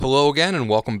Hello again, and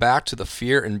welcome back to the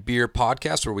Fear and Beer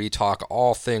podcast, where we talk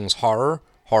all things horror,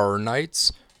 horror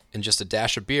nights, and just a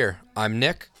dash of beer. I'm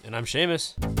Nick. And I'm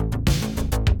Seamus.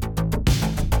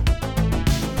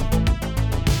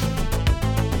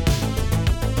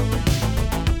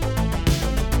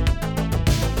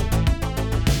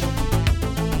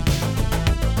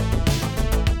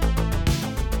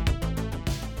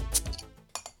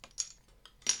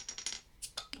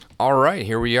 All right,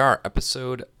 here we are,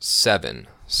 episode 7.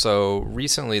 So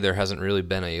recently there hasn't really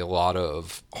been a lot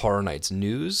of Horror Nights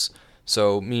news,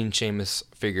 so me and Seamus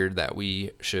figured that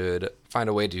we should find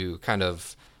a way to kind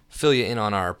of fill you in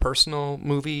on our personal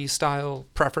movie style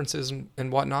preferences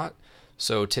and whatnot.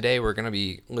 So today we're going to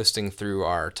be listing through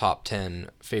our top 10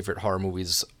 favorite horror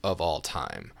movies of all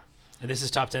time. And this is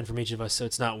top 10 from each of us, so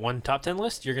it's not one top 10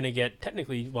 list. You're going to get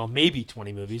technically, well, maybe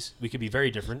 20 movies. We could be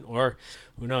very different, or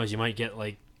who knows, you might get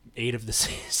like 8 of the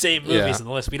same movies on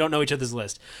the list. We don't know each other's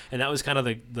list. And that was kind of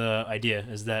the idea,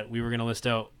 is that we were going to list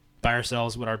out by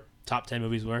ourselves what our top 10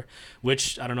 movies were,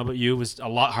 which, I don't know about you, was a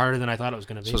lot harder than I thought it was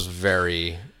going to be. This was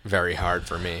very, very hard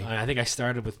for me. I think I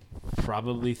started with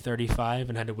probably 35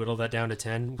 and had to whittle that down to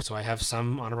 10. So I have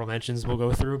some honorable mentions we'll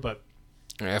go through, but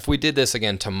If we did this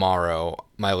again tomorrow,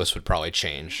 my list would probably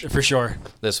change. for sure.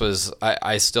 This was,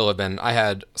 I still have been, I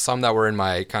had some that were in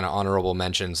my kind of honorable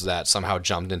mentions that somehow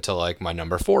jumped into like my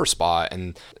number 4 spot.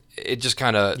 And it just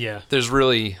kind of, there's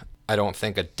really, I don't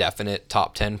think, a definite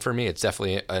top 10 for me. It's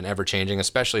definitely an ever-changing,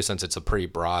 especially since it's a pretty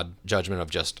broad judgment of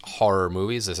just horror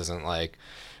movies. This isn't like,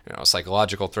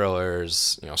 psychological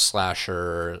thrillers,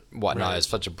 slasher, whatnot. Right. It's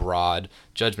such a broad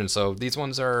judgment. So these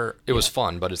ones are, it was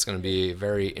fun, but it's going to be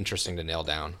very interesting to nail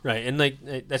down. Right, and like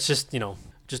that's just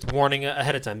just warning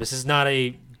ahead of time. This is not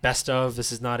a best of.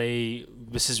 This is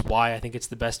why I think it's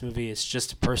the best movie. It's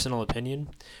just a personal opinion.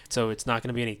 So it's not going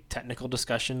to be any technical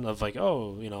discussion of like,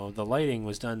 the lighting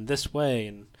was done this way.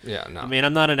 And Yeah, no. I mean,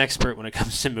 I'm not an expert when it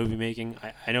comes to movie making.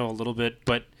 I know a little bit,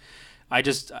 but I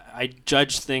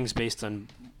judge things based on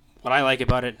what I like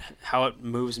about it, how it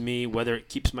moves me, whether it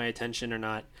keeps my attention or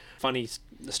not. Funny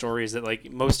story is that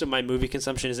like most of my movie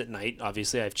consumption is at night.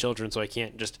 Obviously, I have children, so I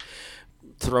can't just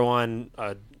throw on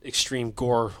a extreme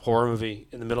gore horror movie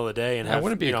in the middle of the day and have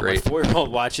wouldn't be my great.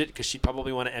 4-year-old watch it, because she'd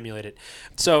probably want to emulate it.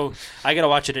 So I gotta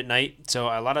watch it at night. So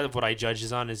a lot of what I judge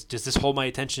is on is, does this hold my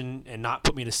attention and not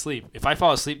put me to sleep? If I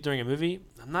fall asleep during a movie,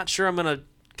 I'm not sure I'm gonna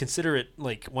consider it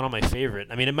like one of my favorite.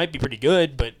 I mean, it might be pretty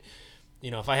good, but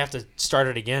if I have to start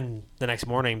it again the next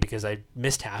morning because I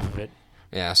missed half of it.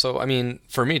 Yeah, so I mean,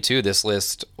 for me too, this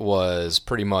list was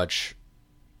pretty much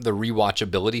the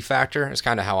rewatchability factor. Is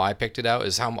kind of how I picked it out,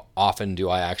 is how often do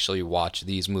I actually watch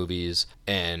these movies,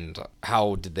 and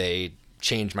how did they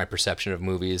change my perception of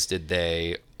movies? Did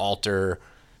they alter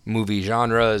movie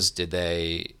genres? Did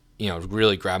they,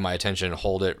 really grab my attention and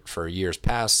hold it for years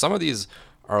past? Some of these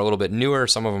are a little bit newer,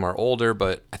 some of them are older,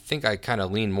 but I think I kind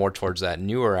of lean more towards that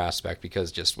newer aspect,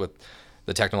 because just with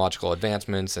the technological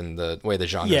advancements and the way the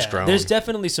genre's grown. There's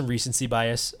definitely some recency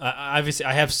bias. Obviously,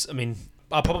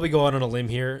 I'll probably go out on a limb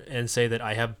here and say that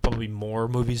I have probably more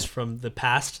movies from the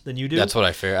past than you do. That's what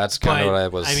I fear. That's kind of what I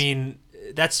was. I mean,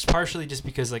 that's partially just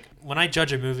because, like, when I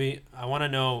judge a movie, I want to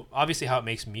know, obviously, how it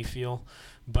makes me feel,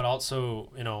 but also,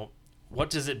 what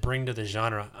does it bring to the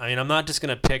genre? I mean, I'm not just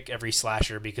going to pick every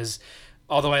slasher because,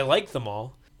 although I like them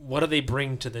all, what do they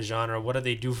bring to the genre? What do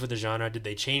they do for the genre? Did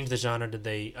they change the genre? Did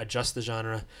they adjust the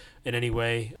genre in any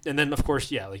way? And then, of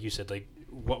course, like you said, like,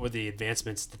 what were the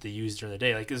advancements that they used during the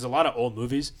day? Like, there's a lot of old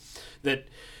movies that,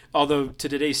 although to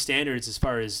today's standards, as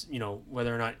far as,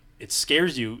 whether or not it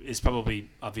scares you, is probably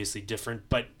obviously different.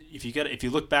 But if you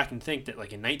look back and think that,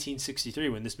 like, in 1963,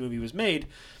 when this movie was made,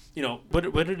 what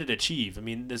did it achieve? I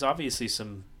mean, there's obviously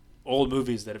some old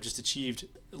movies that have just achieved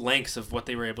lengths of what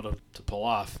they were able to pull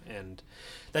off, and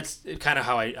that's kind of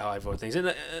how I vote things.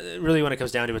 And really, when it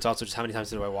comes down to it, it's also just how many times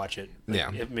do I watch it?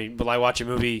 Will I watch a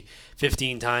movie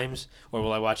 15 times, or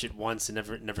will I watch it once and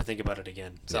never think about it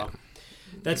again? So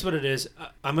that's what it is.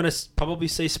 I'm gonna probably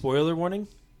say spoiler warning.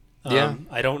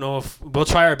 I don't know if we'll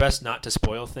try our best not to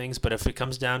spoil things, but if it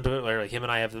comes down to it, or like him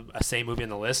and I have a same movie on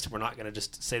the list, we're not going to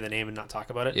just say the name and not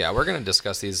talk about it. Yeah, we're going to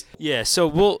discuss these. Yeah, so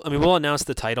we'll announce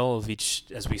the title of each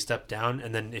as we step down,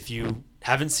 and then if you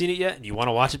haven't seen it yet and you want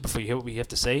to watch it before you hear what we have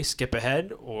to say, skip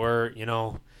ahead, or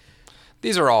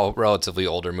These are all relatively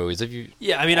older movies. I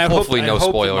hope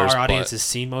spoilers. Our audience has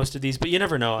seen most of these, but you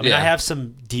never know. I mean, I have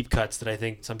some deep cuts that I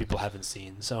think some people haven't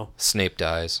seen. So Snape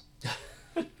dies.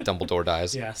 Dumbledore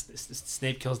dies. Yeah,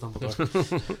 Snape kills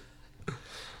Dumbledore.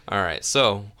 All right,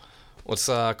 so let's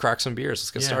crack some beers.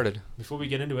 Let's get started. Before we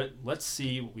get into it, let's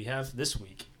see what we have this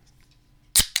week.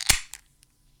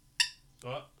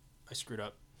 Oh, I screwed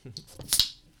up.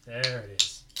 There it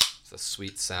is. It's a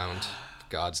sweet sound.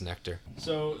 God's nectar.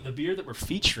 So the beer that we're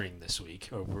featuring this week,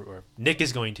 or Nick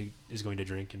is going to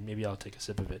drink, and maybe I'll take a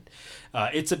sip of it.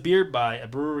 It's a beer by a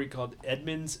brewery called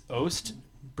Edmunds Oast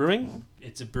Brewing.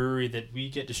 It's a brewery that we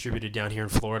get distributed down here in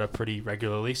Florida pretty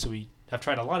regularly, so we have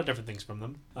tried a lot of different things from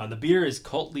them. The beer is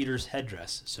Cult Leader's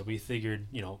Headdress, so we figured,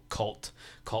 cult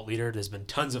leader. There's been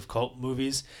tons of cult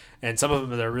movies, and some of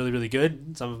them that are really, really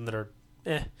good, some of them that are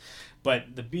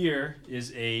But the beer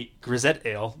is a grisette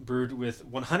ale brewed with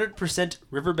 100%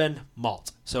 Riverbend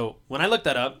malt. So when I looked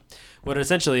that up, what it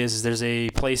essentially is there's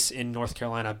a place in North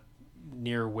Carolina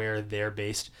near where they're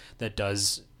based that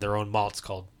does their own malts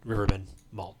called Riverbend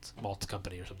Malt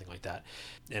Company or something like that.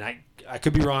 And I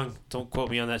could be wrong. Don't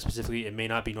quote me on that specifically. It may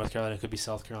not be North Carolina. It could be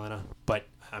South Carolina. But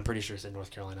I'm pretty sure it's in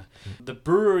North Carolina. The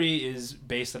brewery is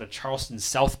based out of Charleston,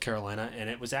 South Carolina, and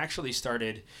it was actually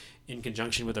started in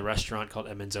conjunction with a restaurant called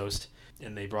Edmunds Oast,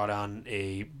 and they brought on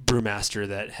a brewmaster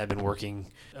that had been working.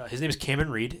 His name is Cameron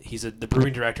Reed. He's the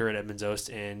brewing director at Edmunds Oast,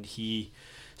 and he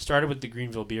started with the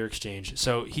Greenville Beer Exchange.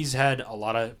 So he's had a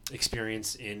lot of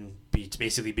experience in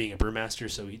basically being a brewmaster.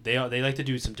 So they like to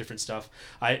do some different stuff.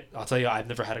 I'll tell you, I've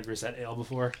never had a grisette ale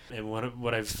before, and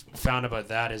what I've found about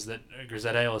that is that a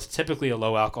grisette ale is typically a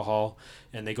low alcohol,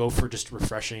 and they go for just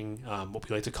refreshing, what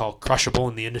we like to call crushable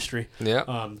in the industry. Yeah.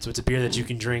 So it's a beer that you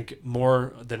can drink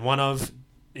more than one of.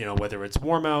 Whether it's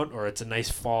warm out or it's a nice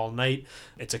fall night,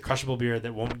 it's a crushable beer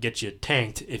that won't get you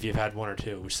tanked if you've had one or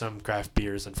two, which some craft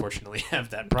beers unfortunately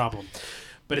have that problem.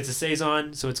 But it's a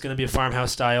saison, so it's going to be a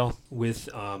farmhouse style with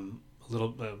a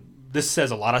little. This says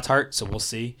a lot of tart, so we'll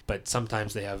see. But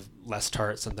sometimes they have less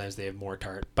tart, sometimes they have more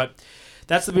tart. But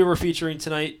that's the beer we're featuring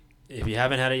tonight. If you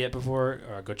haven't had it yet before,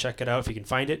 go check it out if you can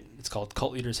find it. It's called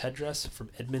Cult Leader's Headdress from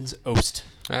Edmunds Oast.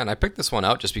 And I picked this one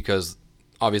out just because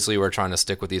obviously we're trying to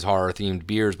stick with these horror themed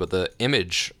beers, but the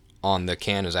image on the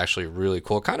can is actually really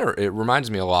cool. It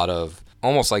reminds me a lot of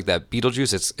almost like that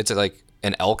Beetlejuice. It's like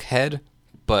an elk head,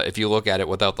 but if you look at it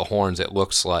without the horns, it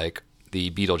looks like the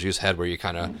Beetlejuice head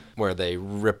where they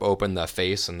rip open the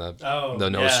face and the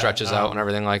nose stretches out and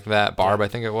everything like that. Barb, I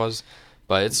think it was.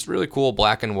 But it's really cool,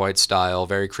 black and white style,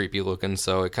 very creepy looking,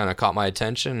 so it kind of caught my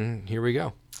attention. Here we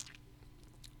go.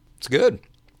 It's good.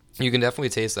 You can definitely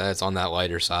taste that it's on that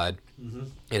lighter side. Mm-hmm.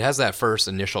 It has that first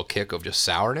initial kick of just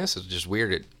sourness. It's just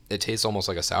weird. It tastes almost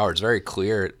like a sour. It's very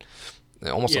clear. It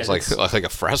almost looks like a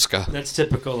Fresca. That's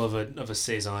typical of a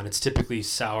saison. It's typically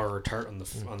sour or tart on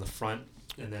the front,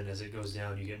 and then as it goes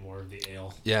down, you get more of the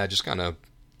ale. Yeah, it just kind of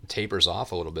tapers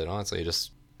off a little bit. Honestly,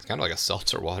 it's kind of like a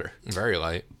seltzer water. Very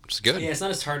light. It's good. Yeah, it's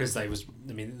not as tart as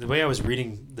the way I was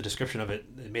reading the description of it,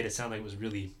 it made it sound like it was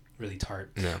really, really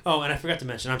tart. Yeah. Oh, and I forgot to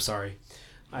mention. I'm sorry.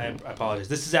 I apologize.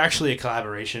 This is actually a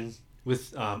collaboration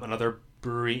with another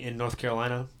brewery in North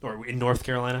Carolina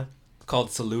called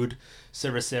Salud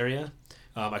Cerveceria.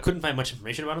 I couldn't find much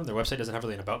information about them. Their website doesn't have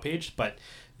really an about page, but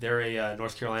they're a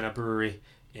North Carolina brewery,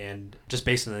 and just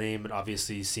based on the name, it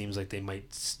obviously seems like they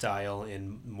might style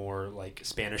in more like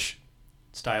Spanish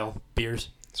style beers.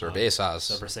 Cervezas.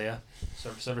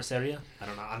 Cerveceria. I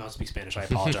don't know. I don't speak Spanish. I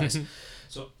apologize.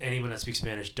 So anyone that speaks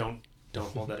Spanish, don't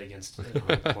hold that against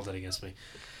me.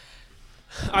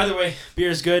 Either way, beer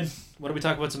is good. What do we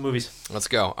talk about? Some movies. Let's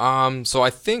go. So I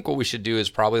think what we should do is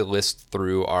probably list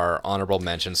through our honorable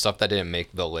mentions, stuff that didn't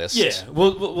make the list. Yeah,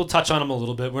 we'll touch on them a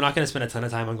little bit. We're not going to spend a ton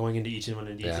of time on going into each one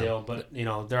in detail, but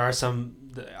there are some.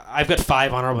 I've got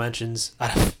 5 honorable mentions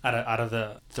out of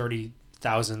the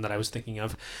 30,000 that I was thinking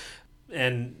of,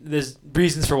 and there's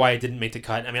reasons for why it didn't make the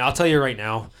cut. I mean, I'll tell you right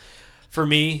now. For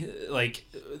me, like,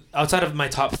 outside of my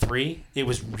top 3, it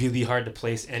was really hard to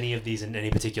place any of these in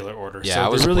any particular order. Yeah,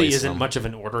 so there really isn't much of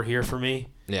an order here for me.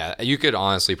 Yeah, you could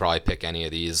honestly probably pick any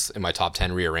of these in my top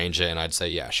 10, rearrange it, and I'd say,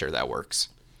 yeah, sure, that works.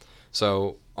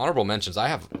 So honorable mentions,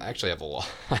 I actually have a lot.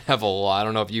 I have a lot. I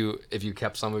don't know if you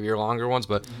kept some of your longer ones,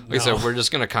 but like I said, we're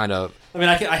just gonna kind of. I mean,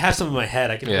 I have some in my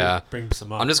head. I can bring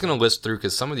some up. I'm just gonna list through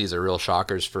because some of these are real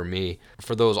shockers for me.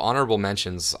 For those honorable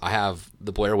mentions, I have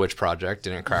the Blair Witch Project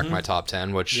didn't crack my top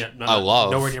 10, which I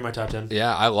love. Nowhere near my top 10.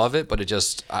 Yeah, I love it, but it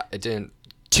didn't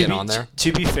get on there.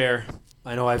 To be fair,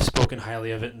 I know I've spoken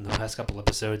highly of it in the past couple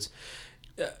episodes.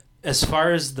 As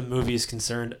far as the movie is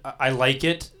concerned, I like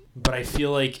it, but I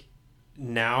feel like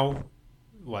now,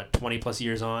 20 plus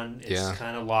years on, it's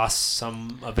kind of lost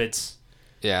some of its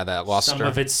that luster.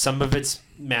 Some of its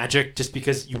magic, just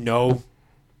because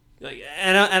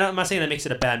and I'm not saying that makes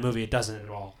it a bad movie. It doesn't at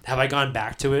all. Have I gone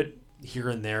back to it here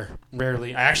and there?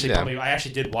 Rarely. I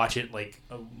actually did watch it like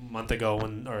a month ago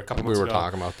or a couple months ago. We were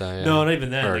talking about that. Yeah. No, not even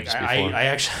then.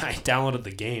 I downloaded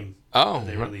the game. Oh,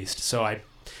 they released, so I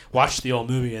watched the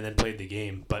old movie and then played the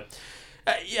game, but.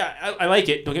 Yeah, I like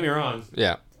it. Don't get me wrong.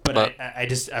 Yeah. But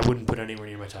I wouldn't put it anywhere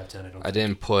near my top 10.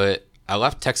 I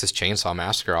left Texas Chainsaw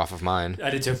Massacre off of mine.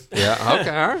 I did too. Yeah, okay,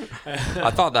 all right.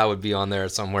 I thought that would be on there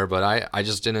somewhere, but I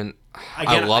just didn't.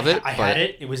 Again, I love it. I had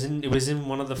it. It was in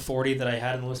one of the 40 that I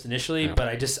had on the list initially,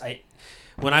 but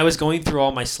when I was going through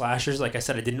all my slashers, like I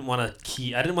said, I didn't want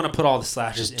to put all the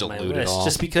slashers in my list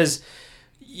just because,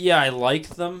 I like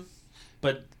them,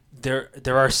 but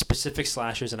there are specific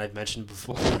slashers, and I've mentioned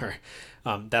before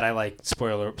that I like.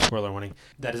 Spoiler warning.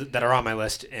 That are on my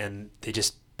list, and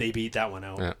they beat that one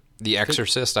out. Yeah. The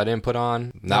Exorcist I didn't put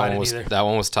on. That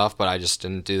one was tough, but I just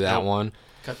didn't do that one.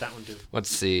 Cut that one too. Let's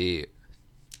see.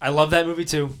 I love that movie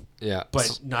too. Yeah,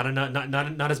 but not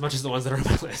as much as the ones that are on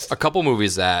my list. A couple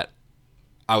movies that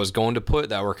I was going to put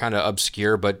that were kind of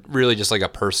obscure, but really just like a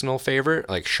personal favorite,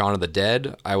 like Shaun of the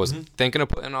Dead. I was thinking of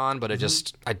putting on, but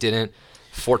I didn't.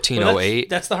 1408.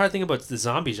 That's the hard thing about the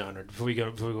zombie genre. Before we go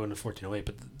into 1408,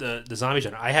 but the zombie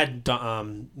genre, I had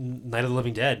Night of the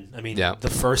Living Dead. I mean, the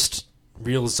first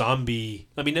real zombie.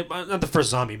 I mean, not the first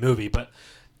zombie movie, but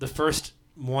the first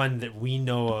one that we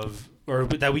know of, or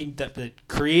that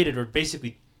created or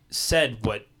basically said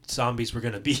what zombies were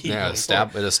going to be. Yeah, it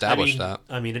established that.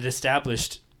 I mean, it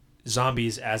established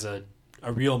zombies as a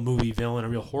real movie villain, a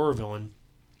real horror villain.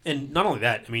 And not only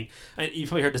that, I mean, you've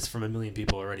probably heard this from a million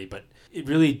people already, but it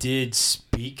really did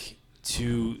speak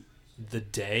to the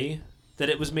day that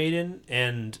it was made in,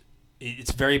 and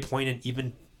it's very poignant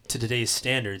even to today's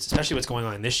standards, especially what's going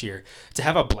on this year. To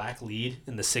have a black lead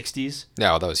in the 60s.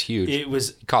 Yeah, well, that was huge. It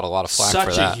was caught a lot of flack for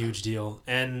that. Such a huge deal.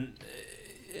 And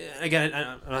again,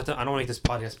 I don't want to make this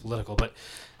podcast political, but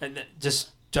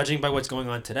just judging by what's going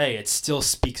on today, it still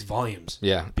speaks volumes.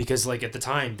 Yeah. Because like at the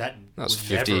time that was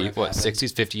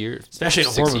 60s, 50 years, especially in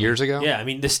a 60 horror movie. Years ago. Yeah, I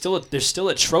mean there's still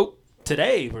a trope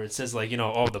today where it says like,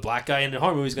 the black guy in the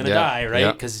horror movie is going to die,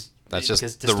 right? Because that's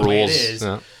just the rules. way it is.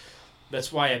 Yeah.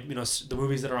 That's why the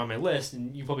movies that are on my list,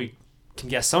 and you probably can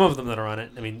guess some of them that are on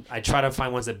it. I mean, I try to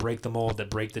find ones that break the mold, that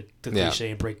break the cliche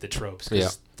and break the tropes.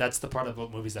 Because that's the part of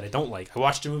movies that I don't like. I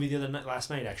watched a movie last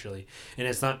night, actually, and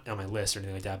it's not on my list or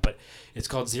anything like that, but it's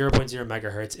called 0.0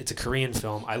 Megahertz. It's a Korean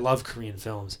film. I love Korean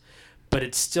films. But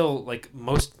it's still, like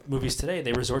most movies today,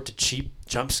 they resort to cheap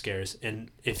jump scares. And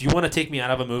if you want to take me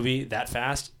out of a movie that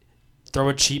fast, throw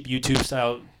a cheap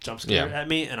YouTube-style jump scare at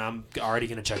me, and I'm already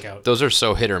going to check out. Those are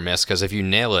so hit or miss, because if you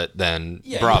nail it, then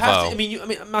bravo.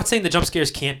 I'm not saying the jump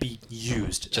scares can't be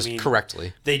used. Just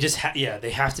correctly. They just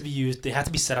they have to be used. They have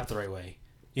to be set up the right way.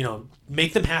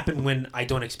 Make them happen when I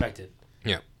don't expect it.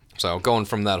 Yeah. So going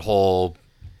from that whole,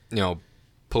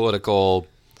 political,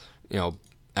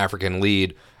 African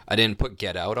lead, I didn't put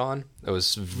Get Out on. It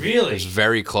was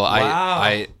very close.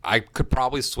 Wow. I could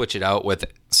probably switch it out with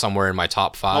somewhere in my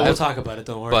top 5. Oh, we'll talk about it.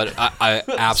 Don't worry. But I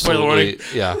absolutely,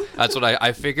 that's what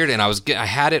I figured, and I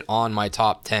had it on my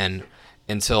top 10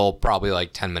 until probably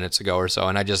like 10 minutes ago or so,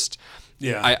 and I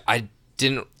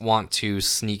didn't want to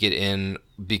sneak it in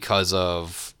because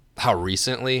of how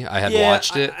recently I had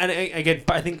watched it.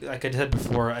 I think, like I said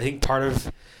before, I think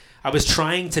I was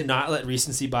trying to not let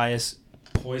recency bias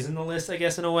poison the list, I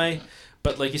guess, in a way.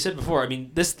 But like you said before, I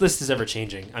mean, this list is ever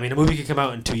changing. I mean, a movie could come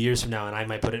out in 2 years from now, and I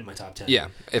might put it in my top 10. Yeah,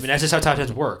 that's just how top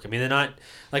 10s work. I mean, they're not,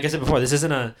 like I said before, this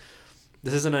isn't a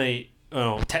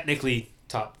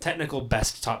technical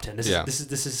best top 10. This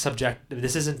is subjective.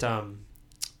 This isn't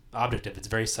objective. It's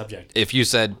very subjective. If you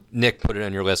said Nick put it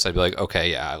on your list, I'd be like,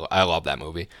 okay, yeah, I love that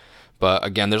movie. But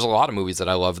again, there's a lot of movies that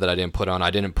I love that I didn't put on.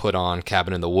 I didn't put on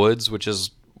Cabin in the Woods, which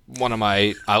is one of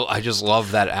my, I just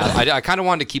love that. I kind of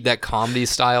wanted to keep that comedy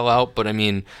style out, but I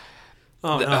mean,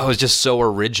 that was just so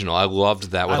original. I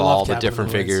loved that with all the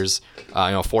different figures.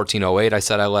 1408, I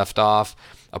said I left off.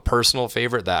 A personal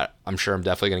favorite that I'm sure I'm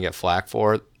definitely going to get flack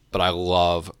for, but I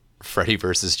love Freddy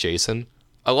vs. Jason.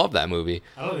 I love that movie.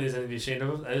 I don't think there's anything to be ashamed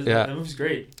of. That movie's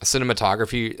great.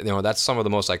 Cinematography, that's some of the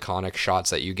most iconic shots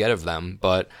that you get of them,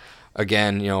 but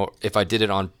again, if I did it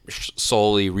on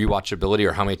solely rewatchability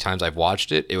or how many times I've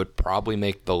watched it, it would probably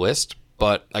make the list.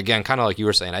 But again, kind of like you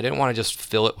were saying, I didn't want to just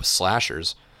fill it with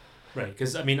slashers. Right,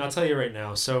 because I mean, I'll tell you right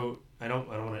now. So I don't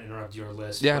want to interrupt your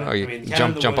list. Yeah,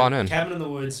 jump on in. Cabin in the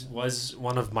Woods was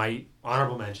one of my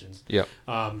honorable mentions. Yep.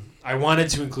 I wanted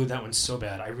to include that one so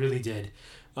bad. I really did.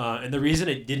 And the reason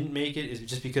it didn't make it is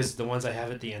just because the ones I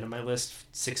have at the end of my list,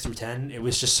 6 through 10, it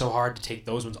was just so hard to take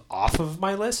those ones off of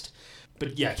my list.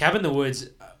 But yeah, Cabin in the Woods,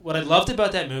 what I loved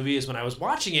about that movie is when I was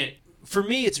watching it, for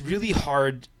me, it's really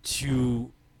hard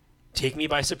to take me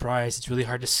by surprise. It's really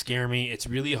hard to scare me. It's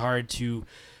really hard to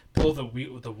pull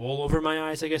the wool over my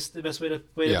eyes, I guess the best way to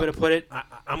put it.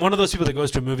 I'm one of those people that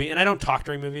goes to a movie, and I don't talk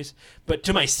during movies, but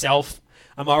to myself,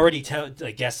 I'm already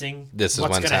guessing This is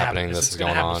what's when's gonna happening. happen. This is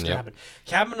gonna going happen. on. What's gonna Yep. happen.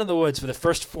 Cabin in the Woods, for the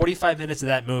first 45 minutes of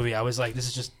that movie, I was like, this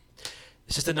is just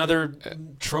it's just another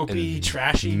tropey,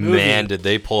 trashy movie. Man, did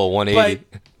they pull a 180?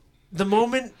 But the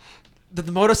moment that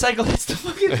the motorcycle hits the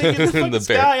fucking thing in the fucking The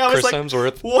sky, I was Chris like,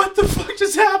 Hemsworth. what the fuck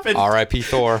just happened? R.I.P.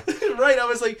 Thor. Right, I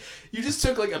was like, you just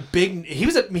took like a big. He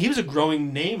was a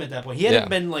growing name at that point. He hadn't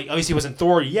been like, obviously he wasn't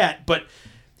Thor yet, but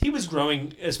he was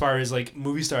growing as far as like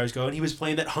movie stars go, and he was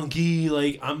playing that hunky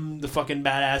like I'm the fucking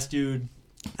badass dude.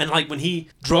 And like when he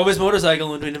drove his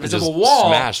motorcycle into an invisible wall,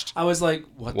 smashed. I was like,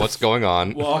 What's going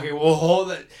on? Well, okay, well,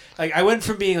 hold it. Like I went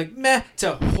from being like meh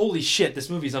to holy shit, this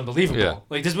movie's unbelievable. Yeah.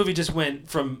 Like this movie just went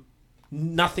from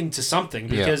nothing to something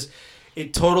because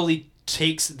it totally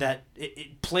takes that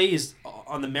it plays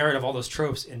on the merit of all those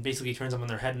tropes and basically turns them on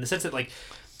their head in the sense that like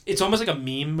it's almost like a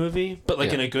meme movie, but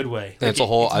like in a good way. Like it's a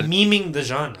whole it's memeing the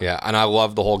genre. Yeah, and I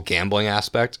love the whole gambling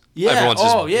aspect. Yeah, Everyone's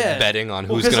just betting on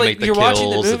who's going to make the you're kills. watching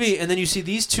the movie and then you see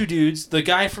these two dudes, the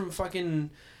guy from fucking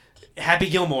Happy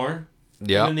Gilmore,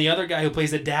 Yeah. and then the other guy who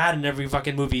plays the dad in every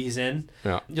fucking movie he's in.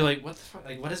 Yeah. You're like, what the fuck?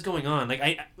 Like, what is going on? Like,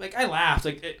 I laughed.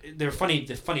 Like, they're funny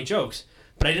jokes,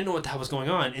 but I didn't know what the hell was going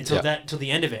on until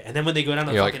the end of it. And then when they go down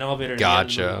the You're fucking like, elevator,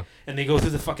 gotcha. And they go through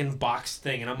the fucking box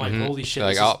thing, and I'm like, holy shit!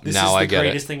 Like, this now is I the get it.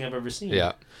 greatest thing I've ever seen.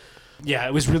 Yeah. Yeah,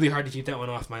 it was really hard to keep that one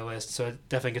off my list, so it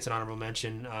definitely gets an honorable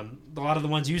mention. A lot of the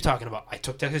ones you were talking about, I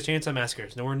took Texas Chainsaw Massacre.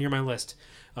 It's nowhere near my list.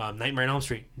 Nightmare on Elm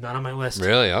Street, not on my list.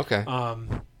 Really? Okay.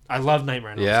 I love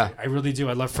Nightmare on Elm Street. I really do.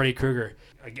 I love Freddy Krueger.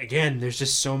 Again, there's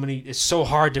just so many. It's so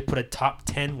hard to put a top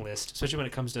 10 list, especially when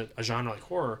it comes to a genre like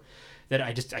horror, that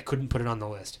I couldn't put it on the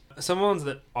list. Some ones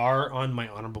that are on my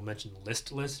honorable mention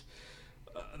list.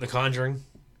 The Conjuring.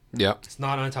 Yeah. It's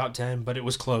not on top 10, but it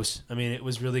was close. I mean, it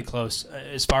was really close.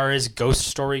 As far as ghost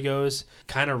story goes,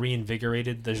 kind of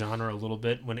reinvigorated the genre a little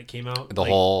bit when it came out. The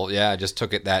whole, just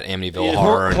took it that Amityville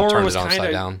horror and turned it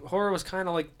upside down. Horror was kind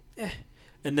of like, eh.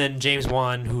 And then James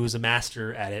Wan, who's a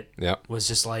master at it, was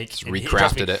just like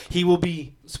recrafted it. He will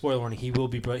be, spoiler warning, he will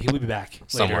be back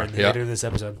somewhere later in this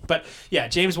episode. But yeah,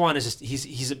 James Wan is just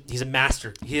he's a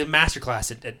master. He's a master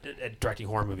class at directing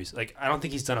horror movies. Like I don't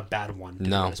think he's done a bad one. To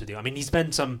be honest with you, I mean he's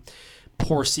been some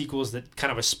poor sequels that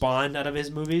kind of was spawned out of his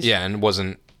movies. Yeah, and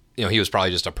wasn't he was probably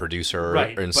just a producer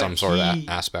in some sort of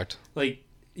aspect. Like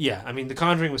yeah, I mean The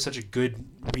Conjuring was such a good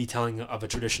retelling of a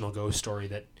traditional ghost story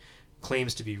that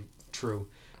claims to be true.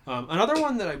 Another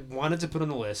one that I wanted to put on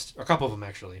the list, or a couple of them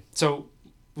actually. So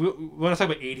we want to talk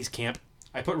about 80s camp.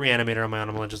 I put Reanimator on my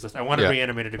honorable mentions list. I wanted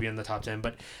Reanimator to be in the top 10,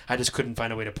 but I just couldn't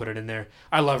find a way to put it in there.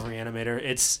 I love Reanimator.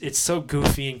 It's so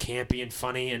goofy and campy and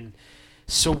funny and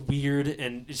so weird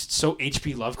and it's so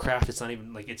H.P. Lovecraft. It's not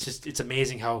even like it's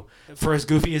amazing how for as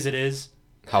goofy as it is.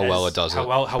 How well it does how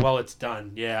well it's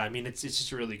done. Yeah, I mean it's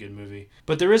just a really good movie.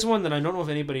 But there is one that I don't know if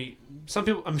anybody. Some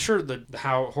people, I'm sure the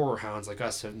horror hounds like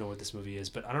us know what this movie is,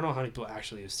 but I don't know how many people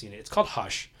actually have seen it. It's called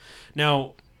Hush.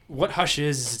 Now, what Hush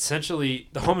is essentially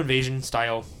the home invasion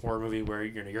style horror movie where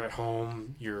you're at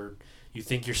home, you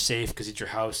think you're safe because it's your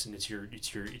house and it's your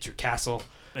castle,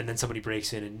 and then somebody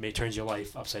breaks in and turns your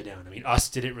life upside down. I mean, Us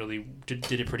did it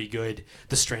pretty good.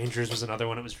 The Strangers was another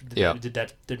one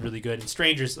that did really good. And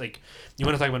Strangers, like you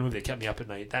want to talk about a movie that kept me up at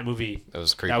night. That movie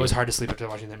was creepy. That was hard to sleep after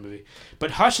watching that movie.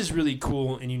 But Hush is really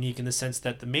cool and unique in the sense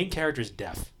that the main character is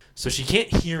deaf. So she can't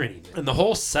hear anything. And the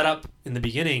whole setup in the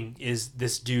beginning is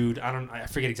this dude, I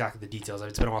forget exactly the details.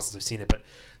 It's been a while since I've seen it, but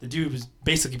the dude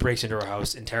basically breaks into her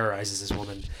house and terrorizes this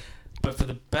woman. But for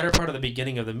the better part of the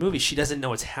beginning of the movie, she doesn't know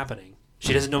what's happening.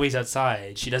 She doesn't know he's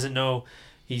outside. She doesn't know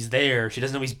he's there. She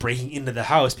doesn't know he's breaking into the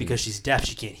house because she's deaf.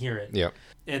 She can't hear it. Yeah.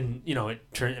 And,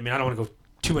 it turned, I don't want to go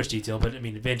too much detail, but I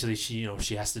mean, eventually she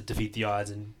has to defeat the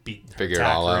odds and beat her figure it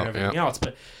all out, and everything else.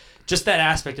 But just that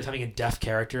aspect of having a deaf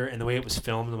character and the way it was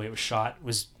filmed and the way it was shot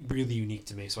was really unique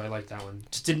to me. So I liked that one.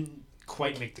 Just didn't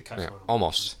quite make the cut. Yeah,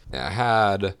 almost. Yeah, I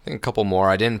had I think a couple more.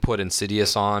 I didn't put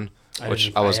Insidious on. I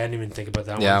didn't even think about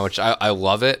that one. Yeah, which I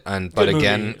love it, but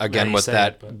again with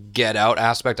that but Get Out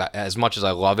aspect, as much as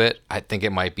I love it, I think it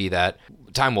might be that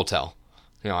time will tell.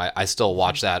 I still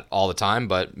watch that all the time,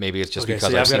 but maybe it's just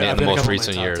because I've seen it in the most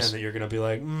recent years. That you're gonna be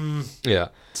like, yeah,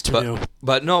 it's too new.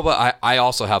 But I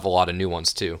also have a lot of new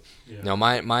ones too. Yeah.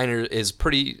 Mine is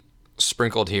pretty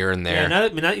sprinkled here and there. Yeah, now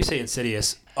that you say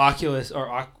Insidious, Oculus or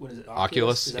what is it?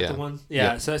 Oculus, is that the one?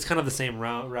 Yeah, so it's kind of the same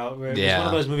route. Right? Yeah, it's one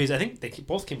of those movies. I think they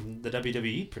both came from the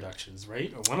WWE productions,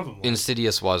 right? Or one of them was.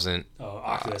 Insidious wasn't. Oh,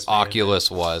 Oculus. Oculus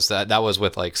was that was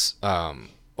with like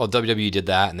WWE did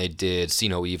that, and they did See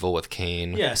No Evil with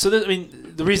Kane. Yeah, so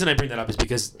the reason I bring that up is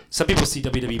because some people see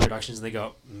WWE productions and they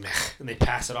go, meh, and they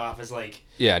pass it off as like,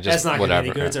 just that's not whatever. gonna be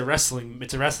any good.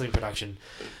 It's a wrestling production.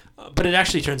 But it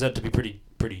actually turns out to be pretty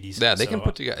decent. Yeah, they can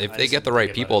put together if they get the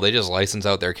right people. They just license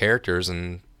out their characters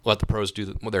and let the pros do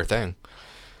their thing.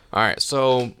 All right,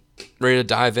 so ready to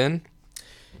dive in?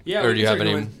 Yeah. Or do you have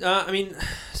any? I mean,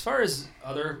 as far as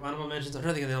other honorable mentions, I'm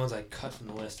trying to think of the ones I cut from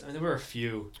the list. I mean, there were a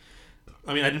few.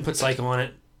 I mean, I didn't put Psycho on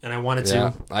it, and I wanted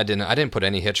to. I didn't put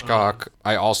any Hitchcock.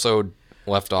 I also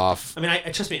left off. I mean, I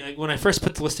trust me. Like, when I first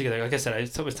put the list together, like I said,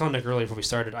 I was telling Nick earlier before we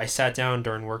started. I sat down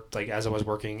during work, like as I was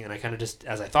working, and I kind of just,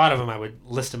 as I thought of them, I would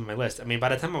list them on my list. I mean, by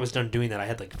the time I was done doing that, I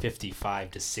had like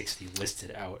 55 to 60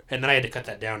 listed out, and then I had to cut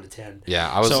that down to 10.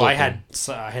 Yeah, I was. So I had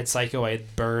Psycho, I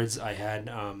had Birds, I had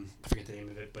I forget the name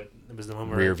of it, but it was the one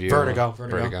where Rear View.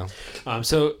 Vertigo.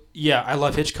 So yeah, I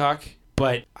love Hitchcock.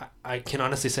 But I can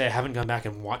honestly say I haven't gone back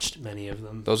and watched many of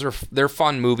them. They're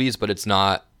fun movies, but it's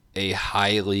not a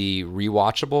highly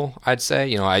rewatchable. I'd say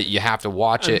you have to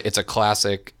watch it. It's a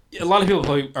classic. A lot of people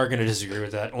probably are going to disagree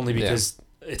with that, only because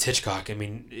it's Hitchcock. I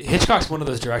mean, Hitchcock's one of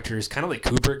those directors, kind of like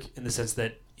Kubrick, in the sense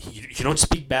that you don't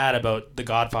speak bad about the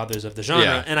godfathers of the genre.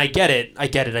 Yeah. And I get it.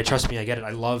 Trust me, I get it.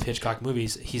 I love Hitchcock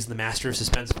movies. He's the master of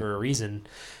suspense for a reason.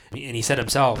 And he said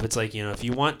himself, it's like, if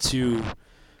you want to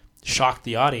shock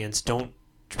the audience, don't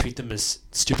treat them as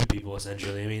stupid people,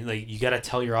 essentially. I mean, like, you got to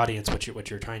tell your audience what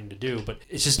you're trying to do. But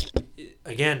it's just,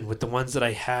 again, with the ones that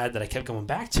I had that I kept going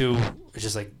back to, it's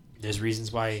just like, there's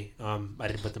reasons why I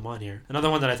didn't put them on here. Another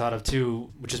one that I thought of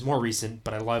too, which is more recent,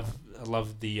 but I love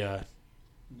the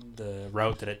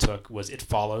route that it took, was It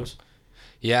Follows.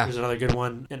 Yeah, it was another good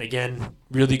one, and again,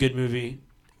 really good movie.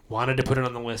 Wanted to put it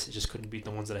on the list, it just couldn't beat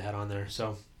the ones that I had on there.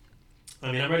 So,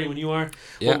 I mean, I'm ready when you are.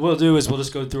 Yeah. What we'll do is we'll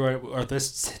just go through our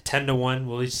lists 10 to 1.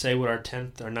 We'll each say what our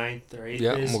 10th, our 9th, our 8th is.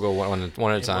 Yeah, and we'll go one at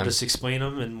a time. We'll just explain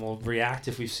them, and we'll react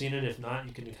if we've seen it. If not,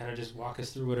 you can kind of just walk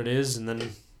us through what it is, and then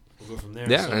we'll go from there.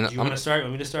 Yeah, so, and do you want to start?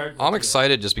 Want me to start? I'm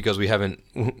excited just because we haven't.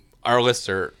 Our lists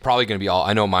are probably going to be all.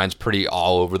 I know mine's pretty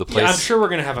all over the place. Yeah, I'm sure we're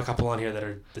going to have a couple on here that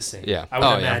are the same. Yeah, I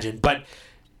would imagine. Yeah. But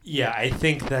yeah, I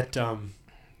think that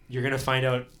you're going to find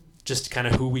out just kind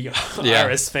of who we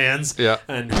are as fans,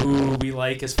 and who we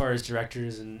like as far as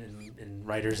directors and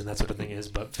writers and that sort of thing is.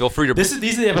 But feel free to.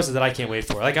 These are the episodes that I can't wait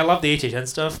for. Like, I love the HHN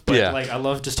stuff, but like, I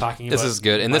love just talking about. This is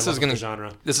good, and this is gonna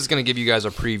genre. This is gonna give you guys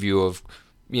a preview of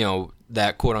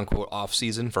that quote unquote off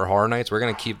season for horror nights. We're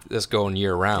gonna keep this going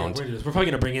year round. Yeah, we're probably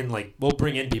gonna bring in we'll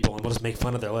bring in people and we'll just make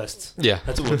fun of their lists. Yeah,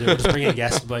 that's what we'll do. We'll just bring in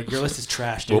guests. Like, your list is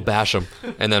trash, dude. We'll bash them,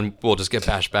 and then we'll just get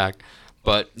bashed back.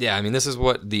 But yeah, I mean, this is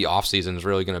what the off season is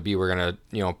really going to be. We're going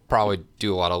to, probably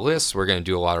do a lot of lists. We're going to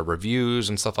do a lot of reviews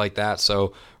and stuff like that.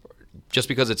 So just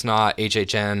because it's not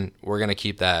HHN, we're going to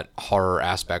keep that horror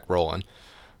aspect rolling.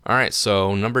 All right.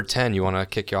 So number 10, you want to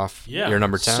kick off your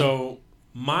number 10? So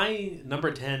my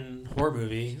number 10 horror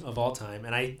movie of all time,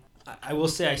 and I will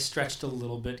say I stretched a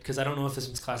little bit because I don't know if this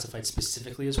one's classified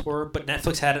specifically as horror, but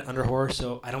Netflix had it under horror,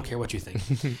 so I don't care what you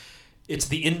think. It's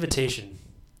The Invitation.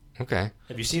 Okay.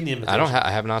 Have you seen The Invitation?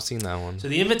 I have not seen that one. So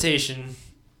The Invitation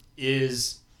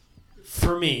is,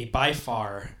 for me, by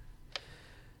far,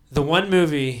 the one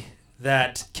movie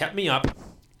that kept me up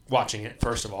watching it,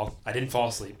 first of all. I didn't fall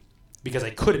asleep because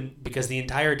I couldn't, because the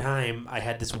entire time I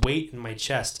had this weight in my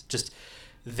chest just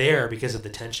there because of the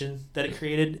tension that it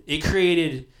created. It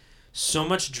created so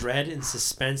much dread and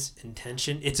suspense and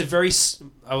tension.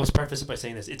 I will preface it by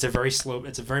saying this. It's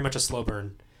very much a slow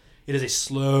burn. It is a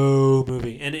slow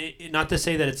movie, and not to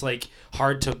say that it's like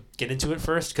hard to get into it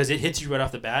first, because it hits you right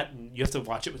off the bat, and you have to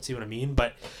watch it and see what I mean.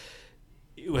 But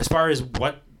as far as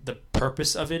what the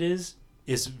purpose of it is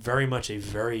very much a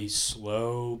very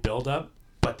slow build up.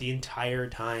 But the entire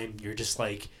time you're just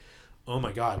like, oh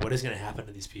my god, what is going to happen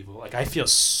to these people? Like, I feel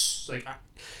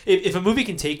if a movie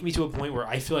can take me to a point where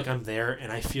I feel like I'm there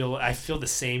and I feel the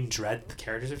same dread the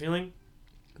characters are feeling.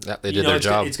 Yeah, they did their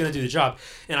job. It's going to do the job.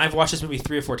 And I've watched this movie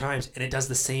 3 or 4 times, and it does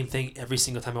the same thing every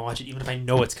single time I watch it, even if I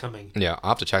know it's coming. Yeah,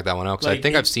 I'll have to check that one out, because I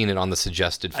think I've seen it on the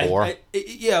suggested for. Well,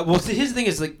 here's the thing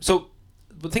is, like, so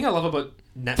the thing I love about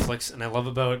Netflix and I love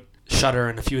about Shudder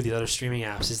and a few of the other streaming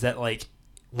apps is that, like,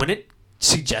 when it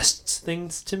suggests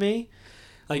things to me,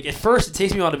 like, at first it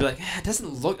takes me a while to be like, it doesn't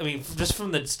look, I mean, just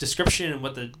from the description and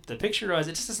what the picture is,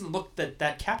 it just doesn't look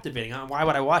that captivating. Why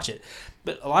would I watch it?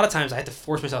 But a lot of times I have to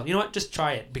force myself, you know what, just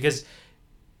try it, because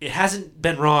it hasn't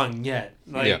been wrong yet.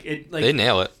 Like, they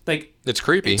nail it. Like, it's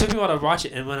creepy. It took me a while to watch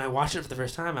it, and when I watched it for the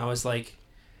first time, I was like,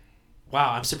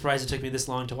 wow, I'm surprised it took me this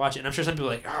long to watch it. And I'm sure some people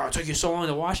are like, oh, it took you so long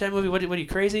to watch that movie? What are you,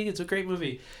 crazy? It's a great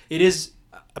movie. It is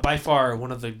by far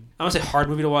one of the, I don't say hard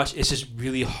movie to watch, it's just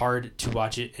really hard to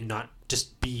watch it and not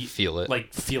just feel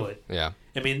it. Yeah.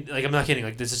 I mean, like, I'm not kidding.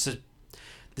 Like, this is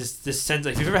this sense,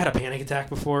 like, if you've ever had a panic attack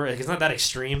before, like, it's not that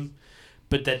extreme,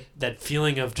 but that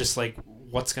feeling of just like,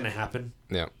 what's gonna happen?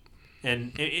 Yeah.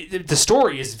 And the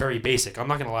story is very basic. I'm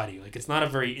not gonna lie to you. Like, it's not a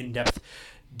very in-depth,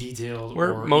 detailed.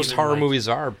 Where or most even, horror like, movies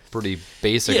are pretty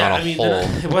basic yeah, on a whole.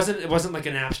 It wasn't like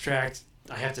an abstract.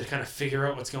 I have to kind of figure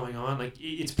out what's going on. Like,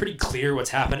 it's pretty clear what's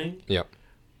happening. Yep.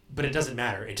 But it doesn't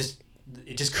matter. It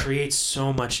just creates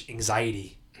so much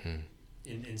anxiety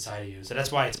inside of you. So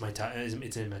that's why it's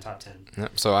in my top 10.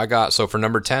 Yep. So for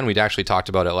number 10, we'd actually talked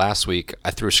about it last week.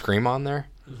 I threw Scream on there.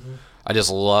 Mm-hmm. I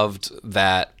just loved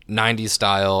that 90s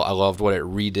style. I loved what it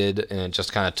redid, and it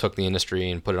just kind of took the industry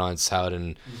and put it on its head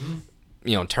and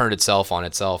turned itself on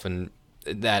itself. And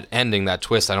that ending, that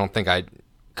twist, I don't think I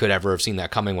could ever have seen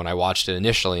that coming when I watched it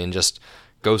initially. And just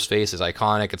Ghostface is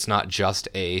iconic. It's not just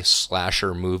a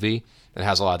slasher movie. It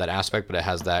has a lot of that aspect, but it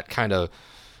has that kind of,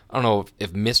 I don't know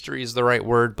if mystery is the right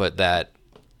word, but that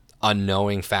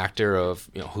unknowing factor of,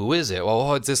 who is it?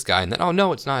 Well, it's this guy. And then, oh,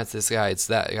 no, it's not. It's this guy. It's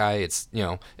that guy. It's,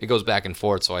 it goes back and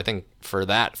forth. So I think for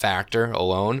that factor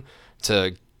alone,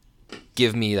 to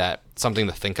give me that something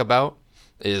to think about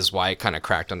is why it kind of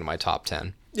cracked into my top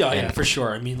 10. Yeah, for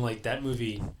sure. I mean, like, that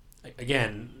movie,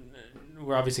 again,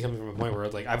 we're obviously coming from a point where,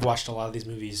 like, I've watched a lot of these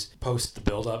movies post the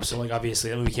build-up. So, like, obviously,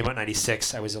 that movie came out in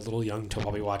 96. I was a little young to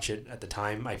probably watch it at the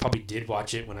time. I probably did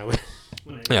watch it when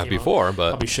it before, out. But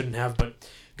probably shouldn't have. But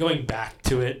going back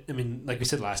to it, I mean, like we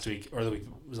said last week, or the week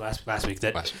was last week,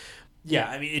 that yeah,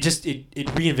 I mean,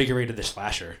 it reinvigorated the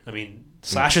slasher. I mean,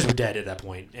 slashers were dead at that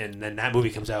point, and then that movie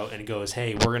comes out and it goes,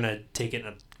 hey, we're gonna take it in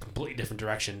a completely different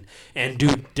direction and do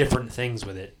different things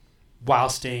with it while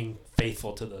staying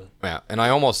faithful to the... Yeah, and I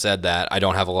almost said that I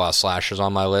don't have a lot of slashers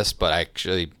on my list, but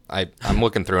I'm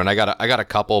looking through and I got a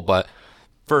couple, but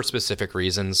for specific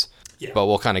reasons. Yeah. But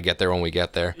we'll kind of get there when we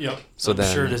get there. Yep. So I'm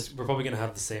sure we're probably gonna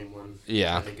have the same one.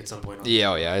 Yeah. I think at some point.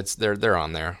 Yeah, it's they're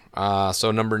on there. So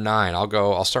number 9,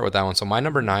 I'll start with that one. So my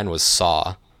number 9 was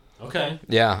Saw. Okay.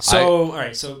 Yeah. So all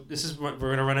right. So this is what we're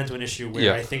gonna run into an issue where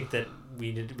Yeah. I think that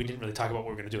we didn't really talk about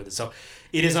what we're gonna do with it. So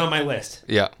it is on my list.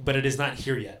 Yeah. But it is not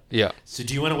here yet. Yeah. So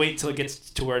do you want to wait till it gets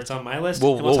to where it's on my list?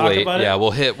 We'll talk wait. about it? Yeah,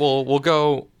 we'll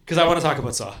go. Because I want to talk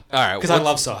about Saw. All right. Because I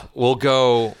love Saw. We'll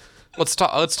go. Let's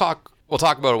talk. We'll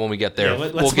talk about it when we get there.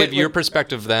 Yeah, we'll give your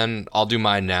perspective then. I'll do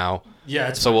mine now.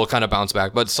 Yeah. So we'll kind of bounce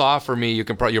back. But Saw for me, you're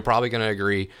probably going to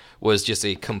agree, was just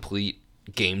a complete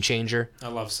game changer. I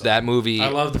love Saw. That movie. I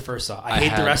love the first Saw. I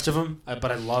hate the rest of them,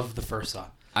 but I love the first Saw.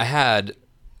 I had,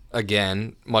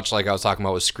 again, much like I was talking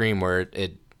about with Scream, where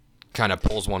it kind of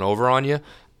pulls one over on you.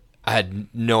 I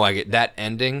had no idea. That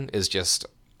ending is just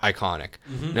iconic.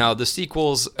 Mm-hmm. Now, the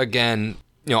sequels, again,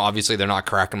 obviously they're not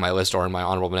cracking my list or in my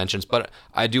honorable mentions, but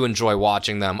I do enjoy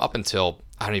watching them up until,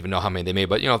 I don't even know how many they made,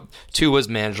 but, 2 was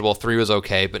manageable, 3 was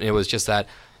okay, but it was just that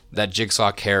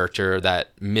Jigsaw character, that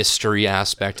mystery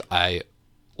aspect, I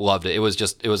loved it. It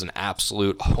was an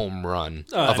absolute home run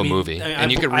of a movie.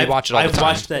 And you could rewatch it all the time. I've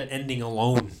watched that ending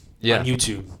alone on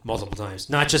YouTube multiple times.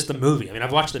 Not just the movie. I mean,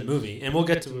 I've watched the movie, and we'll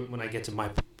get to it when I get to my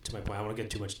point. I don't want to get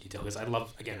too much detail because I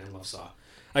love Saw.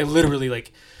 I literally,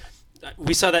 like,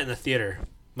 we saw that in the theater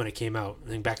when it came out, I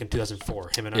think back in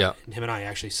 2004. Him and I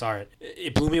actually saw it.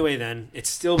 It blew me away then. It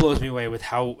still blows me away with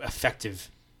how effective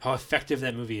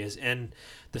that movie is, and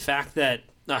the fact that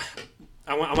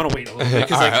I want to wait a little bit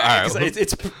because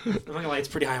it's I'm not gonna lie, it's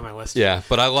pretty high on my list. Yeah,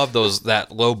 but I love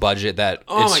that low budget. That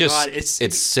God,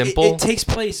 it's simple. It takes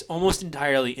place almost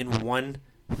entirely in one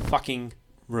fucking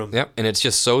room. Yep, and it's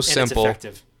just so simple. It's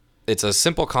effective. It's a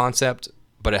simple concept,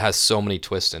 but it has so many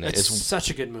twists in it. It's such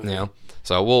a good movie. Yeah.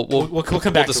 So we'll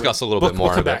come back. We'll discuss a little bit more.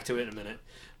 We'll come back to it in a minute.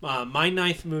 My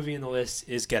 9th movie in the list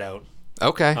is Get Out.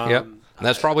 Okay. Yep.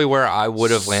 That's probably where I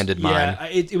would have landed mine. Yeah,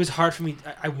 it was hard for me.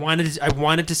 I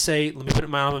wanted to say, let me put it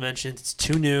in my honorable mentions. It's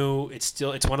too new. It's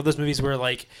one of those movies where,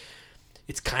 like,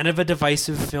 it's kind of a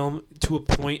divisive film to a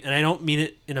point, and I don't mean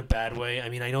it in a bad way. I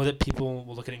mean, I know that people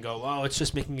will look at it and go, "Oh, it's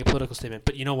just making a political statement."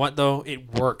 But you know what, though?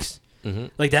 It works. Mm-hmm.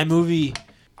 Like, that movie,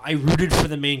 I rooted for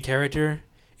the main character.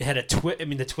 It had a twist. I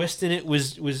mean, the twist in it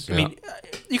was. I mean,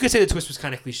 you could say the twist was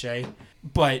kind of cliche,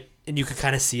 and you could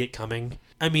kind of see it coming.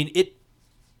 I mean,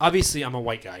 obviously, I'm a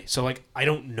white guy, so, like, I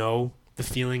don't know the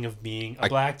feeling of being a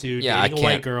black dude dating a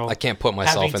white girl. I can't put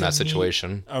myself in that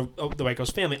situation. The white girl's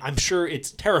family. I'm sure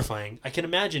it's terrifying. I can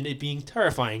imagine it being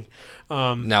terrifying.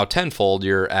 Now, tenfold,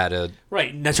 you're at a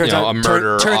a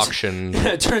murder auction.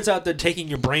 It turns out they're taking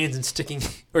your brains and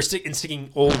sticking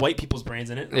old white people's brains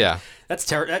in it. Yeah, that's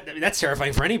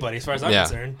terrifying for anybody, as far as I'm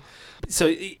concerned.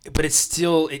 So, but it's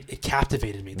still it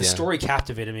captivated me. The story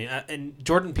captivated me, and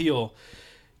Jordan Peele.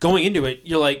 Going into it,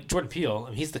 you're like, Jordan Peele, I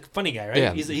mean, he's the funny guy, right?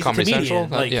 Yeah, he's a Comedy comedian. Central.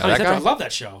 Comedy Central. I love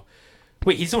that show.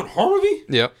 Wait, he's doing a horror movie?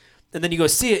 Yep. And then you go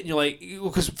see it, and you're like,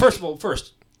 because first,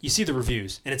 you see the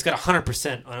reviews, and it's got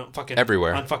 100% on fucking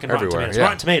Everywhere. on fucking Everywhere,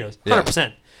 Rotten Tomatoes. yeah.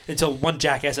 100%. Until one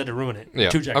jackass had to ruin it. Yeah,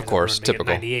 Two jackasses of course, had to ruin it,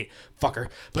 make it typical. 98, fucker.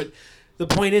 But the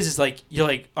point is like you're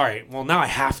like, all right, well now I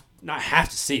have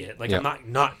to see it. Like Yep.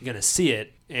 I'm not gonna see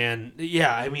it. And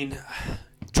yeah, I mean,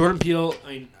 Jordan Peele. I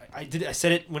mean, I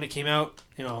said it when it came out.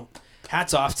 You know,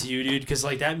 hats off to you, dude, because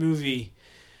like that movie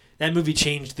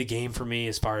changed the game for me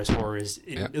as far as horror is,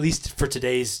 at least for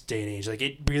today's day and age. Like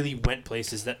it really went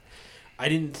places that I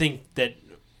didn't think that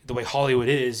the way Hollywood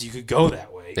is, you could go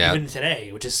that way. Yeah. Even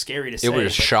today, which is scary to say. It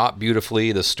was shot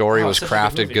beautifully. The story was such a good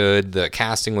crafted movie. good. The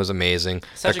casting was amazing.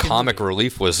 Such a The good comic movie.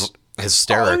 relief was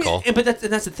hysterical. Oh, but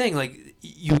that's the thing. Like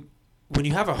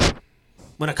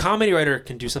when a comedy writer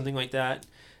can do something like that,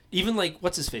 even like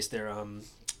what's his face there?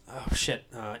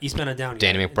 Eastbound and Down.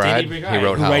 Danny McBride. He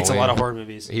wrote who writes a Halloween. lot of horror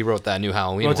movies. He wrote that new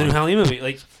Halloween Wrote the new one. Halloween movie.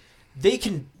 Like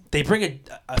they bring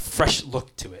a fresh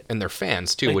look to it. And they're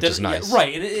fans, too, Like, which is nice. Yeah,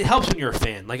 right, and it helps when you're a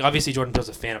fan. Like obviously Jordan Peele's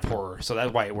a fan of horror, so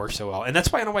that's why it works so well. And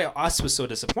that's why I know why Us was so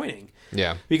disappointing.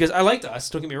 Yeah. Because I liked Us,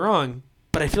 don't get me wrong,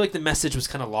 but I feel like the message was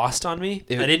kind of lost on me.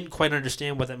 I didn't quite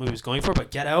understand what that movie was going for,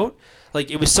 but Get Out, like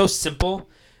it was so simple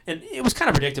and it was kind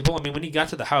of predictable. I mean, when he got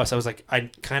to the house, I was like,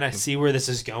 I kind of see where this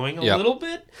is going a little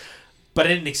bit, but I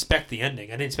didn't expect the ending.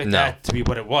 I didn't expect that to be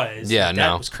what it was. Yeah, like,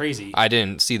 no. That was crazy. I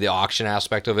didn't see the auction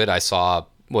aspect of it. I saw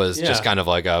was just kind of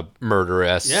like a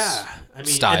murderous style and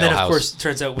then of house. course it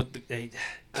turns out with again,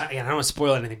 I don't want to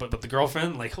spoil anything, but the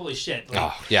girlfriend, like, holy shit. Like,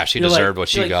 Oh, yeah, she you're deserved like, what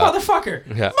she you're got. Like,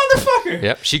 motherfucker. Yeah. Motherfucker.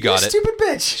 Yep, she got you it. Stupid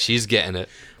bitch. She's getting it.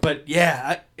 But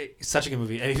yeah, it's such a good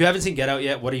movie. And if you haven't seen Get Out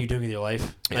yet, what are you doing with your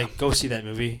life? Yeah. Like, go see that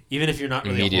movie. Even if you're not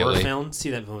really a horror fan,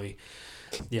 see that movie.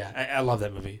 Yeah, I love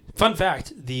that movie. Fun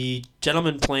fact: the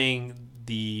gentleman playing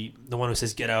the one who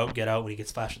says "Get out, get out" when he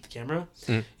gets flashed with the camera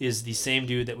is the same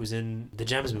dude that was in the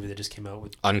Gems movie that just came out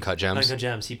with Uncut Gems. Uncut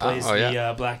Gems. He plays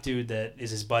the black dude that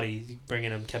is his buddy,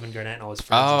 bringing him Kevin Garnett and all his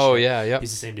friends. Oh yeah, yep.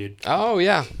 He's the same dude. Oh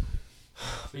yeah.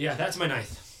 But yeah, that's my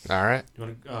ninth. All right.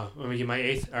 You want to give my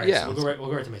eighth? All right, Yeah. so we'll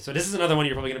go right to my. So this is another one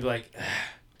you're probably gonna be like.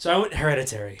 So I went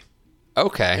Hereditary.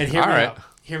 Okay. And hear all me right. out.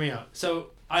 Hear me out.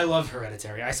 So I love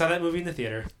Hereditary. I saw that movie in the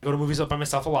theater. I go to movies by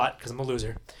myself a lot because I'm a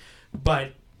loser.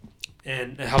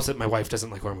 And it helps that my wife doesn't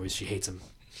like horror movies. She hates them.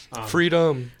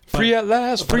 Freedom. Free at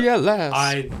last. Free at last.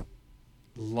 I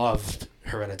loved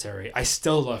Hereditary. I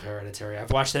still love Hereditary. I've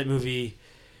watched that movie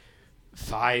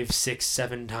 5, 6,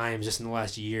 7 times just in the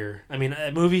last year. I mean,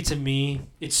 a movie to me,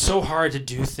 it's so hard to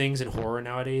do things in horror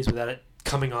nowadays without it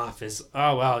coming off as,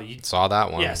 oh, wow. You saw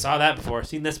that one. Yeah, saw that before.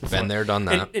 Seen this before. Been there, done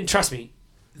that. And trust me,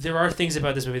 there are things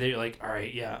about this movie that you're like, all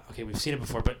right, yeah, okay, we've seen it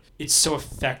before, but it's so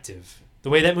effective. The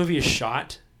way that movie is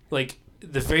shot, like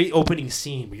the very opening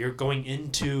scene where you're going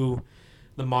into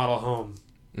the model home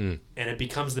and it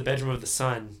becomes the bedroom of the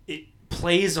son, it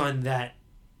plays on that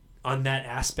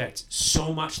aspect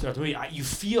so much throughout the movie. You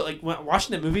feel like when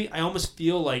watching that movie, I almost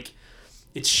feel like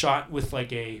it's shot with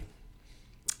like a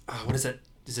what is that?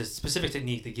 There's a specific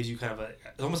technique that gives you kind of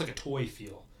almost like a toy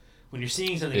feel. When you're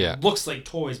seeing something that looks like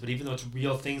toys, but even though it's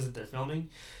real things that they're filming,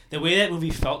 the way that movie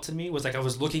felt to me was like I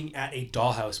was looking at a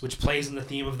dollhouse, which plays in the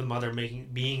theme of the mother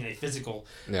being a physical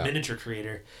miniature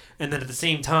creator, and then at the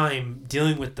same time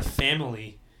dealing with the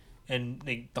family and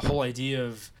the whole idea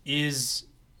of, is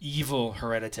evil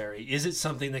hereditary? Is it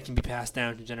something that can be passed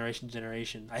down to generation to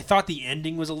generation? I thought the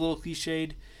ending was a little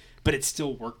cliched, but it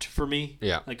still worked for me.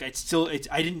 Yeah. Like I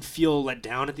didn't feel let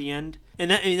down at the end. And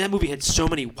that movie had so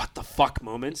many what the fuck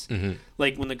moments. Mm-hmm.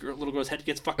 Like when the little girl's head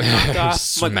gets fucking knocked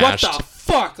off. I'm like, what the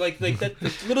fuck? Like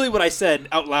that's literally what I said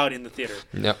out loud in the theater.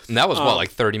 Yep. And that was like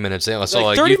 30 minutes in. So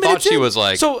like 30 you thought she in? was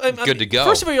like good to go.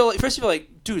 First of all, you're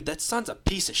like, dude, that son's a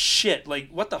piece of shit. Like,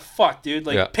 what the fuck, dude?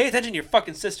 Like, pay attention to your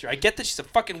fucking sister. I get that she's a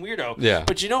fucking weirdo. Yeah.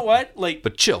 But you know what? Like,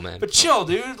 but chill, man. But chill,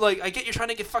 dude. Like, I get you're trying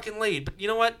to get fucking laid, but you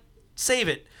know what? Save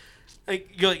it.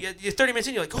 Like, you're 30 minutes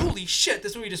in, you're like, holy shit,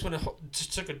 this movie just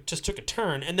took a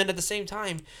turn. And then at the same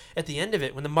time, at the end of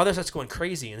it, when the mother starts going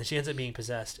crazy and then she ends up being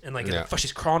possessed and like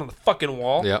she's crawling on the fucking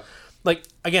wall. Yeah. Like,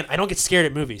 again, I don't get scared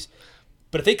at movies,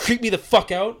 but if they creep me the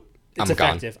fuck out, it's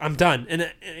effective. I'm done.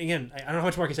 And again, I don't know how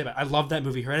much more I can say about it. I love that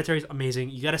movie. Hereditary is amazing.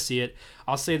 You got to see it.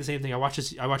 I'll say the same thing. I watch a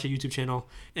YouTube channel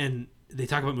and they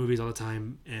talk about movies all the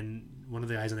time, and one of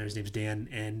the guys on there, his name's Dan,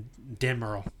 and Dan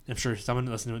Murrell. I'm sure someone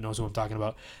listening to it knows who I'm talking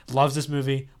about. Loves this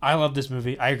movie. I love this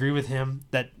movie. I agree with him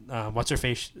that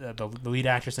what's-her-face, the lead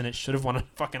actress in it, should have won a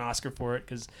fucking Oscar for it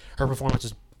because her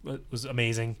performance was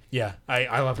amazing. Yeah,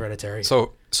 I love Hereditary.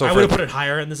 So I would have put it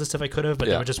higher in this list if I could have, but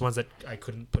there were just ones that I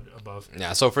couldn't put above.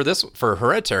 Yeah, so for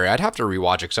Hereditary, I'd have to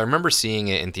rewatch it because I remember seeing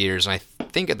it in theaters, and I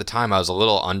think at the time I was a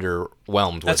little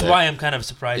underwhelmed That's with it. why I'm kind of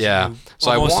surprised you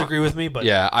So almost agree with me. But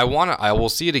yeah, I will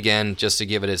see it again just to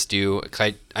give it its due.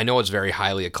 'Cause I know it's very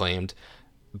highly acclaimed,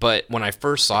 but when I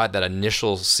first saw it, that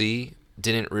initial see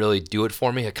didn't really do it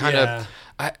for me. It kind of,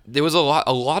 there was a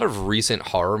lot of recent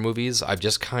horror movies I've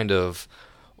just kind of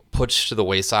pushed to the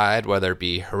wayside, whether it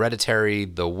be Hereditary,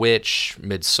 The Witch,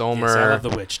 Midsommar. Yes, I love The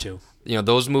Witch too. You know,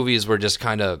 those movies were just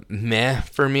kind of meh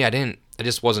for me. I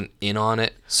just wasn't in on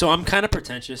it. So I'm kind of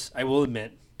pretentious, I will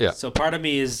admit. Yeah. So part of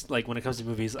me is like, when it comes to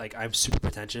movies, like I'm super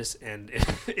pretentious, and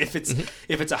if it's Mm-hmm.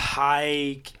 if it's a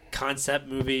high concept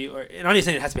movie, or and I'm not even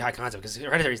saying it has to be high concept, because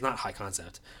Hereditary is not high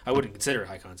concept. I wouldn't consider it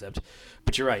high concept,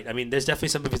 but you're right. I mean, there's definitely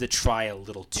some movies that try a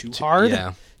little too hard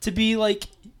to be like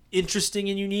interesting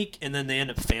and unique, and then they end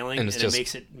up failing, and it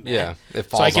makes it meh. Yeah, it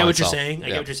falls so I get on what you're itself. saying. I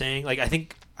Yeah. get what you're saying. Like, I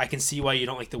think I can see why you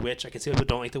don't like The Witch. I can see why people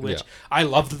don't like The Witch. Yeah. I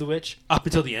loved The Witch up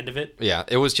until the end of it. Yeah,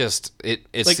 it was just it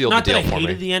Like, sealed the not deal that I for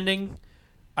hated me. the ending.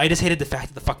 I just hated the fact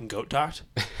that the fucking goat talked.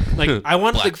 Like, I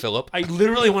wanted Black Phillip. I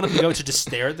literally wanted the goat to just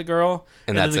stare at the girl,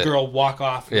 and then that's the it. girl walk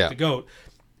off with Yeah. the goat.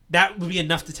 That would be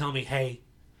enough to tell me, hey,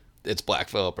 It's Black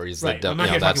Phillip, or he's right, the devil. I'm not You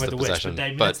know, here that's talking the about the witch,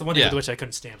 possession. but that's the one thing yeah. with the witch I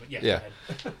couldn't stand. But yeah, Yeah.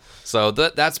 go ahead. So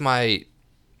that's my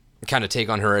kind of take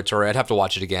on Hereditary. I'd have to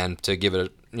watch it again to give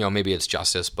it, maybe its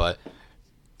justice, but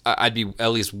I'd be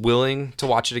at least willing to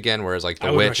watch it again. Whereas like I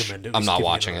The would Witch, recommend it. At I'm least not give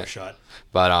watching another it. Shot.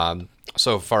 But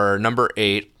so for number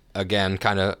 8, again,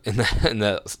 kind of in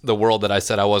the world that I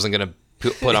said I wasn't gonna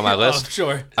put on my list. Oh,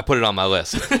 sure. I put it on my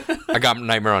list. I got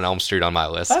Nightmare on Elm Street on my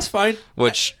list. That's fine.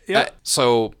 Which, yeah.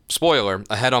 So spoiler,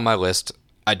 ahead on my list,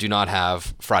 I do not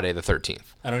have Friday the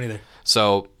 13th. I don't either.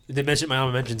 So They didn't mention my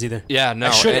honorable mentions either. yeah, no,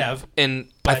 I should have. And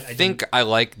but I I think didn't. I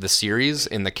like the series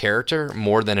and the character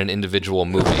more than an individual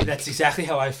movie. That's exactly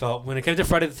how I felt when it came to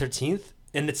Friday the 13th,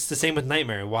 and it's the same with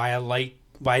Nightmare. Why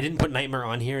I didn't put Nightmare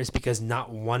on here is because not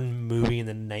one movie in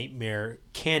the Nightmare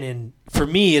canon for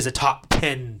me is a top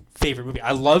 10 favorite movie.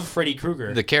 I love Freddy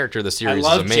Krueger, The character of the series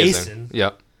love is amazing. Jason.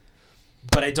 Yep.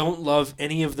 but I don't love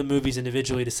any of the movies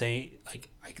individually to say like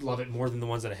I love it more than the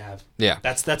ones that I have. Yeah.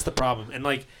 That's the problem. And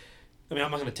like, I mean,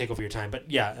 I'm not going to take over your time, but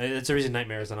yeah, it's the reason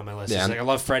Nightmare is not on my list. Yeah. It's like I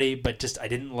love Freddy, but just I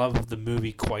didn't love the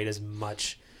movie quite as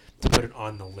much to put it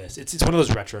on the list. It's one of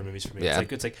those retro movies for me. Yeah.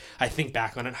 It's like I think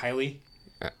back on it highly.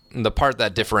 The part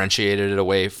that differentiated it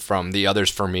away from the others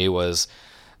for me was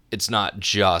it's not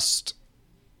just,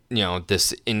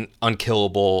 this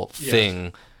unkillable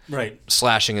thing Right.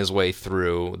 slashing his way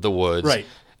through the woods. Right.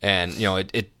 And,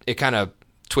 it kind of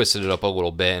twisted it up a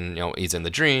little bit. And, he's in the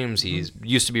dreams. He's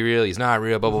used to be real. He's not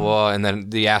real, blah, blah, blah. And then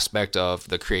the aspect of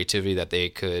the creativity that they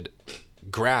could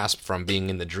grasp from being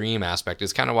in the dream aspect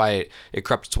is kind of why it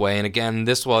crept its way. And again,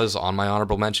 this was on my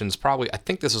honorable mentions. Probably, I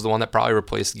think this is the one that probably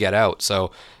replaced Get Out.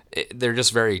 So they're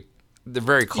just very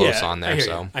close Yeah, on there. I hear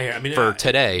So you. I mean, for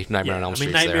today, Nightmare on Yeah, Elm I Street.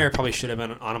 mean, Nightmare probably should have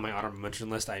been on my honorable mention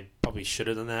list. I probably should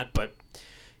have done that, but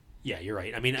yeah, you're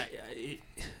right. I mean,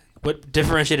 what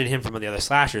differentiated him from the other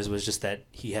slashers was just that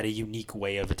he had a unique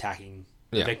way of attacking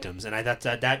the victims, and I thought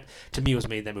that to me was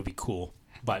made that movie cool.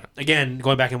 But again,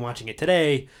 going back and watching it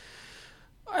today,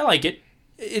 I like it.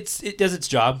 It does its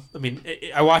job. I mean,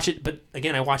 I watch it, but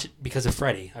again, I watch it because of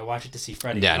Freddy. I watch it to see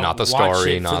Freddy. Yeah, I don't not the watch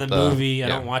story, it for not the the movie. I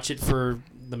yeah. don't watch it for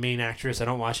the main actress. I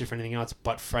don't watch it for anything else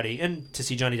but Freddy, and to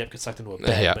see Johnny Depp get sucked into a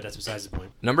bed. Yeah. But that's besides the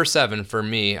point. Number 7 for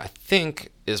me, I think,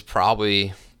 is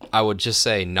probably, I would just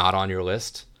say, not on your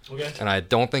list. Okay. And I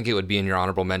don't think it would be in your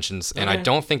honorable mentions. And I Okay.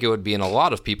 don't think it would be in a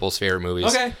lot of people's favorite movies.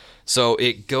 Okay. So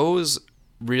it goes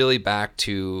really back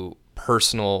to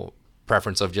personal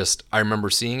preference of just, I remember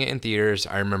seeing it in theaters.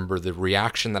 I remember the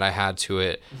reaction that I had to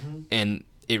it. Mm-hmm. And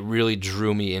it really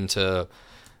drew me into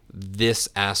this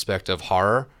aspect of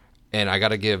horror. And I got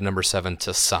to give number 7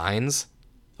 to Signs,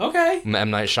 Okay. M.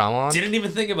 Night Shyamalan. Didn't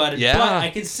even think about it. Yeah. But I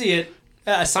can see it.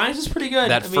 Science is pretty good.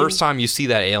 That I mean, first time you see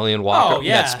that alien walk Oh, up in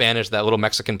yeah. that Spanish, that little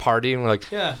Mexican party, and we're like,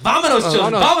 Yeah. Vamonos,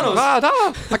 children.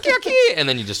 Vamonos. Aquí, aquí. And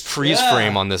then you just freeze Yeah.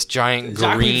 frame on this giant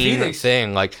Joaquin green Phoenix.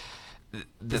 thing. Like,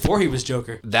 Before he was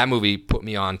Joker. that movie put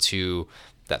me on to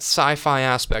that sci-fi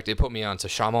aspect. It put me on to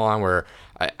Shyamalan, where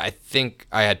I think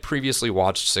I had previously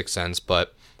watched Sixth Sense,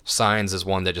 but Signs is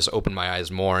one that just opened my eyes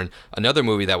more. And another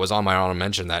movie that was on my honorable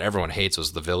mention that everyone hates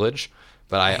was The Village.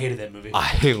 But I hated that movie. I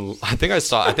think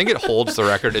I think it holds the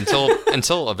record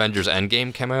until Avengers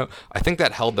Endgame came out. I think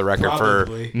that held the record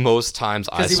Probably. for most times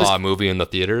I he saw was- a movie in the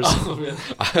theaters. Oh, really?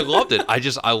 I loved it.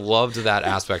 I loved that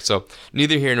aspect. So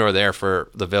neither here nor there for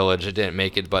The Village. It didn't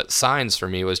make it, but Signs for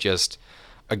me was just,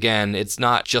 again, it's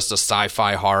not just a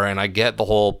sci-fi horror, and I get the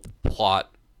whole plot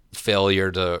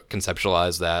failure to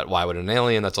conceptualize that why would an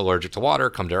alien that's allergic to water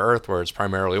come to Earth where it's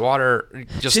primarily water?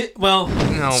 Just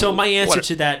so my answer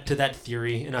to that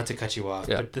theory, and not to cut you off,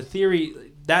 but the theory,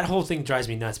 that whole thing drives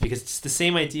me nuts because it's the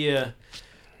same idea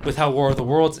with how War of the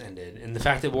Worlds ended, and the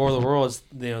fact that War of the Worlds,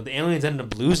 the aliens ended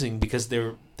up losing because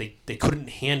they couldn't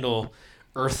handle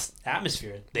Earth's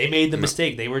atmosphere. They made the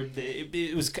mistake.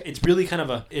 It's really kind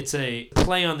of it's a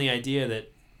play on the idea that,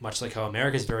 much like how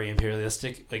America is very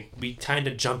imperialistic, like we kind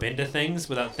of jump into things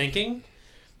without thinking,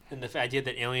 and the idea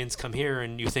that aliens come here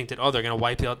and you think that they're going to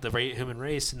wipe out the human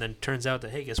race, and then turns out that,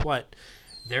 hey, guess what?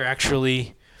 They're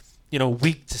actually,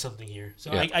 weak to something here.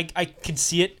 So I can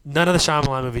see it. None of the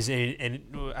Shyamalan movies, and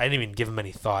I didn't even give them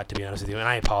any thought, to be honest with you. And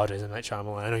I apologize, M. Night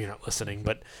Shyamalan. I know you're not listening,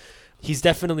 but he's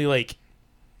definitely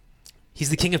he's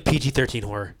the king of PG-13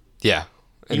 horror. Yeah.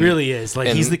 He really is.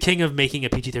 He's the king of making a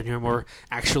PG-13 horror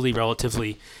actually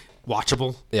relatively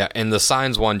watchable. Yeah, and the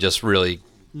Signs one just really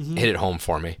hit it home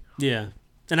for me. Yeah,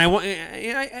 and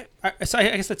so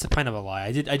I guess that's a kind of a lie.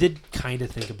 I did kind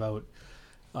of think about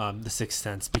The Sixth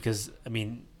Sense because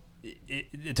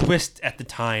the twist at the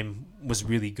time was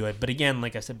really good, but again,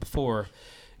 like I said before,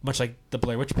 much like the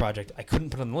Blair Witch Project, I couldn't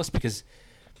put it on the list because.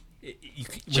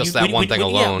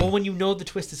 Alone. Well, when you know the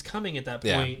twist is coming at that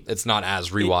point, it's not as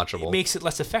rewatchable. It makes it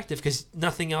less effective because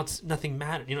nothing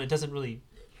matters. It doesn't really.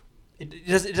 It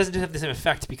doesn't have the same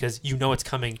effect because you know it's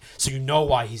coming, so you know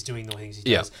why he's doing the things he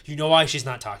does. You know why she's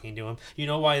not talking to him. You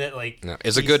know why that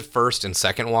it's a good first and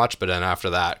second watch, but then after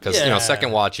that, because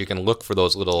second watch you can look for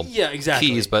those little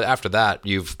keys, but after that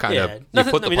you've kind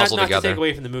of put the puzzle together. Not to take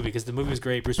away from the movie because the movie was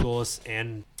great. Bruce Willis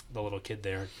and the little kid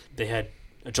there, they had.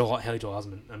 Haley Joel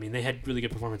Osment. They had really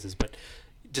good performances, but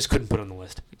just couldn't put on the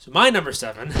list. So my number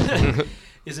 7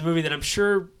 is a movie that I'm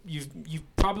sure you've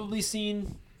probably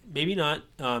seen, maybe not.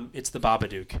 It's The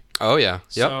Babadook. Oh yeah.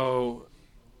 Yep. So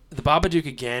The Babadook,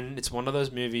 again, it's one of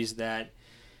those movies that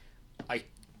I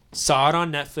saw it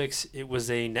on Netflix. It was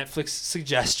a Netflix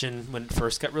suggestion when it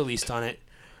first got released on it,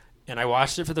 and I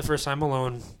watched it for the first time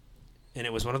alone. And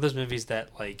it was one of those movies that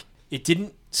it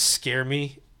didn't scare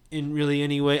me in really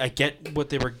any way. I get what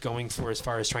they were going for as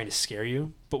far as trying to scare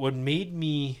you, but what made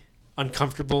me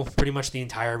uncomfortable pretty much the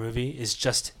entire movie is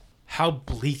just how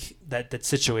bleak that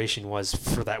situation was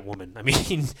for that woman.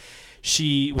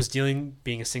 She was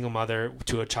being a single mother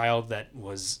to a child that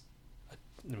was,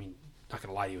 not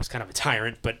gonna lie to you, was kind of a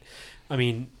tyrant, but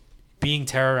being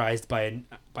terrorized by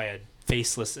a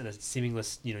faceless and a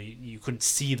seamless, you couldn't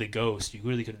see the ghost, you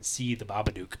really couldn't see the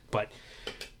Babadook, but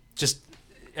just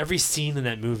every scene in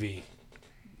that movie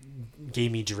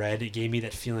gave me dread. It gave me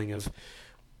that feeling of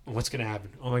what's going to happen.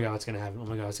 Oh my God, what's going to happen? Oh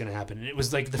my God, what's going to happen? And it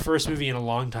was like the first movie in a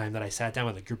long time that I sat down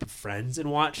with a group of friends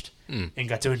and watched and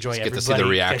got to enjoy everybody. Get to see the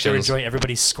reactions. Got to enjoy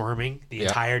everybody squirming the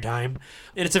entire time.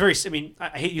 And it's a very, I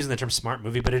hate using the term smart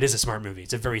movie, but it is a smart movie.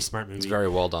 It's a very smart movie. It's very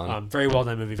well done. Very well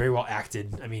done movie. Very well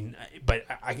acted. But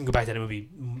I can go back to that movie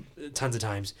tons of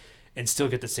times and still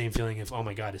get the same feeling of, oh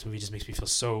my God, this movie just makes me feel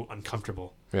so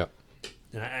uncomfortable. Yeah.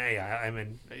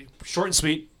 And short and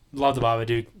sweet. Love The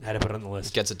Babadook. Had to put it on the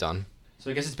list. Gets it done. So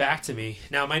I guess it's back to me.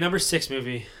 Now, my number 6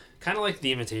 movie, kind of like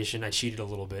The Invitation, I cheated a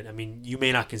little bit. You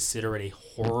may not consider it a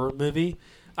horror movie.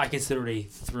 I consider it a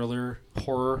thriller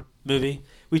horror movie.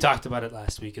 We talked about it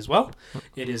last week as well.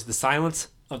 It is The Silence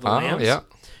of the Lambs. Yeah.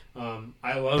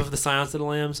 I love The Silence of the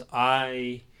Lambs.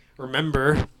 I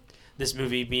remember this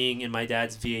movie being in my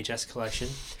dad's VHS collection.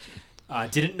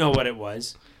 Didn't know what it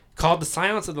was. Called The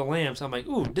Silence of the Lambs. I'm like,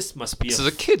 ooh, this must be a kid's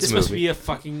movie. This must be a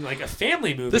fucking a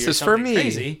family movie. This or is for me.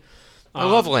 Crazy. I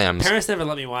love lambs. Parents never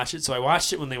let me watch it, so I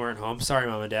watched it when they weren't home. Sorry,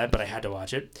 Mom and Dad, but I had to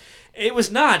watch it. It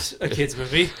was not a kid's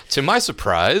movie. To my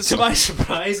surprise, it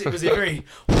was a very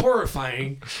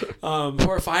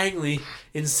horrifyingly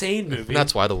insane movie. And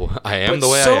that's why I am the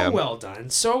way I am. So well done,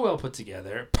 so well put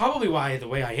together. Probably why the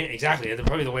way I am. Exactly.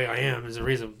 Probably the way I am is the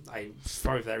reason. Probably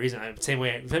for that reason. Same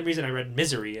reason I read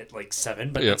Misery at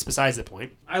 7, but that's besides the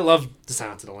point. I love The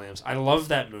Silence of the Lambs. I love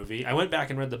that movie. I went back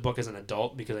and read the book as an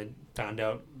adult because I found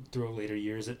out through later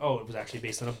years that it was actually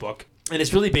based on a book, and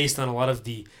it's really based on a lot of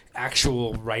the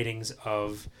actual writings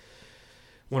of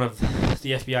one of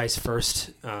the FBI's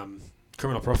first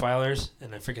criminal profilers,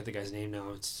 and I forget the guy's name now,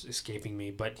 it's escaping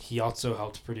me, but he also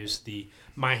helped produce the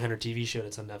Mindhunter TV show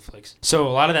that's on Netflix. So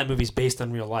a lot of that movie is based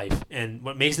on real life, and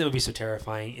what makes that movie so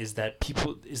terrifying is the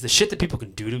shit that people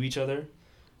can do to each other,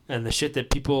 and the shit that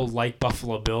people like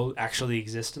Buffalo Bill actually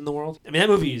exist in the world. That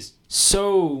movie is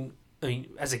so...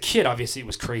 as a kid, obviously, it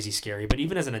was crazy scary, but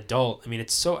even as an adult,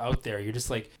 it's so out there. You're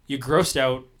just you're grossed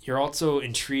out, you're also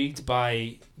intrigued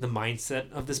by the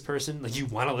mindset of this person. Like, you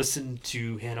want to listen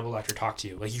to Hannibal Lecter talk to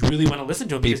you. Like, you really want to listen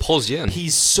to him. He pulls you in.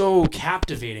 He's so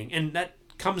captivating. And that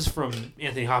comes from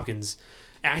Anthony Hopkins'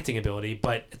 acting ability.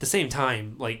 But at the same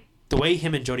time, like, the way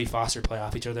him and Jodie Foster play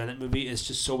off each other in that movie is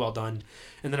just so well done.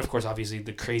 And then, of course, obviously,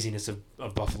 the craziness of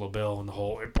Buffalo Bill and the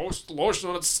whole, it posts the lotion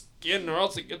on its skin or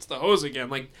else it gets the hose again.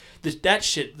 Like, that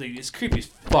shit, like, is creepy as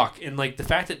fuck. And, like, the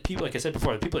fact that people, like I said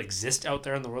before, that people exist out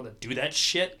there in the world that do that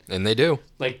shit. And they do.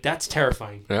 Like, that's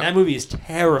terrifying. Yeah. That movie is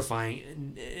terrifying.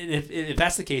 And if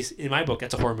that's the case, in my book,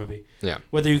 that's a horror movie. Yeah.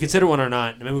 Whether you consider one or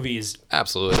not, the movie is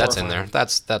Absolutely. That's in there.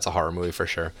 That's a horror movie for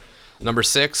sure. Number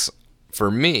 6, for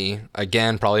me,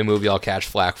 again, probably a movie I'll catch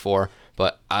flack for,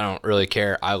 but I don't really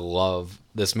care. I love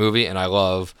this movie, and I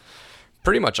love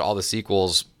pretty much all the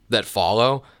sequels that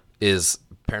follow is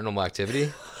Paranormal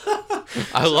Activity.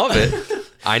 I love it.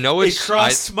 I know It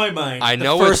crossed my mind. I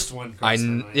know the first one crossed my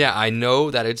mind. Yeah, I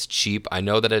know that it's cheap. I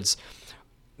know that it's,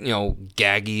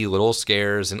 gaggy little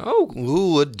scares and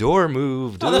a door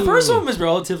moved. Oh, the first one was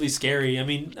relatively scary. I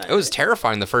mean, It was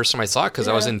terrifying the first time I saw it because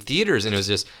I was in theaters and it was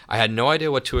just, I had no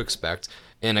idea what to expect.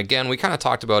 And again, we kind of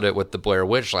talked about it with the Blair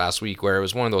Witch last week where it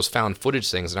was one of those found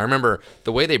footage things. And I remember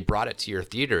the way they brought it to your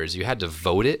theaters, you had to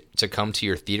vote it to come to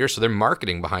your theater. So their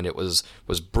marketing behind it was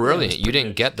brilliant. You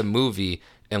didn't get the movie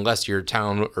unless your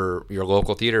town or your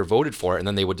local theater voted for it, and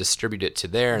then they would distribute it to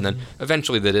there. And then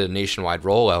eventually they did a nationwide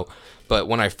rollout. But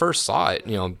when I first saw it,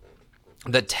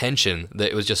 the tension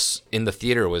that it was just in the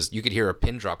theater was, you could hear a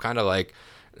pin drop, kind of like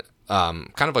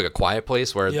A Quiet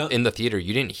Place, where in the theater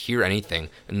you didn't hear anything,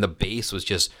 and the bass was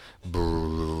just.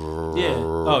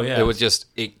 It was just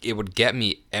it would get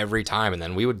me every time, and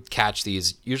then we would catch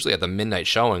these usually at the midnight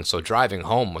showing. So driving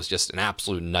home was just an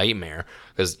absolute nightmare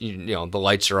because the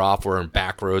lights are off. We're in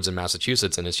back roads in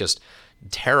Massachusetts, and it's just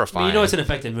terrifying. It's an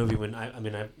effective movie when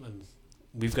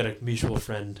we've got a mutual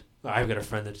friend. I've got a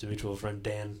friend that's a mutual friend,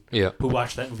 Dan, who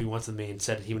watched that movie once with me and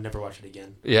said he would never watch it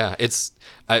again. Yeah, it's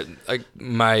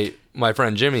my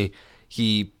friend Jimmy.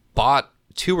 He bought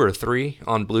 2 or 3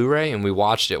 on Blu-ray, and we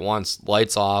watched it once,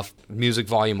 lights off, music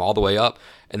volume all the way up,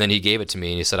 and then he gave it to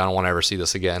me, and he said, "I don't want to ever see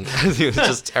this again." He was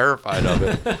just terrified of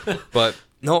it. But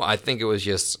no, I think it was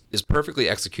it's perfectly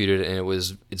executed, and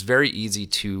it's very easy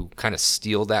to kind of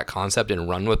steal that concept and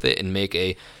run with it and make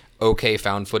a okay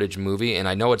found footage movie. And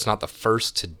I know it's not the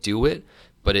first to do it,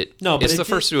 but it's the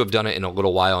first to have done it in a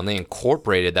little while, and they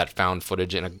incorporated that found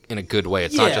footage in a good way.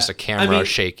 It's not just a camera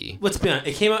shaky. Let's be honest,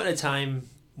 it came out at a time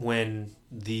when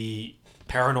the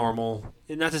paranormal,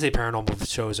 not to say paranormal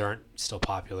shows aren't still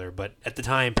popular, but at the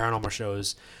time paranormal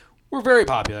shows were very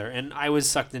popular, and I was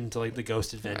sucked into like the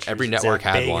Ghost Adventures. Every network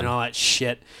had one and all that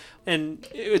shit, and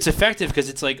it's effective because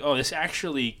it's like, oh, this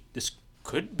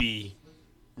could be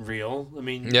real. I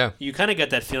mean, you kind of get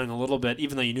that feeling a little bit,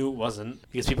 even though you knew it wasn't,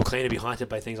 because people claim to be haunted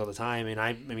by things all the time. And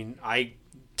I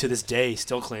to this day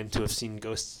still claim to have seen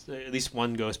ghosts, at least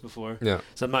one ghost before. Yeah.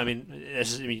 So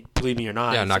believe me or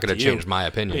not. Yeah, I'm not going to change my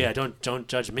opinion. Yeah, don't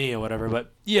judge me or whatever.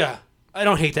 But yeah, I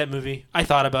don't hate that movie. I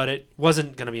thought about it.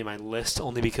 Wasn't going to be in my list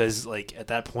only because like at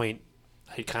that point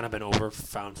I'd kind of been over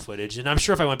found footage, and I'm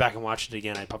sure if I went back and watched it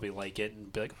again, I'd probably like it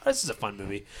and be like, oh, this is a fun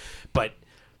movie. But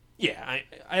yeah,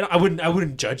 I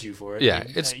wouldn't judge you for it. Yeah,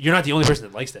 you're not the only person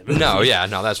that likes that movie. No,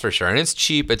 that's for sure. And it's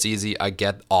cheap, it's easy. I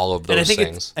get all of those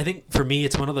things. I think for me,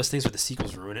 it's one of those things where the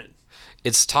sequels ruin it.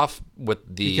 It's tough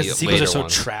with because the sequels are so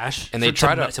ones. Trash. And they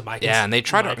try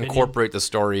to incorporate the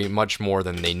story much more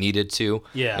than they needed to.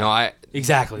 Yeah,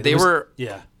 exactly. They were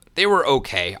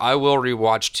okay. I will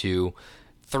rewatch 2.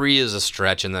 3 is a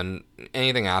stretch, and then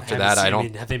anything after that, I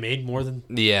don't. Have they made more than?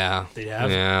 Yeah, they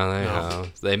have. Yeah, they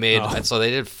have. They made so they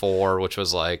did 4, which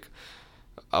was like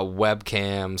a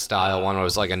webcam style one. It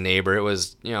was like a neighbor. It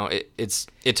was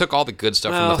it took all the good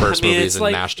stuff from the first movies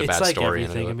and mashed a bad story.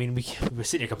 Everything. I mean, we're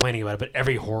sitting here complaining about it, but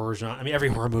every horror genre. I mean, every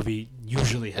horror movie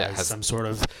usually has some sort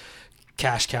of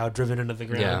cash cow driven into the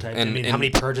ground type. And how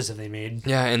many purges have they made?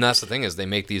 Yeah, and that's the thing is they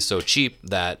make these so cheap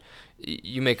that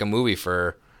you make a movie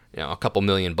for a couple $1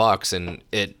 million and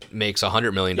it makes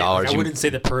 $100 million. I wouldn't say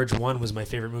that Purge 1 was my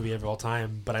favorite movie of all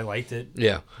time, but I liked it.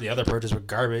 Yeah. The other Purges were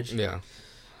garbage. Yeah.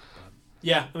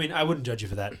 Yeah, I mean, I wouldn't judge you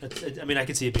for that. I mean, I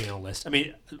could see it being on a list. I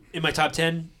mean, in my top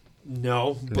 10,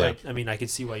 no, but I mean, I could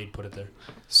see why you'd put it there.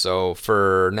 So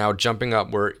for now, jumping up,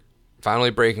 we're finally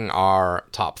breaking our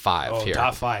top 5 here.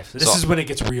 Top 5. This is when it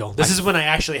gets real. This is when I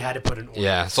actually had to put an order.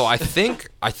 Yeah, so I think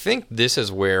this is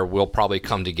where we'll probably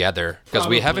come together because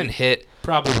we haven't hit.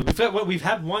 Probably. We've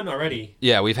had one already.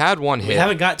 Yeah, we've had one hit. We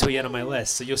haven't got to it yet on my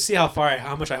list, so you'll see how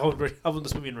much I hold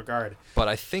this movie in regard. But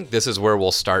I think this is where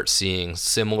we'll start seeing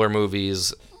similar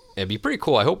movies It'd be pretty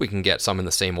cool. I hope we can get some in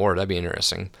the same order. That'd be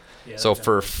interesting. Yeah, So that'd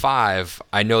for 5,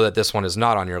 I know that this one is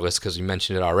not on your list because you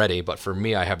mentioned it already, but for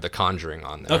me, I have The Conjuring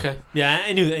on there. Okay. Yeah,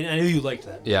 I knew you liked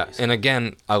that. Yeah, and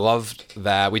again, I loved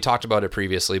that. We talked about it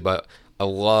previously, but I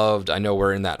know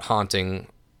we're in that haunting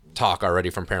talk already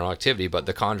from Paranormal Activity, but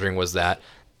The Conjuring was that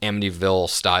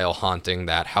Amityville-style haunting,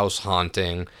 that house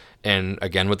haunting, and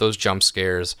again, with those jump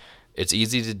scares, it's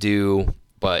easy to do,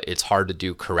 but it's hard to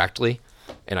do correctly,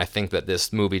 and I think that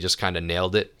this movie just kind of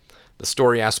nailed it. The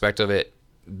story aspect of it,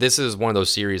 this is one of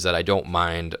those series that I don't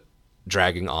mind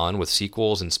dragging on with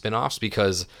sequels and spin-offs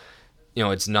because,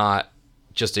 it's not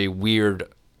just a weird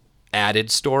added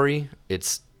story.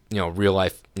 It's, real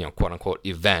life, quote unquote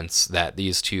events that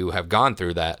these two have gone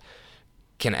through that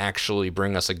can actually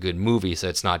bring us a good movie. So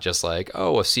it's not just like,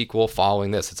 oh, a sequel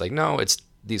following this. It's like, no, it's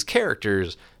these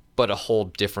characters, but a whole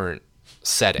different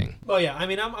setting. Well, yeah. I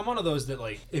mean, I'm one of those that,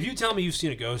 like, if you tell me you've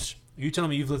seen a ghost, if you tell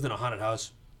me you've lived in a haunted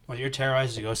house, or you're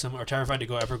terrorized to go somewhere, or terrified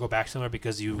to ever go back somewhere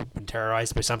because you've been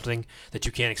terrorized by something that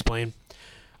you can't explain,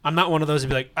 I'm not one of those to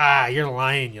be like, you're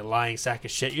lying, you lying sack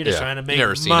of shit. You're just trying to make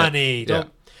money.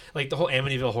 Like the whole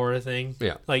Amityville horror thing.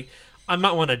 Yeah. Like, I'm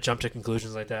not one to jump to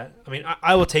conclusions like that. I mean,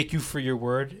 I will take you for your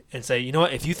word and say, you know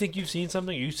what, if you think you've seen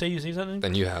something, you say you've seen something,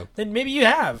 then you have. Then maybe you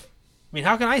have. I mean,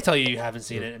 how can I tell you haven't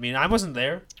seen it? I mean, I wasn't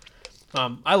there.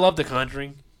 I love The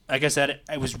Conjuring. Like I said,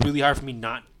 it was really hard for me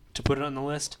not to put it on the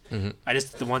list.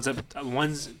 Mm-hmm. The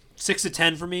ones 6 to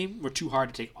 10 for me were too hard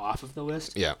to take off of the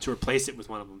list. Yeah. To replace it with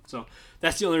one of them. So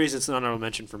that's the only reason it's an honorable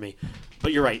mention for me.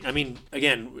 But you're right. I mean,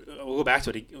 again, we'll go back to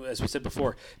it. As we said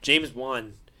before, James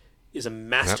Wan is a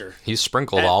master. Yep. He's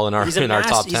sprinkled all in our top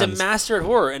 10s. He's a master at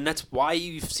horror, and that's why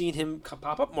you've seen him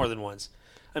pop up more than once.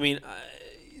 I mean,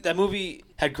 that movie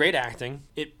had great acting.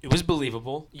 It was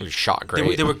believable. It was shot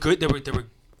great. They were good. There were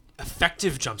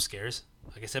effective jump scares.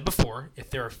 Like I said before, if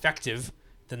they're effective,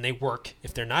 then they work.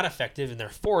 If they're not effective and they're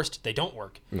forced, they don't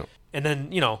work. No. And then,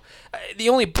 the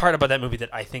only part about that movie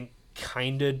that I think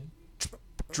kind of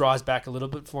draws back a little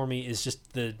bit for me is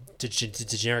just the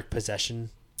generic possession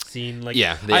scene. Like,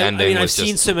 yeah, the ending. I mean, I've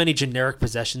seen so many generic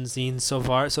possession scenes so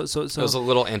far. So it was a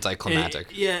little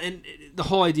anticlimactic. And the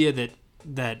whole idea that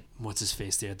what's his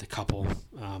face there, the couple,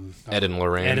 Ed and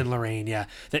Lorraine. Ed and Lorraine, yeah.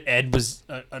 That Ed was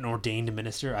an ordained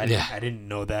minister. I didn't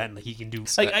know that, and like he can do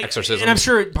exorcism. And I'm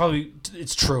sure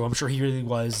it's true. I'm sure he really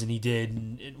was, and he did,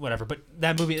 and whatever. But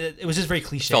that movie, it was just very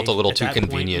cliche. Felt a little too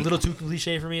convenient, a little too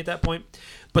cliche for me at that point.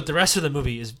 But the rest of the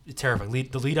movie is terrifying.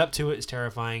 The lead up to it is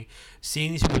terrifying.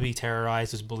 Seeing these people be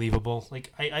terrorized is believable.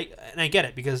 Like I get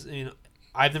it because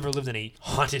I've never lived in a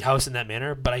haunted house in that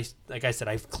manner. But I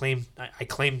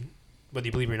claim whether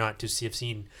you believe it or not, to have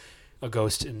seen a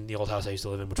ghost in the old house I used to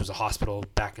live in, which was a hospital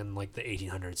back in like the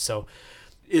 1800s. So,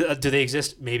 do they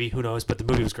exist? Maybe, who knows? But the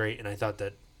movie was great, and I thought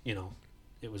that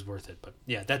it was worth it. But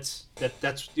yeah, that's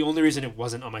the only reason it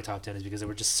wasn't on my top 10 is because there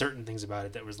were just certain things about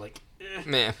it that was like,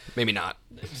 maybe not.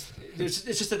 It's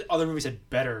just that other movies had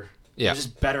better. Yeah,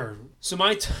 just better. So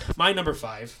my number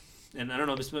 5. And I don't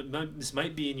know. This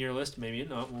might be in your list. Maybe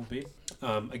no, it won't be.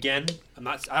 Again,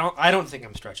 I don't think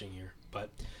I'm stretching here, but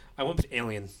I went with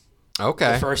Alien.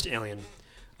 Okay. The first Alien,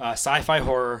 sci-fi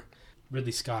horror,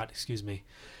 Ridley Scott. Excuse me.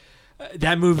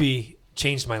 That movie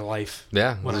changed my life.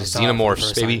 Yeah. When I saw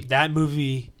Xenomorphs, baby. That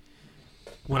movie.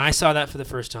 When I saw that for the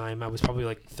first time, I was probably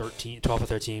like 12 or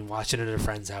 13, watching it at a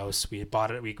friend's house. We had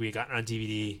bought it. We got it on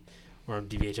DVD or on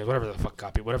DVHS, whatever the fuck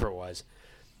copy, whatever it was.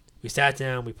 We sat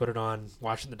down, we put it on,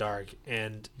 watched it in the dark,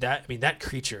 and that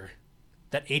creature,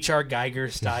 that H.R. Geiger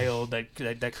style,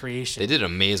 that creation. They did an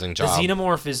amazing job. The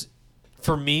Xenomorph is,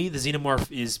 for me,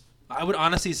 I would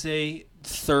honestly say,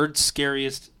 third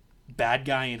scariest bad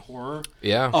guy in horror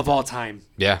of all time.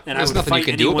 Yeah, and there's nothing you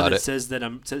can do about it. Says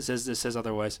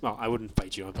otherwise. Well, I wouldn't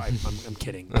fight you. I'm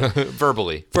kidding.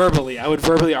 Verbally, I would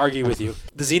verbally argue with you.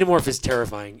 The Xenomorph is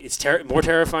terrifying. It's more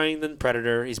terrifying than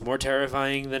Predator. He's more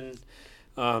terrifying than.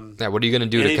 What are you going to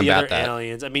do to combat that?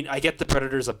 Aliens. I mean, I get the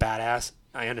Predator's a badass.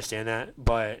 I understand that,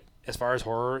 but as far as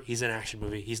horror, he's an action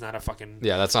movie. He's not a fucking.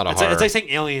 Yeah, that's not a horror. It's like saying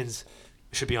Aliens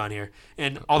should be on here.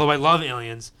 And although I love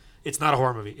Aliens, it's not a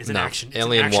horror movie. It's an action.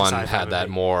 Alien action 1 had that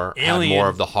more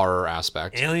of the horror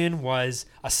aspect. Alien was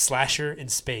a slasher in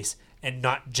space and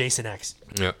not Jason X.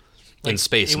 Yeah. In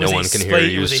space, no one can hear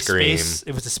you scream.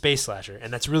 It was a space slasher,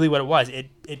 and that's really what it was.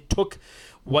 It took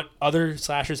what other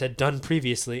slashers had done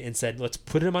previously and said, let's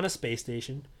put him on a space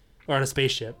station or on a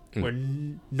spaceship where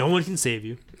no one can save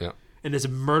you. Yeah. And there's a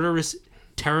murderous,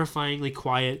 terrifyingly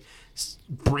quiet,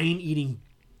 brain-eating,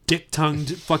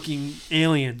 dick-tongued fucking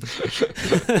alien.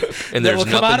 And there's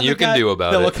nothing you can do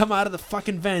about it. That will come out of the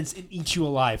fucking vents and eat you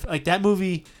alive. Like, that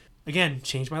movie again,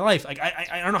 changed my life. Like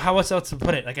I don't know how else to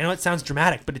put it. Like I know it sounds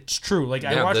dramatic, but it's true. Like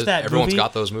I watched that everyone's movie,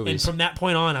 got those movies. and from that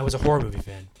point on, I was a horror movie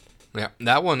fan. Yeah,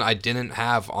 that one I didn't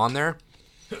have on there,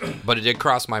 but it did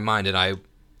cross my mind, and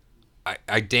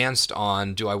I danced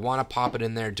on, do I want to pop it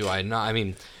in there? Do I not? I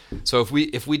mean, so if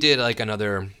we did like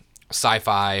another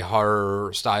sci-fi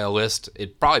horror style list,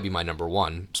 it'd probably be my number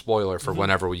one. Spoiler for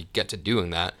whenever we get to doing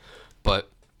that. But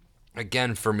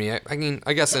again, for me, I mean,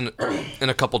 I guess in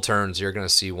a couple turns, you're going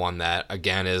to see one that,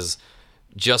 again, is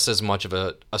just as much of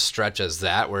a stretch as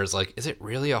that, where it's like, is it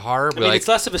really a horror? I mean, it's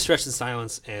less of a stretch than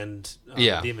Silence and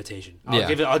The Invitation.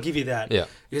 I'll give you that. Yeah.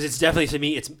 Because it's definitely, to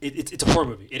me, it's a horror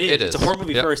movie. It is. It's a horror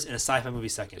movie first and a sci-fi movie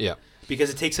second. Yeah. Because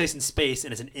it takes place in space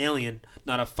and it's an alien,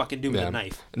 not a fucking dude with a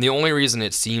knife. And the only reason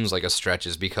it seems like a stretch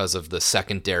is because of the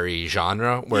secondary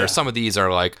genre, where some of these are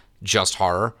like just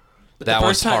horror. But that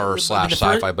one's horror /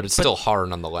 sci-fi, but it's still horror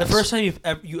nonetheless. The first time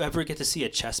you ever get to see a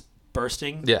chest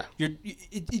bursting, yeah,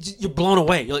 you're blown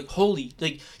away. You're like, holy,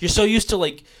 like you're so used to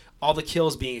like all the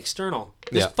kills being external.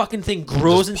 This fucking thing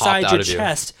grows inside your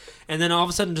chest, and then all of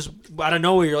a sudden, just out of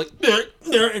nowhere, you're like,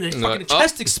 and then fucking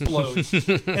chest explodes.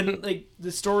 And like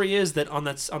the story is that on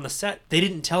the set, they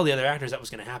didn't tell the other actors that was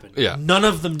going to happen. Yeah, none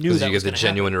of them knew that you was get the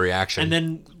genuine reaction. And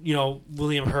then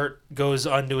William Hurt goes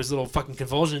onto his little fucking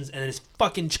convulsions, and his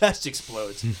fucking chest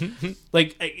explodes.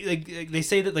 like they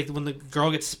say that like when the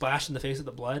girl gets splashed in the face with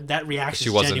the blood, that reaction. She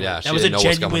wasn't. Genuine. Yeah, that was a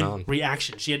genuine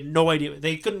reaction. She had no idea.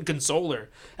 They couldn't console her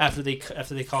after they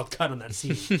called cut on that scene.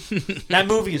 That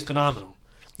movie is phenomenal.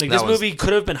 Like this movie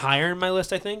could have been higher in my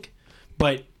list, I think,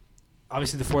 but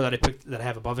obviously the four that I picked that I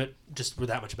have above it just were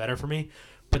that much better for me.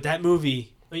 But that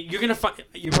movie, this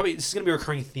is gonna be a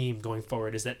recurring theme going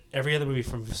forward. Is that every other movie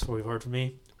from what we've heard from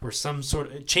me were some sort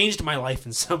of it changed my life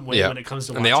in some way when it comes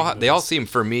to. And they all seem,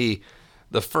 for me,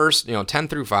 the first 10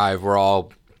 through 5 were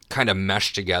all kind of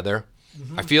meshed together.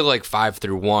 Mm-hmm. I feel like 5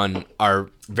 through 1 are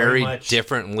very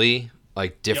differently.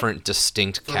 Like different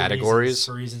distinct categories.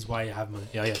 For reasons why you have them.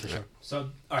 Yeah, for sure. So,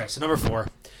 all right. So number 4.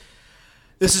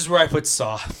 This is where I put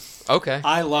Saw. Okay.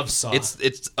 I love Saw.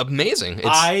 It's amazing.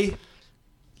 I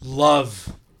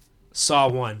love Saw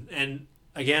 1. And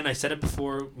again, I said it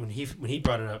before when he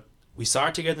brought it up. We saw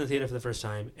it together in the theater for the first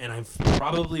time, and I've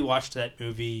probably watched that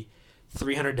movie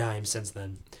 300 times since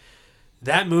then.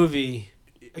 That movie.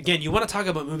 Again, you want to talk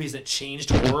about movies that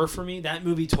changed horror for me? That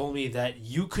movie told me that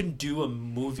you can do a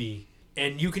movie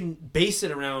and you can base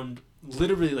it around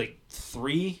literally like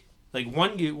 3, like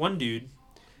one dude,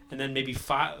 and then maybe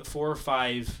 4 or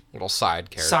 5 little side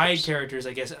characters. Side characters,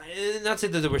 I guess. Not to say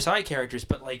that there were side characters,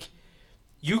 but like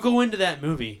you go into that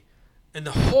movie, and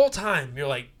the whole time you're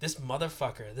like, this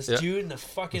motherfucker, this dude in the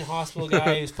fucking hospital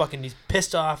guy he's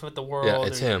pissed off at the world. Yeah,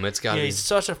 it's him. It's gotta be. He's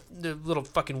such a little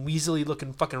fucking weaselly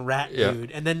looking fucking rat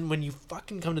dude. And then when you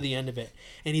fucking come to the end of it,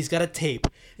 and he's got a tape,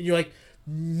 and you're like,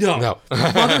 no.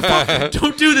 Motherfucker,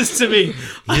 don't do this to me.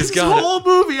 This whole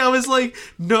movie, I was like,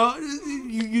 no,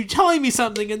 you're telling me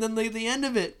something, and then the end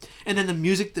of it, and then the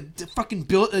music, the fucking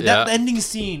build, that ending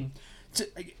scene.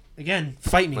 Again,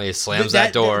 fight me. When he slams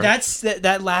that door. That's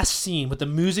that last scene with the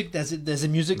music. As the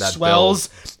music that swells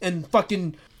build. And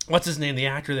fucking what's his name? The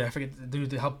actor there, I forget the dude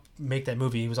that helped make that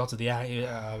movie. He was also the Lee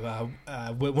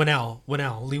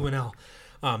Winnell,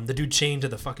 the dude chained to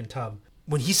the fucking tub.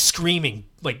 When he's screaming,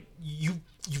 like you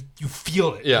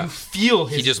feel it. Yeah. You feel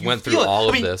his. He just went through all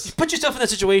of this. Put yourself in that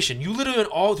situation. You literally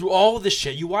went through all of this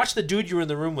shit. You watch the dude you were in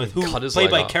the room with, who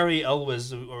played by Carrie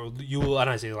Elwes, or you. I don't know how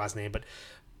to say the last name, but.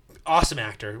 Awesome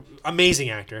actor,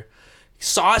 amazing actor,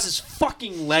 saws his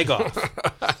fucking leg off,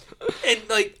 and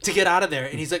like to get out of there,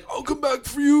 and he's like, "I'll come back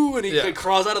for you," and he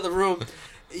crawls out of the room.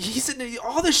 He's in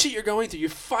all the shit you're going through. You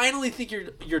finally think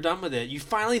you're done with it. You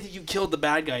finally think you killed the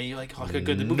bad guy. And you're like, "Oh, good,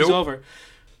 the movie's over,"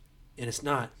 and it's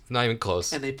not. Not even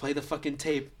close. And they play the fucking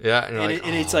tape. Yeah,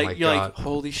 and it's like you're like,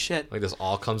 holy shit! Like this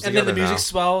all comes together. And then the music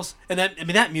swells, and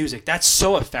that music, that's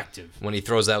so effective. When he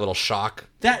throws that little shock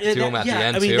to him at the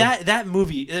end too. That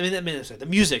movie. The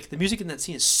music in that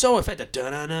scene is so effective.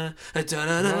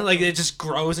 Like it just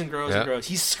grows and grows and grows.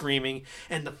 He's screaming,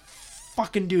 and the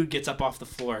fucking dude gets up off the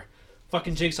floor.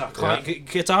 Fucking Jigsaw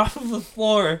gets off of the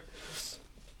floor,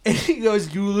 and he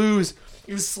goes, "You lose."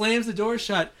 He slams the door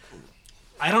shut.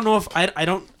 I don't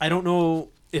know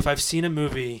if I've seen a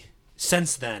movie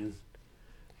since then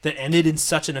that ended in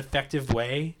such an effective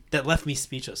way that left me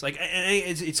speechless. Like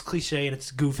it's cliche and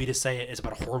it's goofy to say it's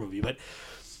about a horror movie, but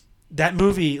that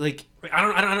movie, like I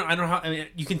don't know how. I mean,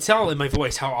 you can tell in my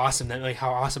voice how awesome I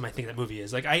think that movie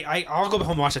is. Like I'll go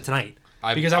home and watch it tonight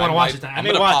because I want to watch it tonight. I'm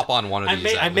gonna pop on one of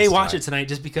these. I may watch it tonight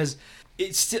just because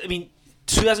it's still. I mean,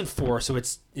 2004, so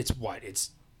it's what? It's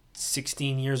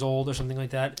 16 years old or something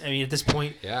like that. I mean, at this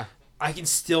point, Yeah. I can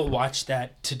still watch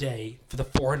that today for the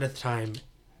 400th time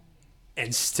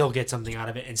and still get something out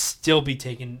of it and still be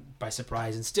taken by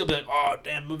surprise and still be like, oh,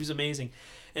 damn, movie's amazing.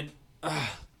 And,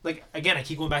 like, again, I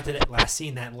keep going back to that last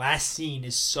scene. That last scene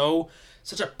is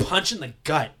such a punch in the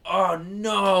gut. Oh,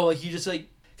 no. Like, you just, like,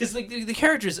 because, like, the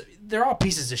characters, they're all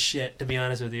pieces of shit, to be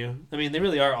honest with you. I mean, they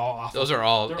really are all awful. Those are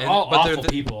all... They're all awful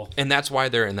people. And that's why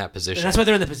they're in that position. And that's why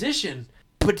they're in the position.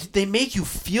 But they make you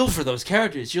feel for those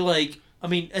characters. You're like... I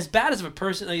mean, as bad as a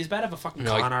person, like, as bad of a fucking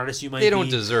con artist you might be. They don't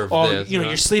deserve or, this. You know,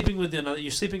 you're sleeping with another.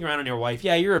 You're sleeping around on your wife.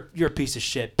 Yeah, you're a piece of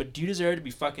shit. But do you deserve to be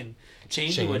fucking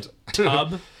chained to a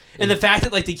tub? And the fact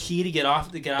that like the key to get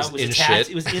out was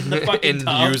attached. It was in the fucking in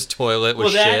tub. Used toilet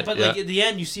was shit. But like at the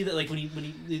end, you see that like when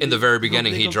he in the very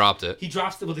beginning he dropped it. He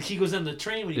drops it. Well, the key goes in the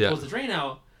train when he pulls the train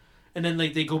out. And then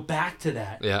like they go back to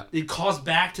that. Yeah. It calls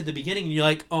back to the beginning, and you're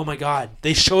like, oh my god,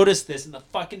 they showed us this in the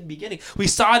fucking beginning. We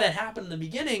saw that happen in the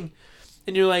beginning.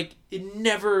 And you're like, it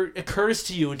never occurs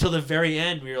to you until the very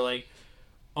end where you're like,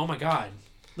 oh my god,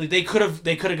 like they could have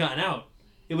gotten out.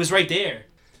 It was right there.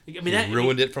 Like, I mean, that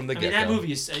ruined it from the get-go. I mean, that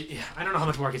movie is. I don't know how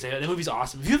much more I can say. That movie's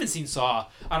awesome. If you haven't seen Saw,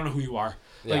 I don't know who you are.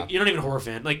 Like you're not even a horror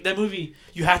fan. Like that movie,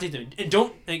 you have to do. And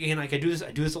don't again. Like I do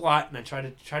this a lot, and I try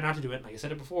not to do it. Like I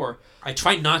said it before, I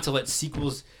try not to let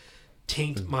sequels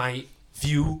taint my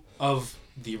view of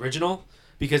the original.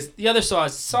 Because the other Saw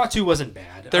 2 wasn't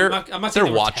bad. I'm not saying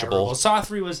they were watchable. Terrible. Saw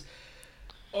 3 was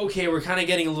okay. We're kind of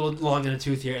getting a little long in the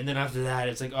tooth here, and then after that,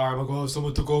 it's like, all right, oh,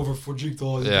 someone took over for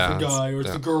Jigsaw, it's a different guy, or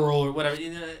it's the girl, or whatever.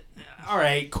 All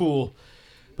right, cool.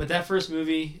 But that first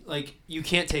movie, like, you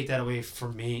can't take that away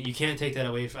from me. You can't take that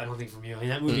away. I don't think from you. I mean,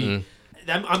 that movie.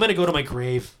 I'm gonna go to my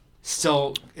grave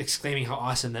still exclaiming how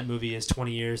awesome that movie is.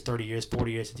 20 years, 30 years,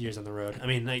 40 years, 50 years on the road. I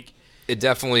mean, like. It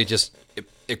definitely just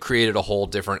it created a whole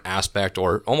different aspect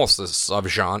or almost a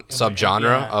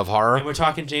subgenre of horror. And we're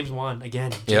talking James Wan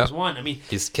again. James Wan. I mean,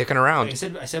 he's kicking around.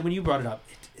 Like I said when you brought it up,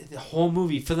 the whole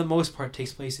movie for the most part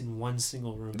takes place in one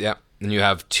single room. Yeah, and you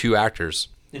have two actors.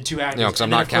 And two actors. You know, because I'm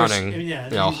not counting.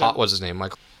 What's his name?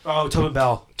 Like Tobin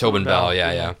Bell. Tobin Bell.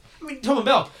 Yeah. I mean, Tobin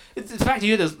Bell. It's the fact that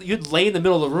you'd lay in the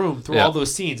middle of the room through all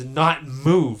those scenes and not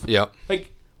move. Yep.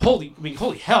 Like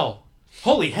holy hell.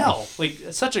 Like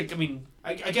such a. I mean,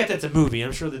 I get that's a movie.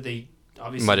 I'm sure that they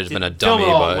obviously might have been a dummy, film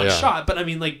it all but in one shot. But I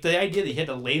mean, like the idea that he had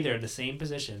to lay there in the same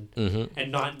position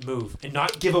and not move and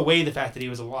not give away the fact that he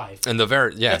was alive. And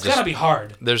that's gotta be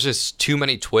hard. There's just too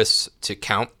many twists to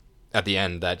count at the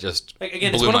end that just like,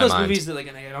 again, blew it's one of those mind. movies that like,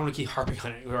 and I don't want to keep harping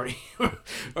on it. We've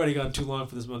already gone too long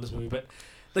for this movie, but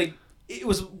like. It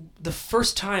was the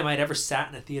first time I'd ever sat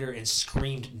in a theater and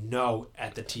screamed no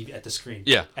at the screen.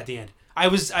 Yeah. At the end. I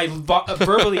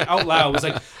verbally out loud was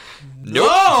like,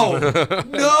 nope.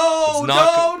 no,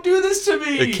 don't do this to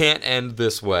me. It can't end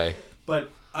this way.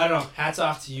 But I don't know. Hats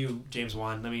off to you, James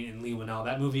Wan. I mean, and Leigh Whannell.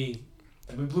 That movie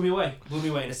blew me away. And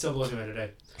it still blows me away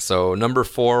today. So number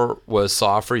 4 was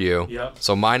Saw for you. Yep.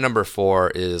 So my number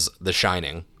 4 is The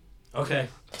Shining. Okay.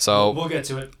 So we'll get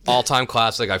to it. All-time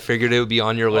classic. I figured it would be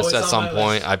on your list at some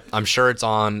point. I'm sure it's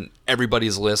on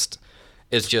everybody's list.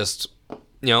 It's just,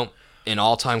 an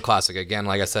all-time classic. Again,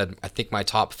 like I said, I think my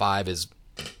top 5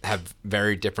 have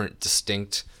very different,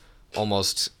 distinct,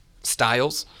 almost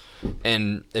styles.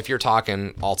 And if you're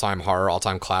talking all-time horror,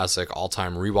 all-time classic,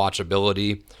 all-time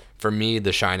rewatchability, for me,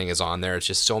 The Shining is on there. It's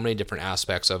just so many different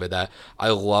aspects of it that I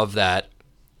love that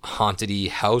haunted-y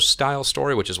house-style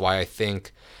story, which is why I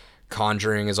think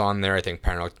Conjuring is on there. I think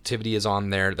Paranormal Activity is on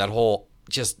there. That whole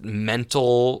just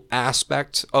mental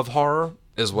aspect of horror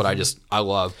is what I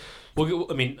love. Well,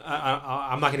 I mean,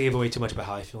 I'm not going to give away too much about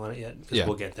how I feel on it yet because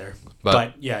we'll get there.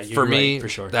 But yeah, for me, right, for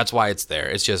sure. That's why it's there.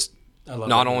 It's just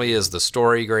not only is the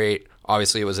story great.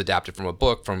 Obviously, it was adapted from a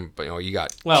book. You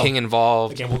got King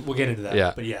involved. Again, we'll get into that.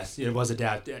 Yeah. But yes, it was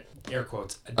adapted. Air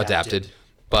quotes. Adapted.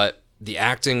 But the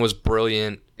acting was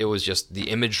brilliant. It was just the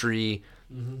imagery.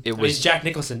 It was Jack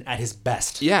Nicholson at his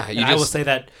best. Yeah, I will say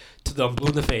that to the blue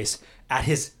in the face at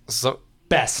his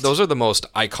best. Those are the most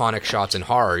iconic shots in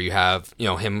horror. You have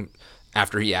him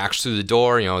after he acts through the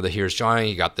door. The Here's Johnny.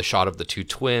 You got the shot of the two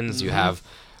twins. You have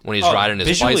when he's riding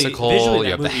his bicycle.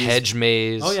 You have the hedge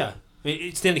maze. Oh yeah,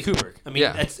 it's Stanley Kubrick. I mean,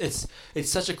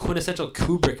 it's such a quintessential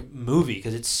Kubrick movie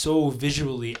because it's so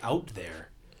visually out there.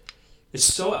 It's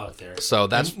so out there. So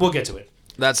we'll get to it.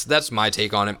 That's my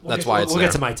take on it. We'll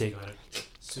get to my take on it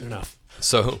soon enough.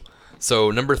 So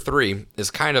number 3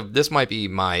 is kind of, this might be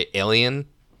my Alien,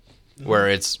 where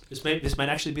it's this might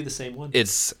actually be the same one.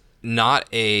 It's not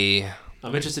I'm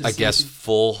interested.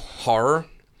 full horror.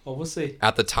 Well, we'll see.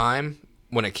 At the time,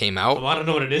 when it came out. Well, I don't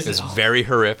know what it is. It's now. very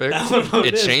horrific. I don't know what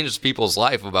It it is. changed people's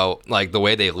life about like the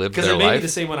way they lived Because their it may be life. the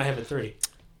same one I have at 30.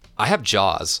 I have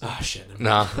Jaws. Oh, shit.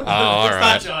 No. Oh, all It's right.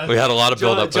 not Jaws. We had a lot of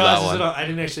build up to that one. I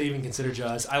didn't actually even consider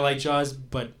Jaws. I like Jaws,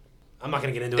 but I'm not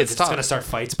going to get into it. It's It's tough. going to start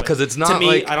fights. But 'Cause it's to not me,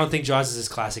 like- I don't think Jaws is as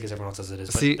classic as everyone else says it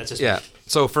is. But See, that's just yeah. me.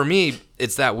 So for me,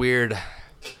 it's that weird.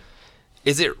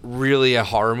 Is it really a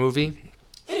horror movie?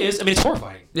 It is. I mean, it's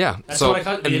horrifying. Yeah. That's so what I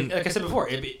call it. and- Like I said before,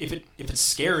 if it's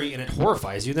scary and it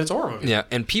horrifies you, then it's a horror movie. Yeah,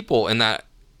 and people in that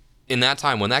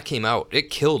time when that came out, it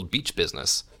killed beach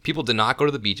business. People did not go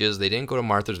to the beaches. They didn't go to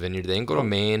Martha's Vineyard. They didn't go to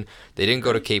Maine. They didn't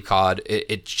go to Cape Cod.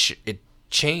 It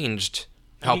changed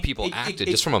how mean, people acted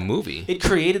just from a movie. It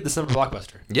created the summer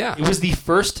blockbuster. Yeah. It was the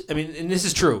first. I mean, and this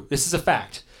is true. This is a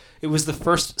fact. It was the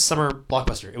first summer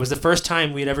blockbuster. It was the first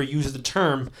time we had ever used the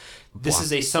term, this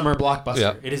is a summer blockbuster.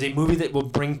 Yeah. It is a movie that will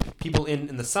bring people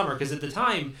in the summer. Because at the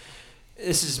time,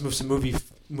 this is some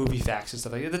movie facts and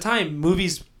stuff like that. At the time,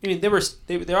 movies, I mean, they're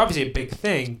obviously a big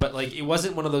thing, but like it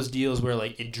wasn't one of those deals where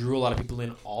like it drew a lot of people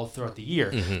in all throughout the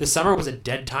year. Mm-hmm. The summer was a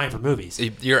dead time for movies.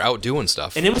 You're out doing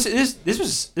stuff. And this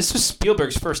was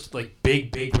Spielberg's first like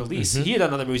big release. Mm-hmm. He had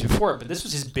done other movies before, but this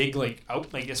was his big like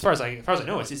out like as far as I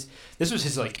know this was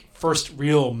his like first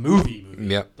real movie.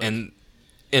 Yeah,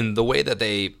 and the way that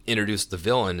they introduced the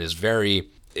villain is very.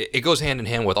 It goes hand in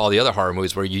hand with all the other horror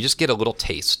movies where you just get a little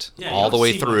taste Yeah, you all the don't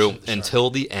way see much through of the shark. until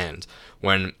the end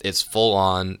when it's full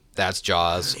on. That's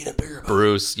Jaws,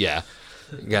 Bruce. Yeah,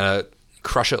 you gotta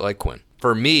crush it like Quinn.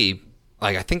 For me,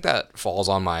 like I think that falls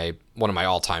on one of my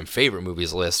all time favorite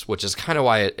movies list, which is kind of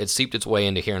why it seeped its way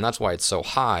into here, and that's why it's so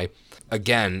high.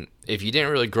 Again, if you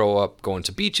didn't really grow up going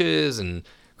to beaches and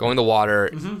going in the water,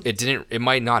 it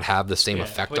might not have the same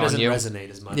effect it on doesn't you. resonate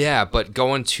as much. Yeah, but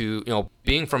going to,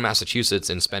 being from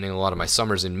Massachusetts and spending a lot of my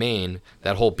summers in Maine,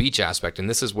 that whole beach aspect, and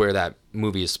this is where that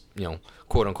movie is,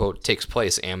 quote unquote, takes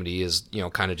place. Amity is,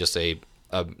 kind of just a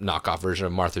knockoff version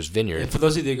of Martha's Vineyard. And for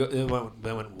those of you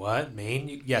that went what?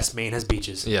 Maine? Yes, Maine has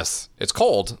beaches. Yes, it's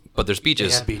cold, but there's They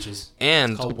beaches. have beaches.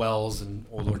 And It's called Wells and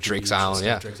Old Orchard Drake's Beach and Island, stuff.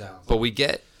 yeah. Drake's Island. But we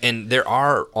get, and there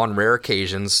are, on rare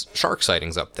occasions, shark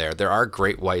sightings up there. There are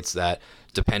great whites that,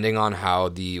 depending on how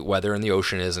the weather in the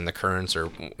ocean is and the currents or,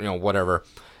 whatever,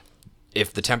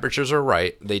 if the temperatures are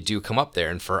right, they do come up there.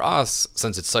 And for us,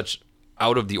 since it's such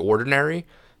out of the ordinary,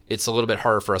 it's a little bit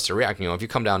harder for us to react. If you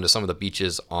come down to some of the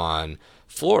beaches on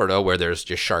Florida where there's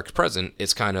just sharks present,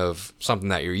 it's kind of something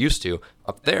that you're used to.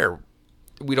 Up there,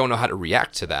 we don't know how to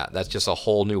react to that. That's just a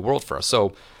whole new world for us.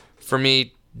 So for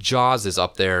me, Jaws is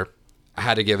up there. I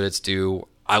had to give it its due.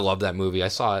 I love that movie. I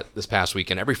saw it this past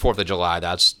weekend. Every 4th of July,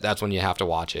 that's when you have to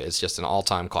watch it. It's just an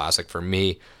all-time classic for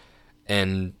me,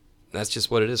 and that's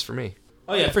just what it is for me.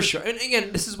 Oh yeah, for sure. And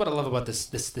again, this is what I love about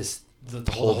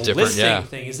the whole different- listing yeah.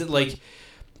 thing is that like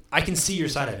I can see your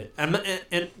side of it.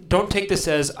 And don't take this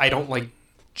as I don't like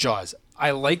Jaws.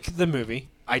 I like the movie.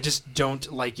 I just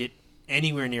don't like it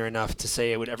anywhere near enough to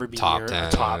say it would ever be Top near 10,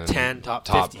 a top 10, top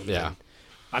 50. yeah.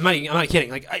 I'm not kidding.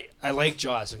 Like I like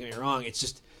Jaws. Don't get me wrong. It's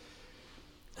just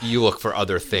You look for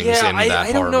other things yeah, in that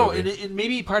I horror don't know, movie. and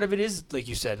maybe part of it is like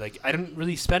you said. Like I didn't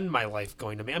really spend my life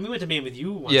going to Maine. I mean, we went to Maine with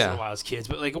you once in a while as kids,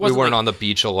 but like it We wasn't weren't like, on the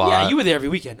beach a lot. Yeah, you were there every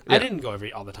weekend. I Yeah. didn't go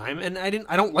all the time, and I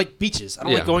don't like beaches. I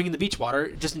don't Yeah. like going in the beach water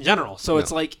just in general. So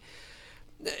it's like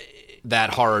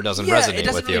That horror doesn't yeah, resonate it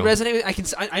doesn't with really you.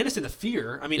 resonate. I understand the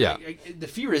fear. I mean, Yeah. the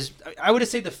fear is. I would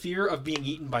say the fear of being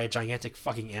eaten by a gigantic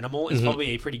fucking animal is probably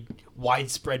a pretty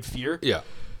widespread fear. Yeah.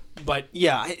 But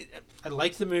yeah, I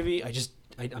like the movie.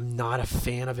 I'm not a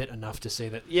fan of it enough to say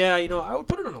that. Yeah, I would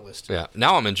put it on a list. Yeah.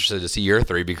 Now I'm interested to see your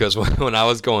 3 because when I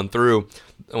was going through,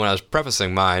 when I was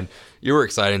prefacing mine, you were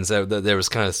excited and said that there was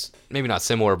kind of, maybe not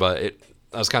similar, but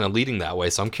I was kind of leading that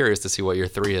way. So I'm curious to see what your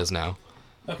 3 is now.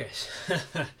 Okay.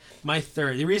 My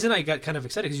third. The reason I got kind of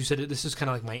excited because you said this is kind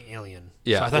of like my Alien.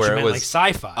 Yeah, So I thought where you it meant was-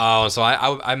 like sci-fi. Oh, so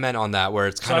I meant on that where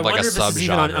it's kind of like a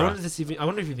subgenre. I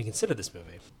wonder if you even consider this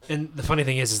movie. And the funny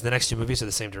thing is the next 2 movies are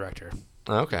the same director. If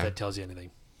Okay. that tells you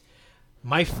anything.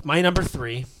 My number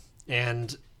 3,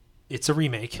 and it's a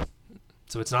remake,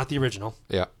 so it's not the original.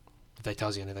 Yeah. If that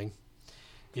tells you anything,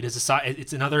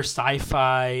 it's another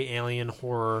sci-fi alien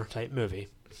horror type movie,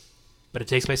 but it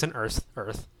takes place on Earth,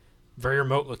 very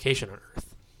remote location on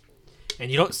Earth, and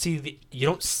you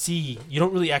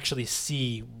don't really actually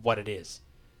see what it is,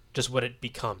 just what it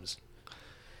becomes.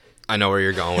 I know where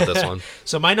you're going with this one.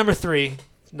 So my number 3,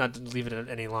 not to leave it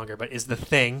any longer, but is The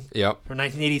Thing Yep. from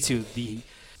 1982,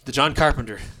 the John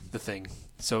Carpenter The Thing.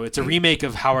 So it's a remake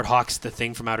of Howard Hawks' The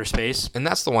Thing from Outer Space. And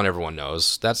that's the one everyone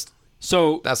knows. That's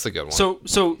So the good one.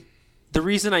 So the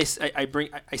reason I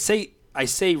say I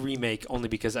say remake only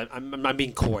because I'm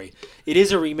being coy. It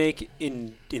is a remake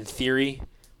in theory,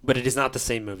 but it is not the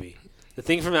same movie. The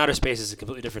Thing from Outer Space is a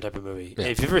completely different type of movie. Yeah.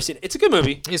 If you've ever seen it, it's a good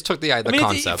movie. He just took the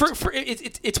concept.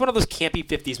 It's one of those campy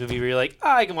 50s movies where you're like,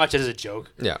 I can watch it as a joke.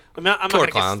 Yeah. I'm not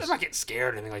clowns. I'm not getting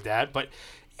scared or anything like that, but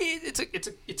it's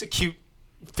a cute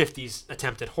 50s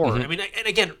attempt at horror. Mm-hmm. I mean, and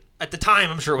again, at the time,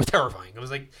 I'm sure it was terrifying. It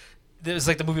was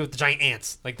like the movie with the giant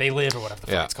ants, like They Live or whatever the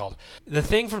fuck it's called. The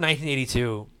Thing from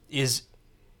 1982 is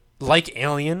like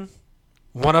Alien,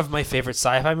 one of my favorite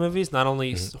sci-fi movies, not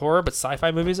only horror but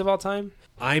sci-fi movies of all time.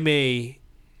 I'm a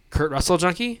Kurt Russell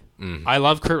junkie. I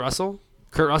love Kurt Russell.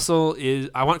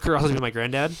 I want Kurt Russell to be my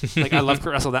granddad. Like, I love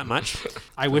Kurt Russell that much.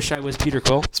 I wish I was Peter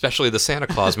Quill. Especially the Santa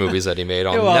Claus movies that he made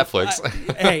on Netflix.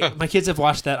 Hey, my kids have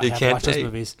watched that. I have watched those hey.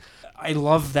 movies. I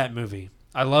love that movie.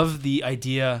 I love the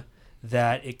idea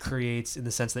that it creates in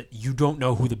the sense that you don't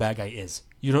know who the bad guy is.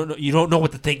 You don't know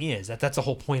what the Thing is. That's the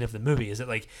whole point of the movie, is that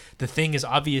like the Thing is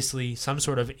obviously some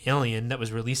sort of alien that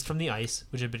was released from the ice,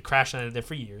 which had been crashing out of there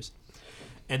for years.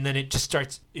 And then it just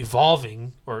starts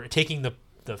evolving or taking the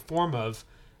form of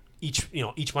each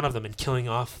one of them and killing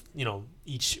off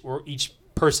each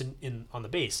person on the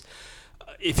base.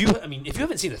 If you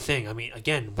haven't seen The Thing, I mean,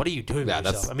 again, what are you doing with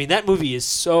yourself? I mean, that movie is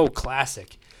so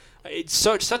classic. It's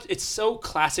so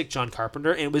classic John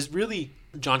Carpenter, and it was really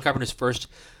John Carpenter's first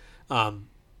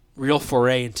real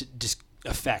foray into just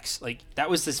effects. Like, that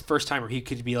was his first time where he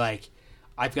could be like,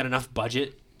 I've got enough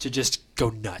budget to just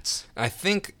go nuts. I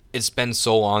think it's been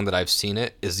so long that I've seen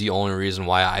it is the only reason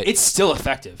why it's still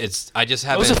effective. I just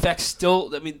haven't. Those effects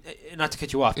still, I mean, not to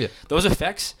cut you off, those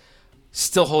effects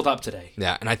still hold up today.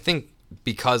 Yeah, and I think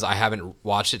because I haven't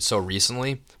watched it so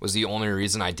recently was the only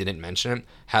reason I didn't mention it.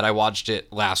 Had I watched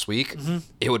it last week,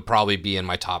 it would probably be in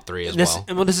my top 3 as well.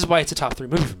 And this is why it's a top 3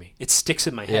 movie for me. It sticks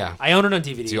in my head. Yeah. I own it on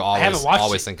DVD. So you I haven't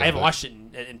watched it. I haven't watched it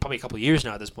in probably a couple of years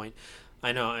now at this point.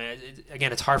 I know.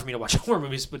 Again, it's hard for me to watch horror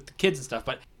movies with the kids and stuff,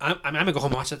 but I'm gonna go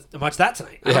home and watch that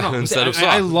tonight. I don't know. Instead of Saw.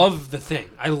 I love The Thing.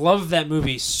 I love that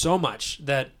movie so much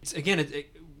that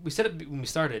we said it when we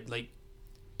started. Like,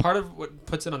 part of what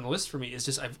puts it on the list for me is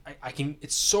just I can.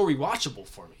 It's so rewatchable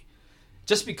for me,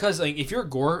 just because like if you're a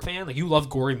gore fan, like you love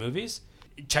gory movies,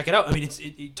 check it out. I mean, this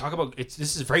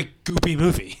is a very goopy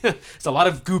movie. It's a lot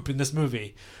of goop in this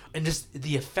movie. And just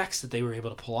the effects that they were able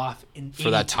to pull off for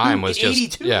that time was just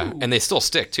 82. and they still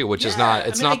stick too, which is not.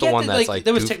 It's not the one that's like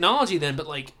there was technology then, but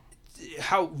like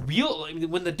how real. I mean,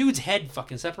 when the dude's head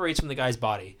fucking separates from the guy's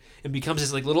body and becomes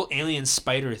this like little alien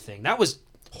spider thing, that was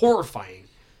horrifying,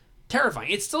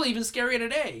 terrifying. It's still even scarier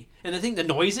today. And the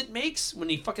noise it makes when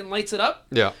he fucking lights it up,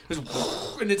 and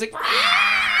it's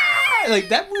like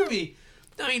that movie.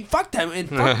 I mean, fuck them and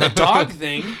fuck the dog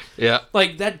thing. Yeah,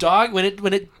 like that dog when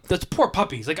it those poor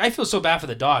puppies. Like, I feel so bad for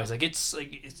the dogs. Like it's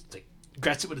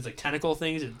grabs it with its like tentacle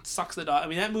things and sucks the dog. I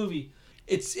mean, that movie.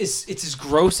 It's as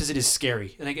gross as it is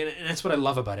scary, and that's what I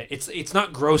love about it. It's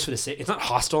not gross for the sake. It's not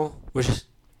hostile, which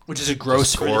is a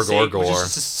gross for the sake. Gore.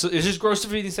 It's just gross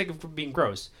for the sake of being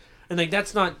gross, and like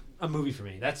that's not a movie for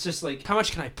me. That's just like, how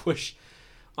much can I push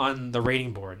on the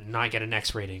rating board and not get an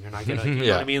X rating or not get a, you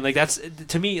know what I mean? Like, that's,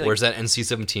 to me, like, where's that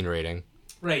NC-17 rating?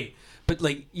 Right. But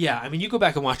like, yeah, I mean, you go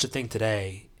back and watch The Thing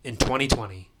today in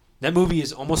 2020. That movie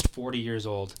is almost 40 years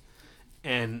old,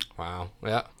 and wow,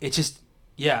 yeah, it just,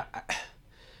 yeah,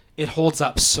 it holds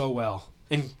up so well.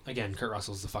 And again, Kurt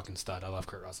Russell's the fucking stud. I love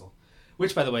Kurt Russell.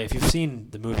 Which, by the way, if you've seen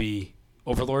the movie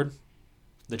Overlord,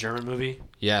 the German movie,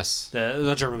 yes,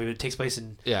 the German movie, it takes place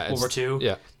in World War II.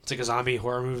 Yeah, it's like a zombie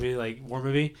horror movie, like war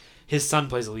movie. His son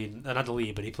plays the lead, not the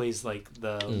lead, but he plays like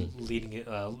the leading.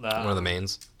 One of the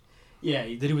mains. Yeah,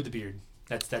 the dude with the beard.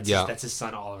 That's his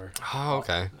son Oliver. Oh,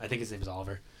 okay. I think his name is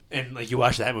Oliver. And like, you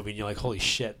watch that movie and you're like, holy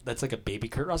shit, that's like a baby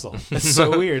Kurt Russell. That's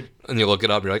so weird. And you look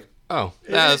it up, and you're like, oh,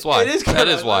 yeah, that's why. It is That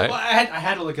is why. Well, I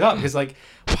had to look it up because like,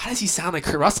 why does he sound like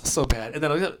Kurt Russell so bad? And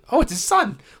then I was like, oh, it's his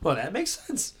son. Well, that makes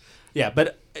sense. Yeah,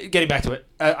 but getting back to it,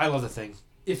 I love The Thing.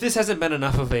 If this hasn't been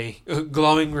enough of a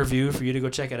glowing review for you to go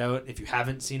check it out, if you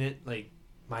haven't seen it, like,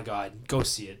 my God, go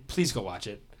see it. Please go watch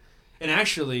it. And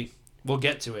actually, we'll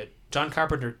get to it. John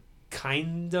Carpenter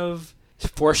kind of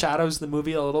foreshadows the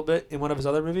movie a little bit in one of his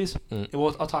other movies. And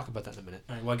I'll talk about that in a minute.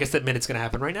 All right, well, I guess that minute's going to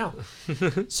happen right now.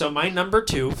 So my number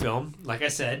 2 film, like I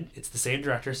said, it's the same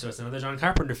director, so it's another John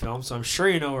Carpenter film, so I'm sure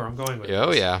you know where I'm going with this.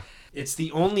 Oh, yeah. It's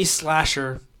the only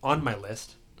slasher on my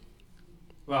list.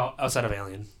 Well, outside of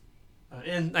Alien.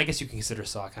 And I guess you can consider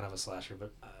Saw kind of a slasher,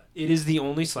 but it is the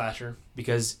only slasher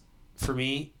because, for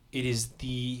me, it is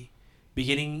the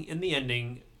beginning and the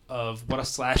ending of what a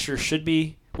slasher should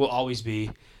be, will always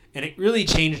be, and it really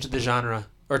changed the genre,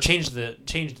 or changed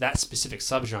that specific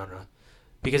subgenre,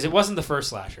 because it wasn't the first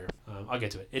slasher. I'll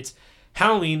get to it. It's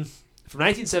Halloween from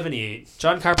 1978.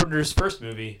 John Carpenter's first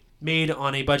movie, made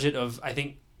on a budget of, I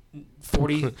think,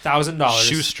 $40,000.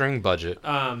 Shoestring budget.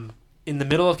 In the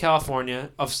middle of California,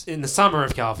 in the summer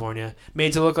of California,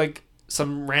 made to look like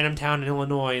some random town in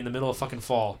Illinois in the middle of fucking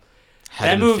fall.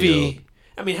 That movie,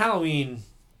 I mean, Halloween.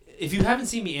 If you haven't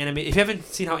seen me animate, if you haven't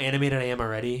seen how animated I am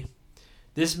already,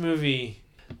 this movie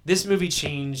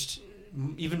changed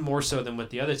even more so than what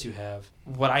the other two have.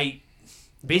 What I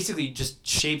basically just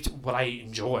shaped what I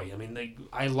enjoy. I mean, like,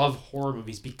 I love horror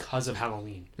movies because of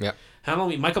Halloween. Yeah.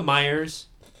 Halloween. Michael Myers.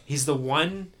 He's the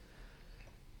one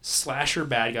slasher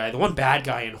bad guy, the one bad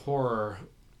guy in horror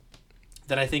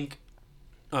that I think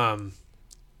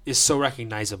is so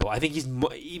recognizable. I think he's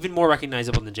even more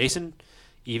recognizable than Jason,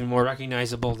 even more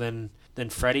recognizable than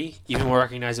Freddy, even more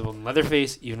recognizable than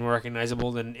Leatherface, even more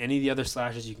recognizable than any of the other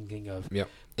slashers you can think of. Yep.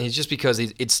 And it's just because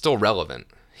it's still relevant.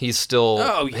 He's still...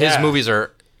 Oh, yeah. His movies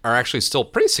are actually still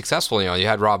pretty successful. You know, you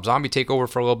had Rob Zombie take over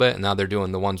for a little bit, and now they're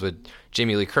doing the ones with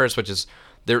Jamie Lee Curtis, which is...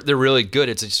 They're really good.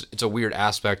 It's a weird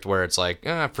aspect where it's like,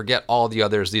 forget all the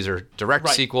others. These are direct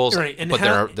sequels, right. And but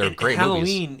they're great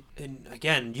Halloween, movies. and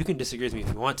again, you can disagree with me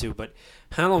if you want to, but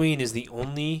Halloween is the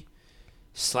only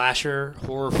slasher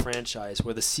horror franchise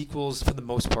where the sequels, for the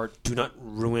most part, do not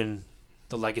ruin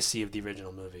the legacy of the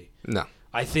original movie. No.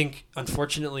 I think,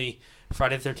 unfortunately,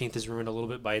 Friday the 13th is ruined a little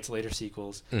bit by its later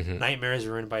sequels. Mm-hmm. Nightmare is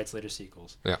ruined by its later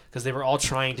sequels. Yeah. Because they were all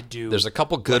trying to do... There's a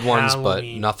couple good ones, but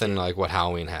nothing like what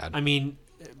Halloween had. I mean...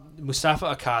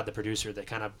 Mustafa Akkad, the producer that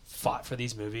kind of fought for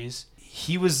these movies,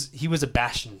 he was a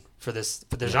bastion for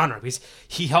the genre because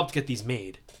he helped get these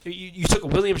made. You took a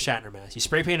William Shatner mask, you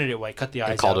spray painted it white, cut the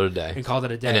eyes called out, it a day. and called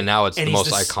it a day. And then now it's the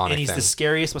most iconic thing. And he's the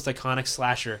scariest, most iconic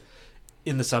slasher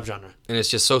in the subgenre. And it's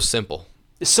just so simple.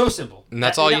 It's so simple. And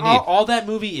that's all you need. All that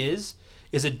movie is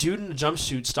a dude in a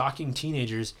jumpsuit stalking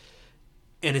teenagers.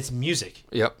 And it's music.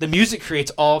 Yep. The music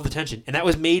creates all of the tension, and that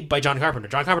was made by John Carpenter.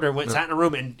 John Carpenter sat in a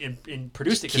room and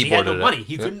produced it because he had no money.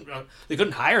 He couldn't. They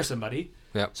couldn't hire somebody.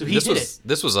 Yeah. So he did it.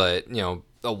 This was a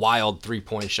wild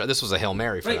 3-point shot. This was a Hail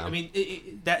Mary for them. I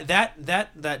mean, that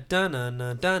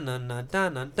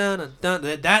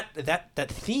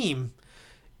theme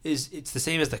it's the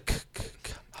same as the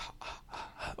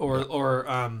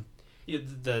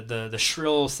the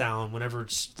shrill sound whenever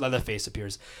Leatherface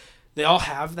appears. They all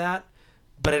have that.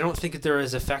 But I don't think that they're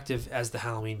as effective as the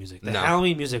Halloween music. The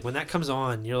Halloween music, when that comes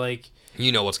on, you're like...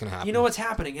 You know what's going to happen. You know what's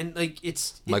happening. And, like,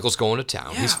 Michael's going to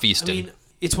town. Yeah, he's feasting. I mean,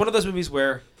 it's one of those movies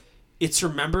where it's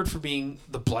remembered for being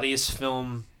the bloodiest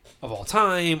film of all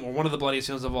time, or one of the bloodiest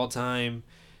films of all time.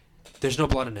 There's no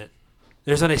blood in it.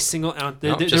 There's not a single ounce...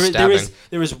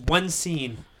 There is one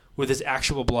scene where there's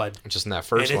actual blood. Just in that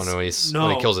first one when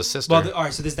he kills his sister. Well, all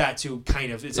right, so there's that, too,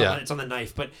 kind of. It's on the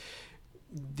knife, but...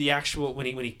 The actual when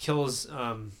he kills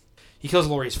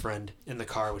Laurie's friend in the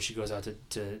car when she goes out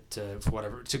to for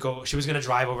whatever to go. She was gonna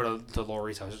drive over to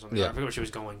Laurie's house or something. Yeah. I forget where she was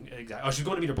going exactly. Oh, she was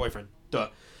going to meet her boyfriend. Duh.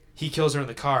 He kills her in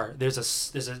the car. There's a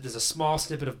small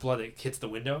snippet of blood that hits the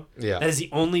window. Yeah. That is the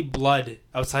only blood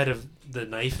outside of the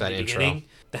knife at the beginning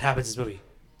that happens in this movie.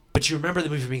 But you remember the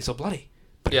movie for being so bloody.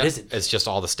 But it isn't. It's just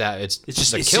all the stat. It's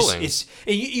just the killing.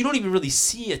 And you don't even really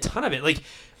see a ton of it. Like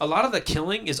a lot of the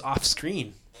killing is off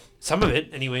screen. Some of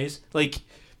it, anyways. Like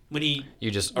when he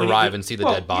just arrive and see the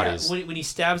dead bodies. Yeah, when he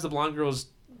stabs the blonde girl's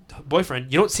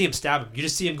boyfriend, you don't see him stab him. You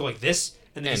just see him go like this,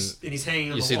 and he's hanging on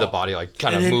the wall. You see the body like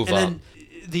kind of move up. And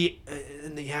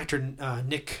then the actor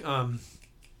Nick, I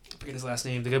forget his last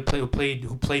name. The guy who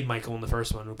played Michael in the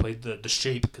first one, who played the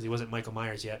Shape because he wasn't Michael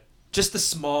Myers yet. Just the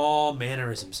small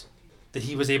mannerisms that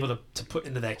he was able to put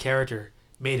into that character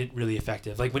made it really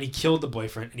effective. Like when he killed the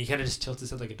boyfriend and he kind of just tilts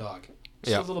his head like a dog.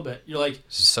 Just a little bit. You're like,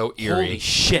 so eerie. Holy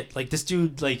shit! Like this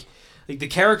dude, like the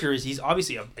character he's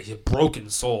obviously a broken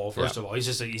soul. First of all,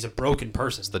 he's a broken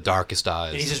person. It's the darkest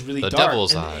eyes. And he's just really the dark.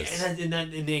 devil's eyes. And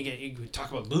then you talk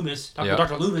about Loomis. Talk about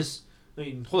Dr. Loomis. I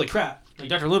mean, holy crap! Like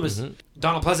Dr. Loomis,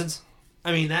 Donald Pleasance.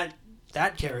 I mean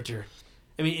that character.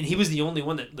 I mean, and he was the only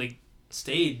one that like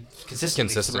stayed consistent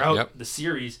throughout the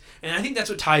series. And I think that's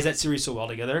what ties that series so well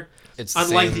together. It's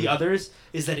unlike the others,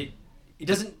 is that it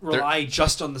doesn't rely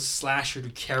just on the slasher to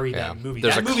carry that movie.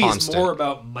 That movie is more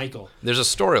about Michael. There's a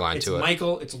storyline to it. It's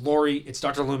Michael, it's Laurie, it's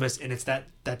Dr. Loomis, and it's that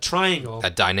triangle.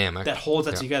 That dynamic. That holds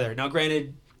that together. Now,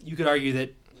 granted, you could argue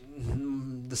that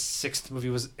the sixth movie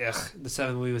was the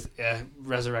seventh movie was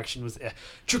Resurrection was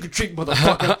Trick or treat,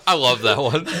 motherfucker. I love that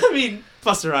one. I mean,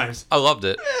 Busta Rhymes. I loved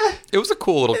it. It was a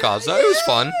cool little concept. It was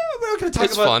fun. We're not going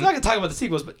to talk about the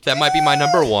sequels, but that might be my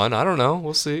number one. I don't know.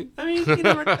 We'll see. I mean, you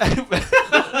never.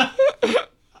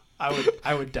 I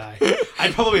I would die.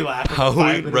 I'd probably laugh. For 5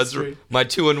 Halloween minutes straight. My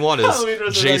 2 and 1 Halloween is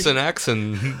Resurrection. Jason X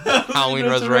and Halloween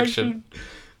Resurrection.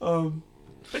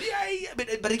 But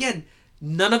yeah, but again,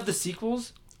 none of the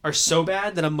sequels are so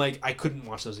bad that I'm like I couldn't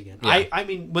watch those again. Yeah. I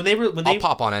mean when they I'll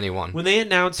pop on anyone. when they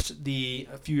announced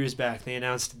a few years back, they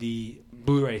announced the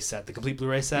Blu-ray set, the complete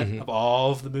Blu-ray set of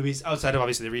all of the movies outside of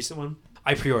obviously the recent one.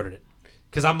 I pre-ordered it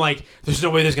because I'm like, there's no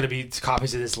way there's gonna be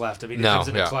copies of this left. I mean, it comes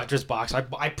in a collector's box.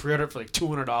 I pre-ordered it for like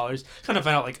 $200. Kind of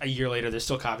found out like a year later there's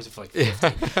still copies for like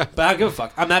 $50. But I don't give a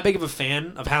fuck. I'm that big of a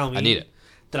fan of Halloween. I need it.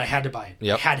 That I had to buy it.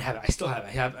 Yep. I had to have it. I still have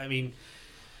it. I mean,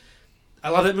 I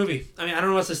love that movie. I mean, I don't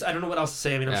know what else to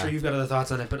say. I mean, I'm sure you've got other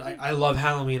thoughts on it, but I love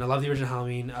Halloween. I love the original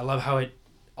Halloween. I love how it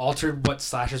altered what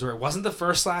slashers were. It wasn't the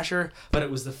first slasher, but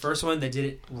it was the first one that did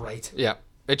it right. Yeah,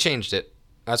 it changed it.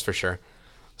 That's for sure.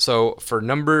 So for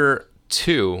number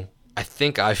 2, I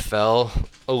think I fell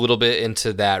a little bit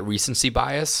into that recency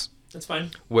bias. That's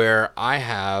fine. Where I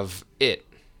have it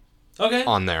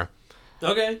on there.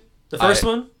 Okay. The first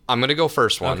one? I'm going to go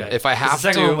first one. Okay. If I have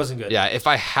the second one wasn't good. Yeah, if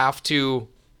I have to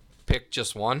pick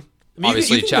just one, I mean,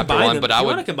 obviously you can chapter combine 1, them. but If I you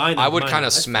would wanna combine them, I would combine kind them.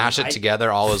 of That's smash fine. it together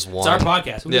all as one. It's our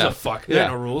podcast. Who gives a fuck? We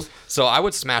got no rules. So I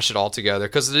would smash it all together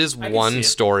because it is one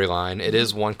storyline. It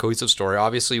is one cohesive story.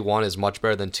 Obviously, 1 is much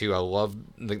better than 2. I love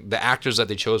the actors that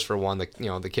they chose for 1.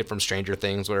 The kid from Stranger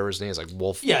Things, whatever his name is, like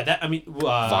Wolf. Yeah,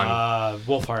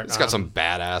 Wolfhard. It's got some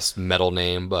badass metal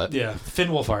name, but yeah, Finn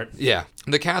Wolfhard. Yeah,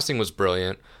 the casting was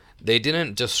brilliant. They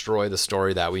didn't destroy the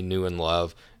story that we knew and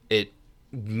love. It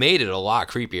made it a lot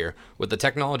creepier with the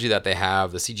technology that they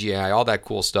have, the CGI, all that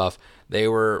cool stuff. They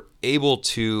were able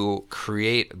to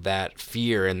create that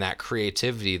fear and that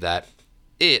creativity that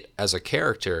it, as a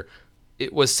character,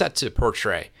 it was set to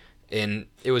portray. And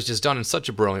it was just done in such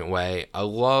a brilliant way. I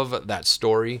love that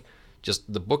story.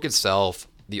 Just the book itself,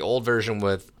 the old version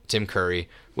with Tim Curry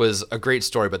was a great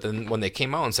story. But then when they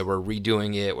came out and said, we're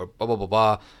redoing it, we're blah, blah, blah,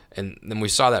 blah. And then we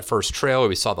saw that first trailer.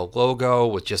 We saw the logo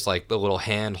with just like the little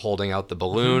hand holding out the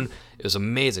balloon. It was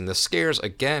amazing. The scares,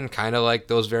 again, kind of like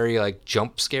those very like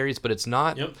jump scares, but it's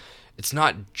not. Yep. It's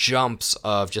not jumps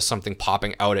of just something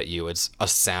popping out at you. It's a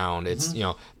sound. It's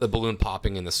the balloon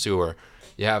popping in the sewer.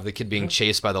 You have the kid being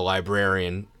chased by the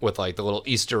librarian with like the little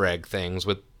Easter egg things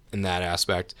in that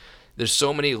aspect. There's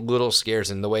so many little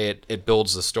scares in the way it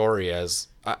builds the story. As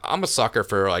I'm a sucker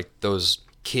for like those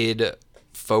kid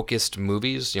focused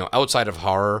movies, outside of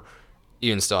horror.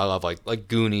 Even still, I love like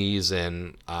Goonies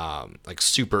and like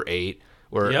Super 8,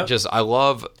 where I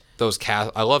love those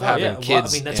cast. I love having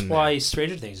kids. I mean, that's why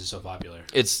Stranger Things is so popular.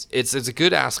 It's a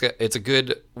good it's a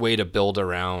good way to build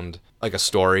around like a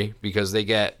story because they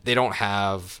don't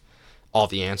have all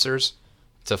the answers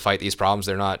to fight these problems.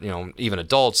 They're not, even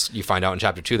adults. You find out in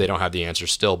chapter 2 they don't have the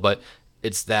answers still, but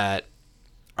it's that.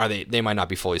 They might not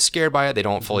be fully scared by it. They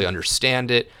don't fully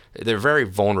understand it. They're very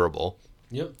vulnerable.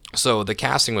 Yep. So the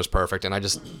casting was perfect, and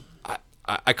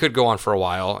I could go on for a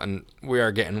while, and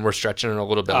we're stretching it a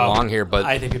little bit long here, but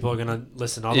I think people are gonna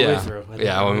listen all the way through.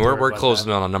 We're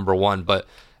closing on number 1, but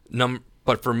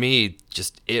for me,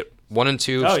 just 1 and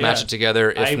 2, smash it together.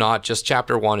 If not, just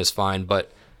chapter 1 is fine,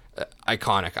 but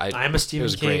iconic. I'm a Stephen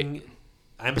King. Great.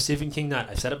 I'm a Stephen King nut.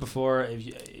 I've said it before. At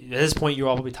this point, you're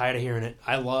all probably tired of hearing it.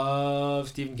 I love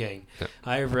Stephen King. Yeah.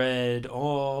 I've read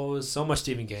so much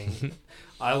Stephen King.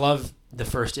 I love the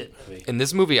first It movie. And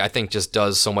this movie, I think, just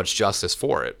does so much justice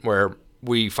for it, where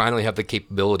we finally have the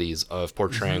capabilities of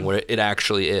portraying what it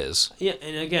actually is. Yeah,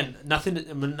 and again,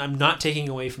 I'm not taking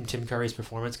away from Tim Curry's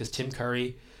performance because Tim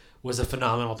Curry was a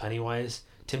phenomenal Pennywise.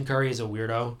 Tim Curry is a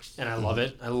weirdo, and I love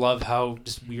it. I love how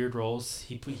just weird roles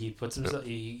he puts himself.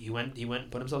 He went and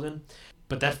put himself in.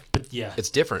 But yeah, it's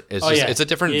different. It's a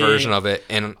different version of it,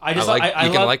 and I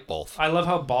can like both. I love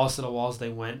how balls to the walls they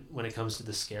went when it comes to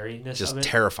the scariness. Just of it.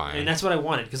 Terrifying, and that's what I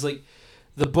wanted because like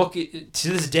the book to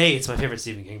this day, it's my favorite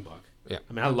Stephen King book. Yeah,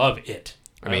 I mean I love it.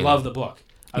 I love the book.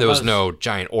 There was no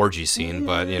giant orgy scene,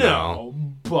 but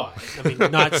but I mean,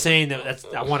 not saying that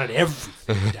I wanted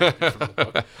everything adapted from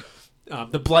the book.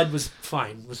 The blood was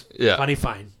fine. Was funny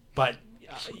fine. But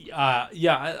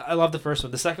I love the first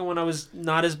one. The second one I was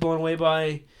not as blown away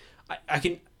by.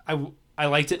 I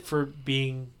liked it for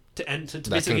being to end to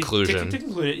basically conclusion. To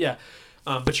conclude it. Yeah.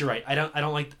 But you're right. I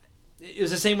don't like. It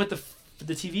was the same with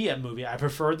the TV movie. I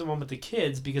preferred the one with the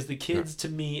kids because the kids to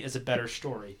me is a better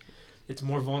story. It's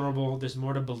more vulnerable. There's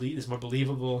more to believe. It's more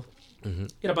believable. Mm-hmm.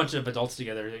 Get a bunch of adults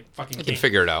together. They fucking can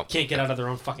figure it out. Can't get out of their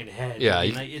own fucking head. Yeah.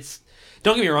 It's.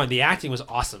 Don't get me wrong. The acting was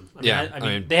awesome. I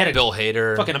mean, they had Bill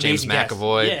Hader, James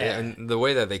McAvoy, yeah. and the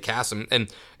way that they cast him,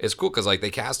 and it's cool because like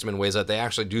they cast him in ways that they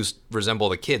actually do resemble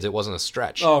the kids. It wasn't a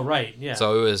stretch. Oh right, yeah.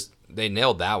 So it was they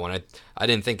nailed that one. I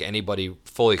didn't think anybody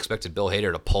fully expected Bill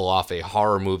Hader to pull off a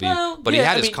horror movie, but he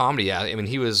had his comedy. Yeah, I mean,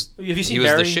 he was Have you seen he was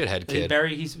Barry? the shithead kid.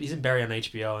 Barry, he's in Barry on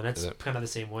HBO, and that's kind of the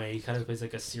same way. He kind of plays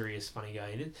like a serious, funny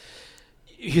guy.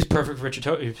 He's perfect for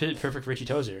perfect Richie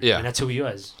Tozier. Yeah, and that's who he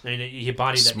was. I mean, he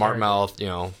embodied that smart character. mouth, you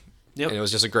know. Yep. And it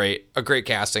was just a great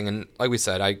casting. And like we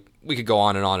said, we could go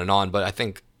on and on and on, but I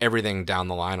think everything down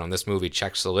the line on this movie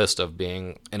checks the list of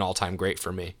being an all-time great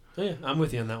for me. Oh, yeah, I'm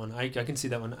with you on that one. I can see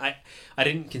that one. I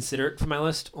didn't consider it for my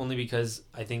list only because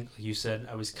I think, like you said,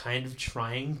 I was kind of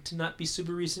trying to not be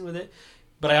super recent with it.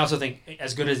 But I also think,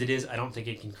 as good as it is, I don't think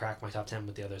it can crack my top 10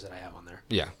 with the others that I have on there.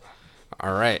 Yeah.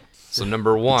 All right. So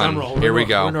number one, here we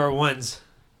go. We're in our ones.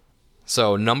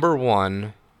 So number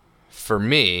one, for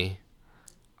me,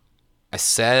 I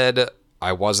said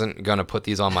I wasn't going to put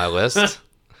these on my list,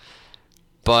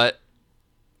 but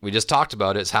we just talked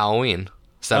about it. It's Halloween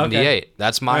 78. Okay.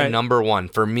 That's my number one.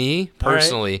 For me,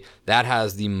 personally, that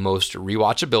has the most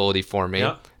rewatchability for me.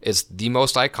 Yep. It's the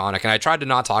most iconic, and I tried to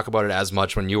not talk about it as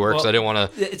much when you were, because I didn't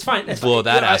want to blow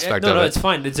that aspect of it. No, it's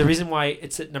fine. It's the reason why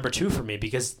it's at number 2 for me,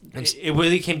 because it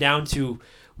really came down to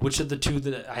which of the two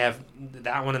that I have,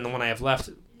 that one and the one I have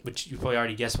left, which you probably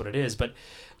already guessed what it is, but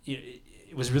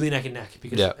it was really neck and neck,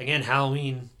 because, again,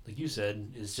 Halloween, like you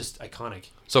said, is just iconic.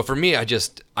 So for me, I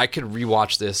could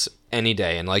rewatch this any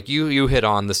day, and like you hit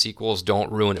on, the sequels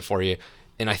don't ruin it for you,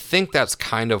 and I think that's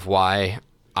kind of why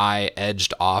I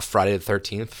edged off Friday the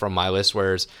 13th from my list,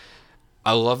 whereas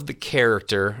I love the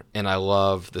character and I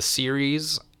love the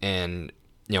series, and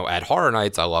at Horror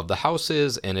Nights I love the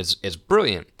houses, and it's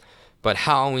brilliant. But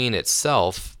Halloween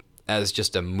itself, as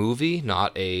just a movie,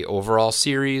 not a overall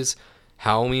series,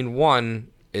 Halloween 1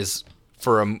 is,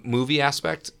 for a movie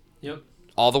aspect,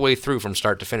 all the way through from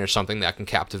start to finish, something that can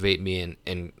captivate me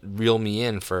and reel me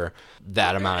in for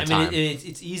that amount of time.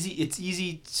 It's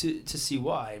easy to see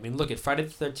why. I mean, look at Friday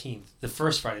the 13th, the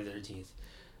first Friday the 13th.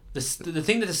 The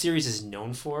thing that the series is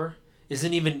known for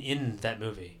isn't even in that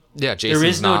movie. Yeah, Jason's there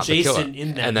is no not Jason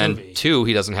in that movie. And then 2,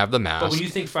 he doesn't have the mask. But when you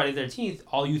think Friday the 13th,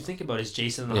 all you think about is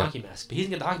Jason and the hockey mask. But he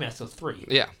doesn't get the hockey mask till 3.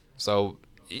 Yeah, so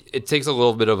it takes a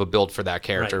little bit of a build for that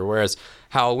character, whereas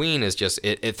Halloween is just,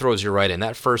 it throws you right in.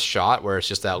 That first shot where it's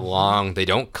just that long, they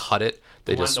don't cut it.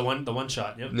 The one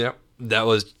shot, Yep. That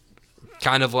was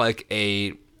kind of like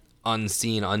a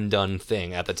unseen, undone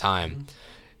thing at the time. Mm-hmm.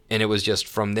 And it was just,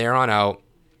 from there on out,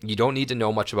 you don't need to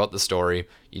know much about the story.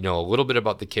 You know a little bit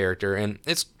about the character, and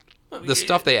it's the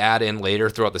stuff they add in later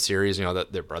throughout the series,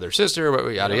 that their brother,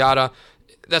 sister, yada, yada.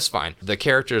 That's fine. The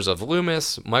characters of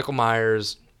Loomis, Michael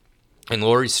Myers, and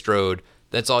Laurie Strode,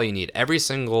 that's all you need. Every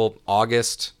single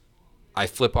August, I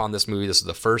flip on this movie. This is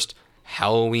the first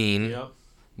Halloween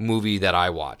movie that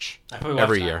I watch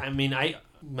every year. I mean,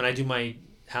 when I do my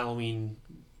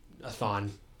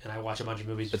Halloween-a-thon, and I watch a bunch of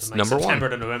movies from September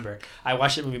to November, I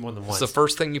watch that movie more than once. It's the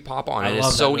first thing you pop on, and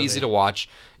it's so easy to watch.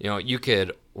 You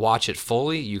could watch it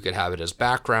fully. You could have it as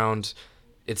background.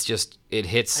 It's just, it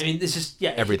hits. I mean, it's just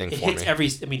everything it for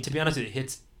hits me. To be honest with you, it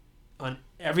hits on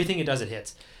everything it does. It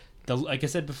hits. Like I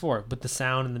said before, but the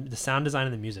sound and the sound design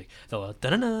and the music,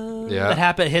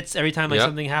 that hits every time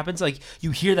something happens. Like,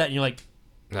 you hear that and you're like,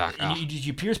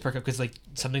 you ears perk up because like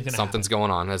something's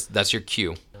going on. That's your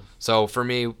cue. So for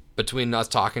me, between us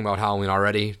talking about Halloween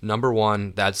already, number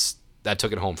one, that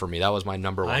took it home for me. That was my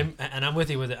number one. I'm with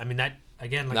you with it. I mean, that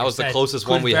again, like that was the closest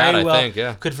one we had. I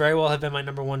think, could very well have been my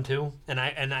number one too. And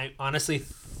I honestly,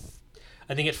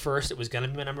 I think at first it was gonna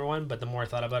be my number one, but the more I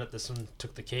thought about it, this one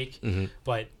took the cake. Mm-hmm.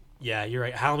 But yeah, you're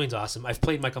right. Halloween's awesome. I've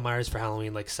played Michael Myers for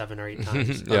Halloween like 7 or 8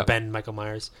 times. Ben Michael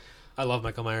Myers. I love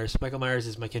Michael Myers. Michael Myers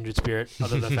is my kindred spirit,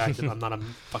 other than the fact that I'm not a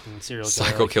fucking serial killer.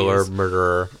 Psycho killer,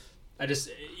 murderer.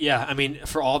 I mean,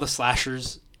 for all the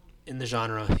slashers in the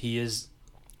genre, he is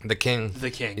the king.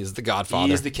 He's the godfather.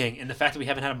 He is the king. And the fact that we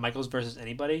haven't had a Michaels versus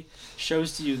anybody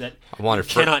shows to you that you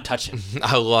cannot touch him.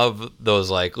 I love those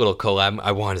like little collab.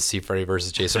 I want to see Freddy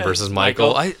versus Jason versus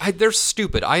Michael. They're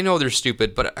stupid. I know they're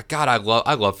stupid, but God, I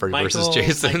love Freddy versus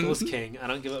Jason. Michael's king. I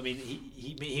don't give. I mean,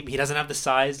 he doesn't have the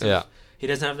size. He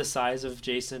doesn't have the size of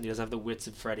Jason. He doesn't have the wits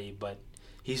of Freddy, but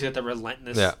he's got the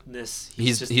relentlessness.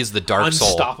 He's the dark soul.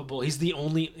 Unstoppable. He's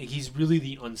really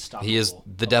the unstoppable. He is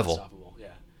the devil.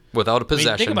 Without a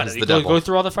possession, think about it. The devil. Go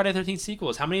through all the Friday the 13th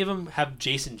sequels. How many of them have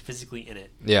Jason physically in it?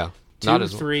 Yeah. 2,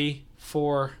 3,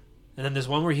 4, and then there's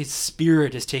one where his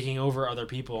spirit is taking over other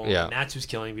people. Yeah. And that's who's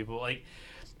killing people. Like,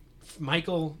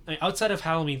 Michael, outside of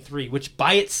Halloween 3, which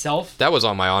by itself... That was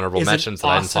on my honorable mentions that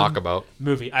I didn't talk about.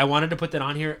 Movie. I wanted to put that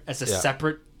on here as a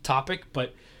separate topic,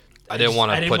 but I didn't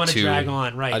want to drag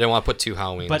on, right? I didn't want to put two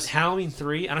Halloweens. But Halloween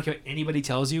 3, I don't care what anybody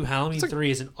tells you, Halloween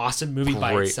 3 is an awesome movie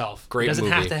by itself. Great it doesn't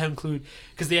movie. have to include,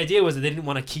 because the idea was that they didn't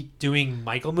want to keep doing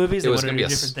Michael movies. They wanted to do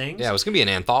different things. Yeah, it was going to be an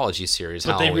anthology series.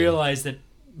 But Halloween. they realized that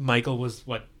Michael was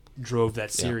what drove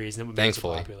that series, and it made it so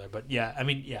Thankfully. popular. But yeah, I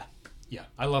mean, yeah,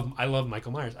 I love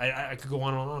Michael Myers. I could go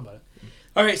on and on about it.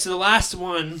 All right, so the last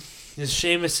one is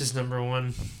Seamus's number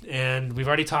one, and we've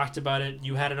already talked about it.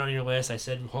 You had it on your list. I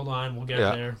said, hold on, we'll get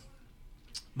there.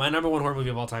 My number one horror movie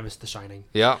of all time is The Shining.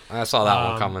 Yeah, I saw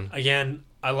that one coming. Again,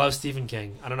 I love Stephen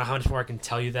King. I don't know how much more I can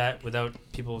tell you that without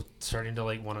people starting to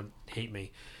like want to hate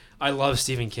me. I love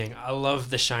Stephen King. I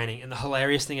love The Shining, and the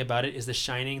hilarious thing about it is The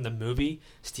Shining, the movie,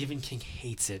 Stephen King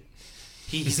hates it.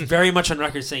 He's very much on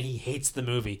record saying he hates the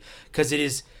movie because it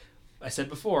is, I said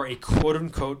before, a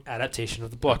quote-unquote adaptation of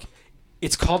the book.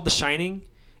 It's called The Shining,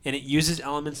 and it uses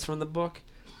elements from the book,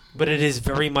 but it is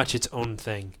very much its own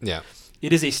thing. Yeah.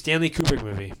 It is a Stanley Kubrick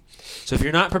movie. So if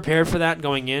you're not prepared for that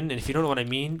going in, and if you don't know what I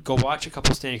mean, go watch a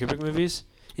couple Stanley Kubrick movies,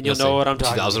 and you'll know what I'm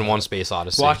talking 2001 about. Space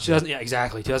Odyssey. Watch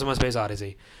 2001 Space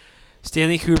Odyssey.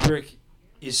 Stanley Kubrick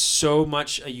is so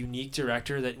much a unique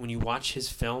director that when you watch his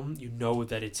film, you know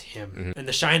that it's him. Mm-hmm. And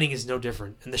The Shining is no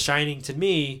different. And The Shining, to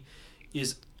me,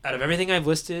 is, out of everything I've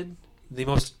listed, the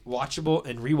most watchable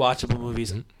and rewatchable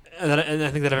movies and I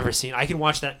think that I've ever seen. I can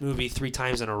watch that movie 3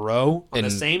 times in a row on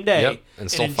the same day and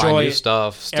still enjoy find new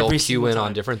stuff, still every cue in single on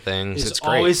time. different things. There's It's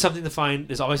great. always something to find.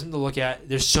 There's always something to look at.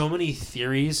 There's so many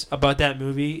theories about that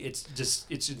movie. It's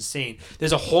insane.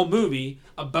 There's a whole movie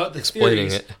about the Explaining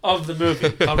theories it. of the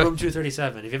movie called Room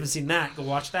 237. If you haven't seen that, go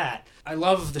watch that. I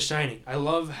love The Shining. I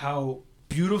love how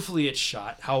beautifully it's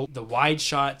shot. How the wide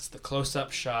shots, the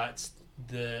close-up shots,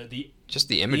 the Just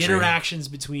the imagery. the interactions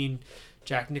between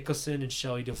Jack Nicholson and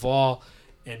Shelley Duvall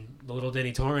and the little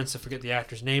Danny Torrance, I forget the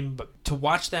actor's name, but to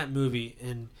watch that movie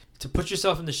and to put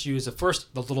yourself in the shoes of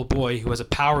first the little boy who has a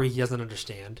power he doesn't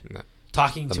understand,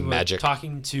 talking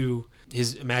to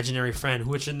his imaginary friend,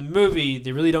 which in the movie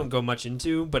they really don't go much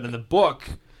into, but in the book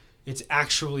it's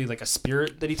actually like a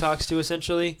spirit that he talks to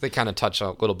essentially. They kind of touch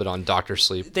a little bit on Dr.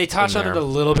 Sleep. They touch on it a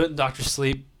little bit in Dr.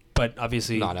 Sleep, but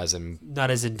obviously not as in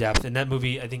depth. In that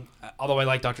movie, I think, although I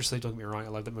like Dr. Sleep, don't get me wrong, I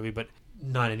love that movie, but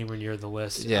not anywhere near the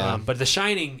list. Yeah. But The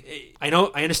Shining, I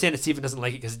understand that Steven doesn't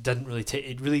like it because it doesn't really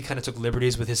it really kind of took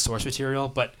liberties with his source material,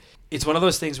 but it's one of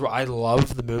those things where I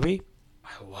love the movie.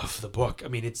 I love the book. I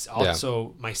mean, it's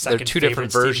also my second favorite. They're two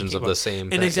different Stephen versions King of book. the same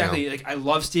And thing, exactly, like I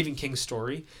love Stephen King's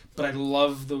story, but I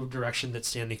love the direction that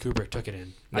Stanley Kubrick took it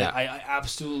in. Yeah. I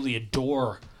absolutely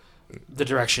adore the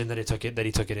direction that he took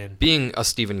it in. Being a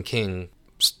Stephen King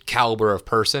caliber of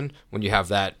person, when you have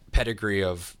that pedigree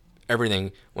of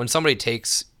everything, when somebody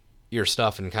takes your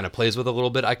stuff and kind of plays with it a little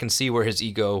bit, I can see where his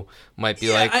ego might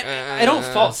be like. I don't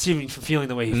fault Stephen for feeling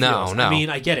the way he feels. No. I mean,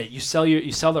 I get it. You sell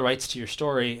the rights to your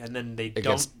story, and then they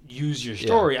don't use your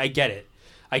story. I get it.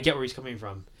 I get where he's coming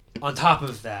from. On top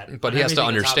of that, but he has to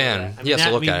understand. He has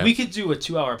to look at it. We could do a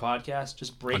 2-hour podcast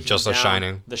just breaking just down The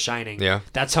Shining. The Shining. Yeah,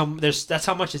 that's how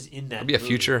much is in that. It'll be a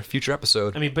future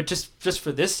episode. I mean, but just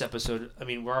for this episode, I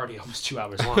mean, we're already almost 2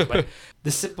 hours long. But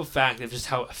the simple fact of just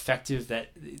how effective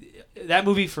that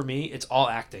movie for me, it's all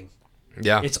acting.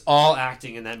 Yeah, it's all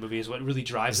acting in that movie is what really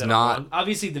drives that along.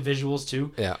 Obviously, the visuals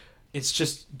too. Yeah. It's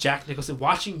just Jack Nicholson.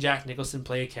 Watching Jack Nicholson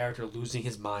play a character losing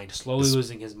his mind, slowly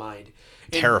losing his mind.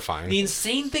 And terrifying. The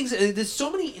insane things. There's so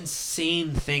many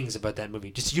insane things about that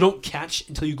movie. Just you don't catch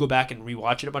until you go back and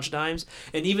rewatch it a bunch of times.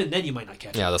 And even then, you might not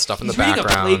catch it. Yeah, the stuff in He's the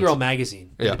background. He's reading a Playgirl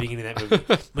magazine in the beginning of that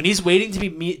movie. When he's waiting to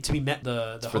be met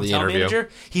the hotel manager,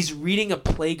 he's reading a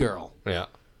Playgirl. Yeah.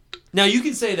 Now you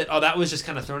can say that that was just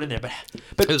kind of thrown in there, but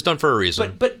it was done for a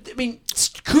reason. But I mean,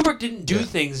 Kubrick didn't do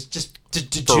things just to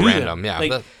for do random. them. Yeah,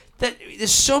 like,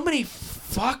 there's so many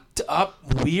fucked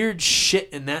up weird shit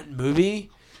in that movie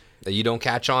that you don't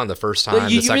catch on the first time,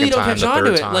 you the second really don't time, catch the on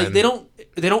third to time. Like they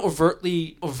don't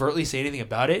overtly say anything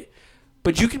about it,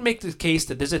 but you can make the case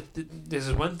that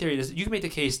there's one theory. You can make the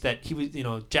case that he was,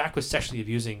 Jack was sexually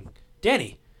abusing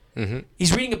Danny. Mm-hmm.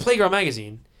 He's reading a Playgirl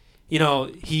magazine.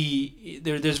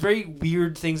 There's very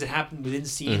weird things that happen within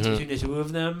scenes between the two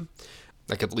of them.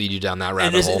 That could lead you down that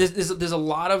rabbit hole. There's a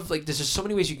lot of there's just so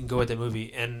many ways you can go with that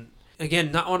movie, and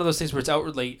again, not one of those things where it's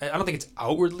outwardly. I don't think it's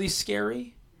outwardly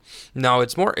scary. No,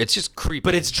 it's just creepy.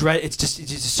 But it's dread. It's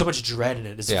just so much dread in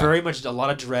it. It's very much a lot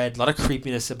of dread, a lot of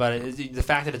creepiness about it. The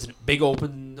fact that it's a big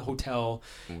open hotel,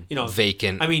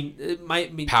 vacant. I mean, it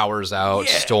might mean powers out,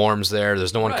 storms there.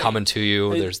 There's no one coming to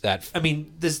you. There's that. I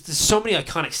mean, there's so many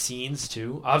iconic scenes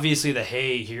too. Obviously,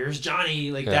 here's Johnny,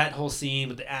 that whole scene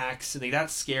with the axe, and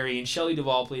that's scary. And Shelley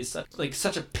Duvall plays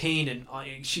such a pain,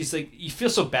 and she's like, you feel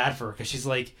so bad for her because she's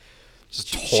like.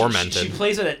 just tormented. She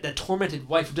plays that tormented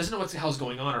wife who doesn't know what the hell's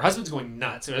going on. Her husband's going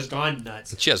nuts. Or has gone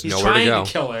nuts. She has He's nowhere to go. trying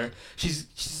to kill her.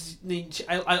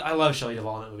 I love Shelley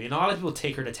Duvall in that movie, and a lot of people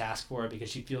take her to task for it because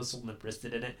she feels so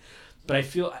limp-wristed in it. But I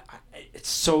feel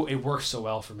it works so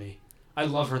well for me. I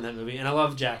love her in that movie, and I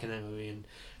love Jack in that movie, and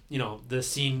the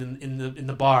scene in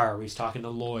the bar where he's talking to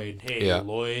Lloyd. Hey, yeah.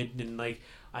 Lloyd, and like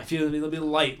I feel a little bit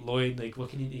light, Lloyd. Like what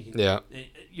can you? Yeah.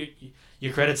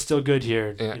 Your credit's still good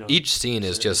here. Yeah. Each scene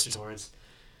is just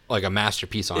like a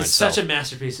masterpiece on itself. It's such a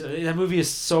masterpiece. That movie is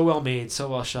so well made, so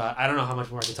well shot. I don't know how much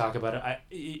more I can talk about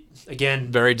it.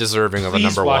 Again, very deserving of a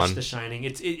number one. Please one. watch The Shining.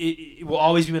 It will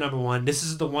always be my number one. This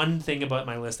is the one thing about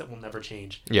my list that will never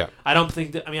change. Yeah. I don't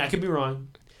think that. I mean, I could be wrong,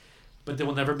 but there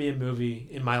will never be a movie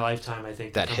in my lifetime. I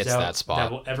think that hits that spot.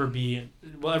 That will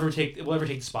ever take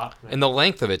the spot. Right? And the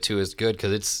length of it too is good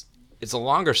because it's a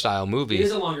longer style movie. It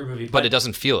is a longer movie, but it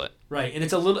doesn't feel it. Right, and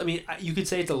it's a little. I mean, you could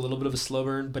say it's a little bit of a slow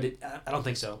burn, but I don't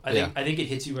think so. I think it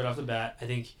hits you right off the bat. I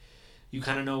think you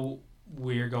kind of know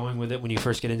where you're going with it when you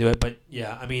first get into it. But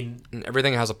yeah, I mean,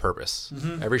 everything has a purpose.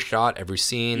 Mm-hmm. Every shot, every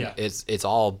scene, it's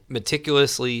all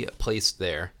meticulously placed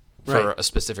there for a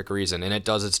specific reason, and it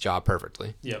does its job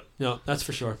perfectly. Yep. No, that's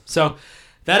for sure. So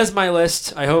that is my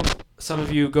list. I hope some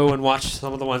of you go and watch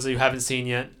some of the ones that you haven't seen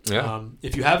yet. Yeah.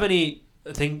 If you have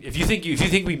if you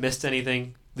think we missed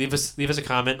anything, leave us a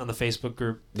comment on the Facebook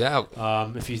group. Yeah.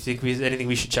 If you think anything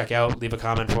we should check out, leave a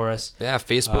comment for us. Yeah,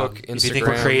 Facebook, Instagram. If you think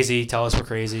we're crazy, tell us we're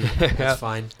crazy. That's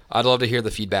fine. I'd love to hear the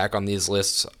feedback on these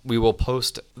lists. We will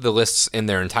post the lists in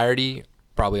their entirety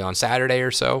probably on Saturday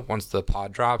or so once the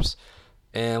pod drops.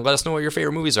 And let us know what your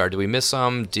favorite movies are. Did we miss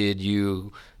some? Did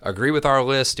you agree with our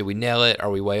list? Did we nail it? Are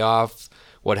we way off?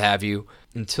 What have you?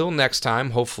 Until next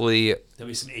time, hopefully... There'll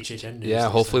be some HHN news. Yeah,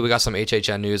 hopefully we got some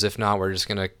HHN news. If not, we're just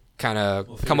going to kind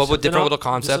of come up with different little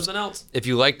concepts. If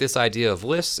you like this idea of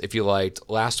lists, if you liked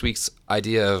last week's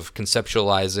idea of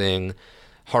conceptualizing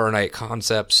Horror Night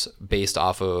concepts based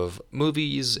off of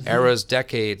movies, eras,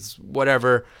 decades,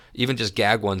 whatever, even just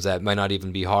gag ones that might not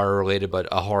even be horror related, but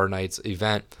a Horror Nights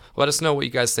event, let us know what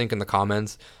you guys think in the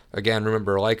comments. Again,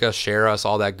 remember, like us, share us,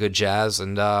 all that good jazz,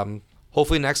 and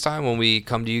hopefully next time when we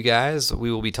come to you guys,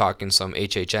 we will be talking some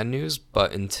HHN news.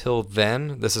 But until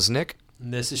then, this is Nick.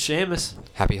 And this is Seamus.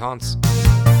 Happy haunts.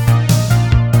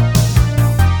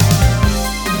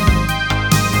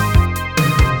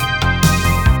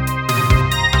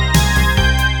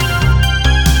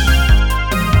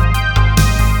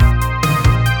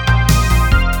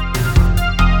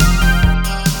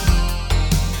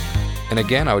 And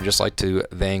again, I would just like to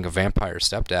thank Vampire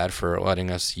Stepdad for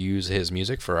letting us use his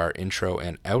music for our intro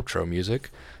and outro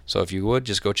music. So if you would,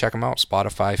 just go check him out,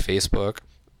 Spotify, Facebook.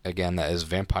 Again, that is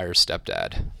Vampire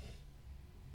Stepdad.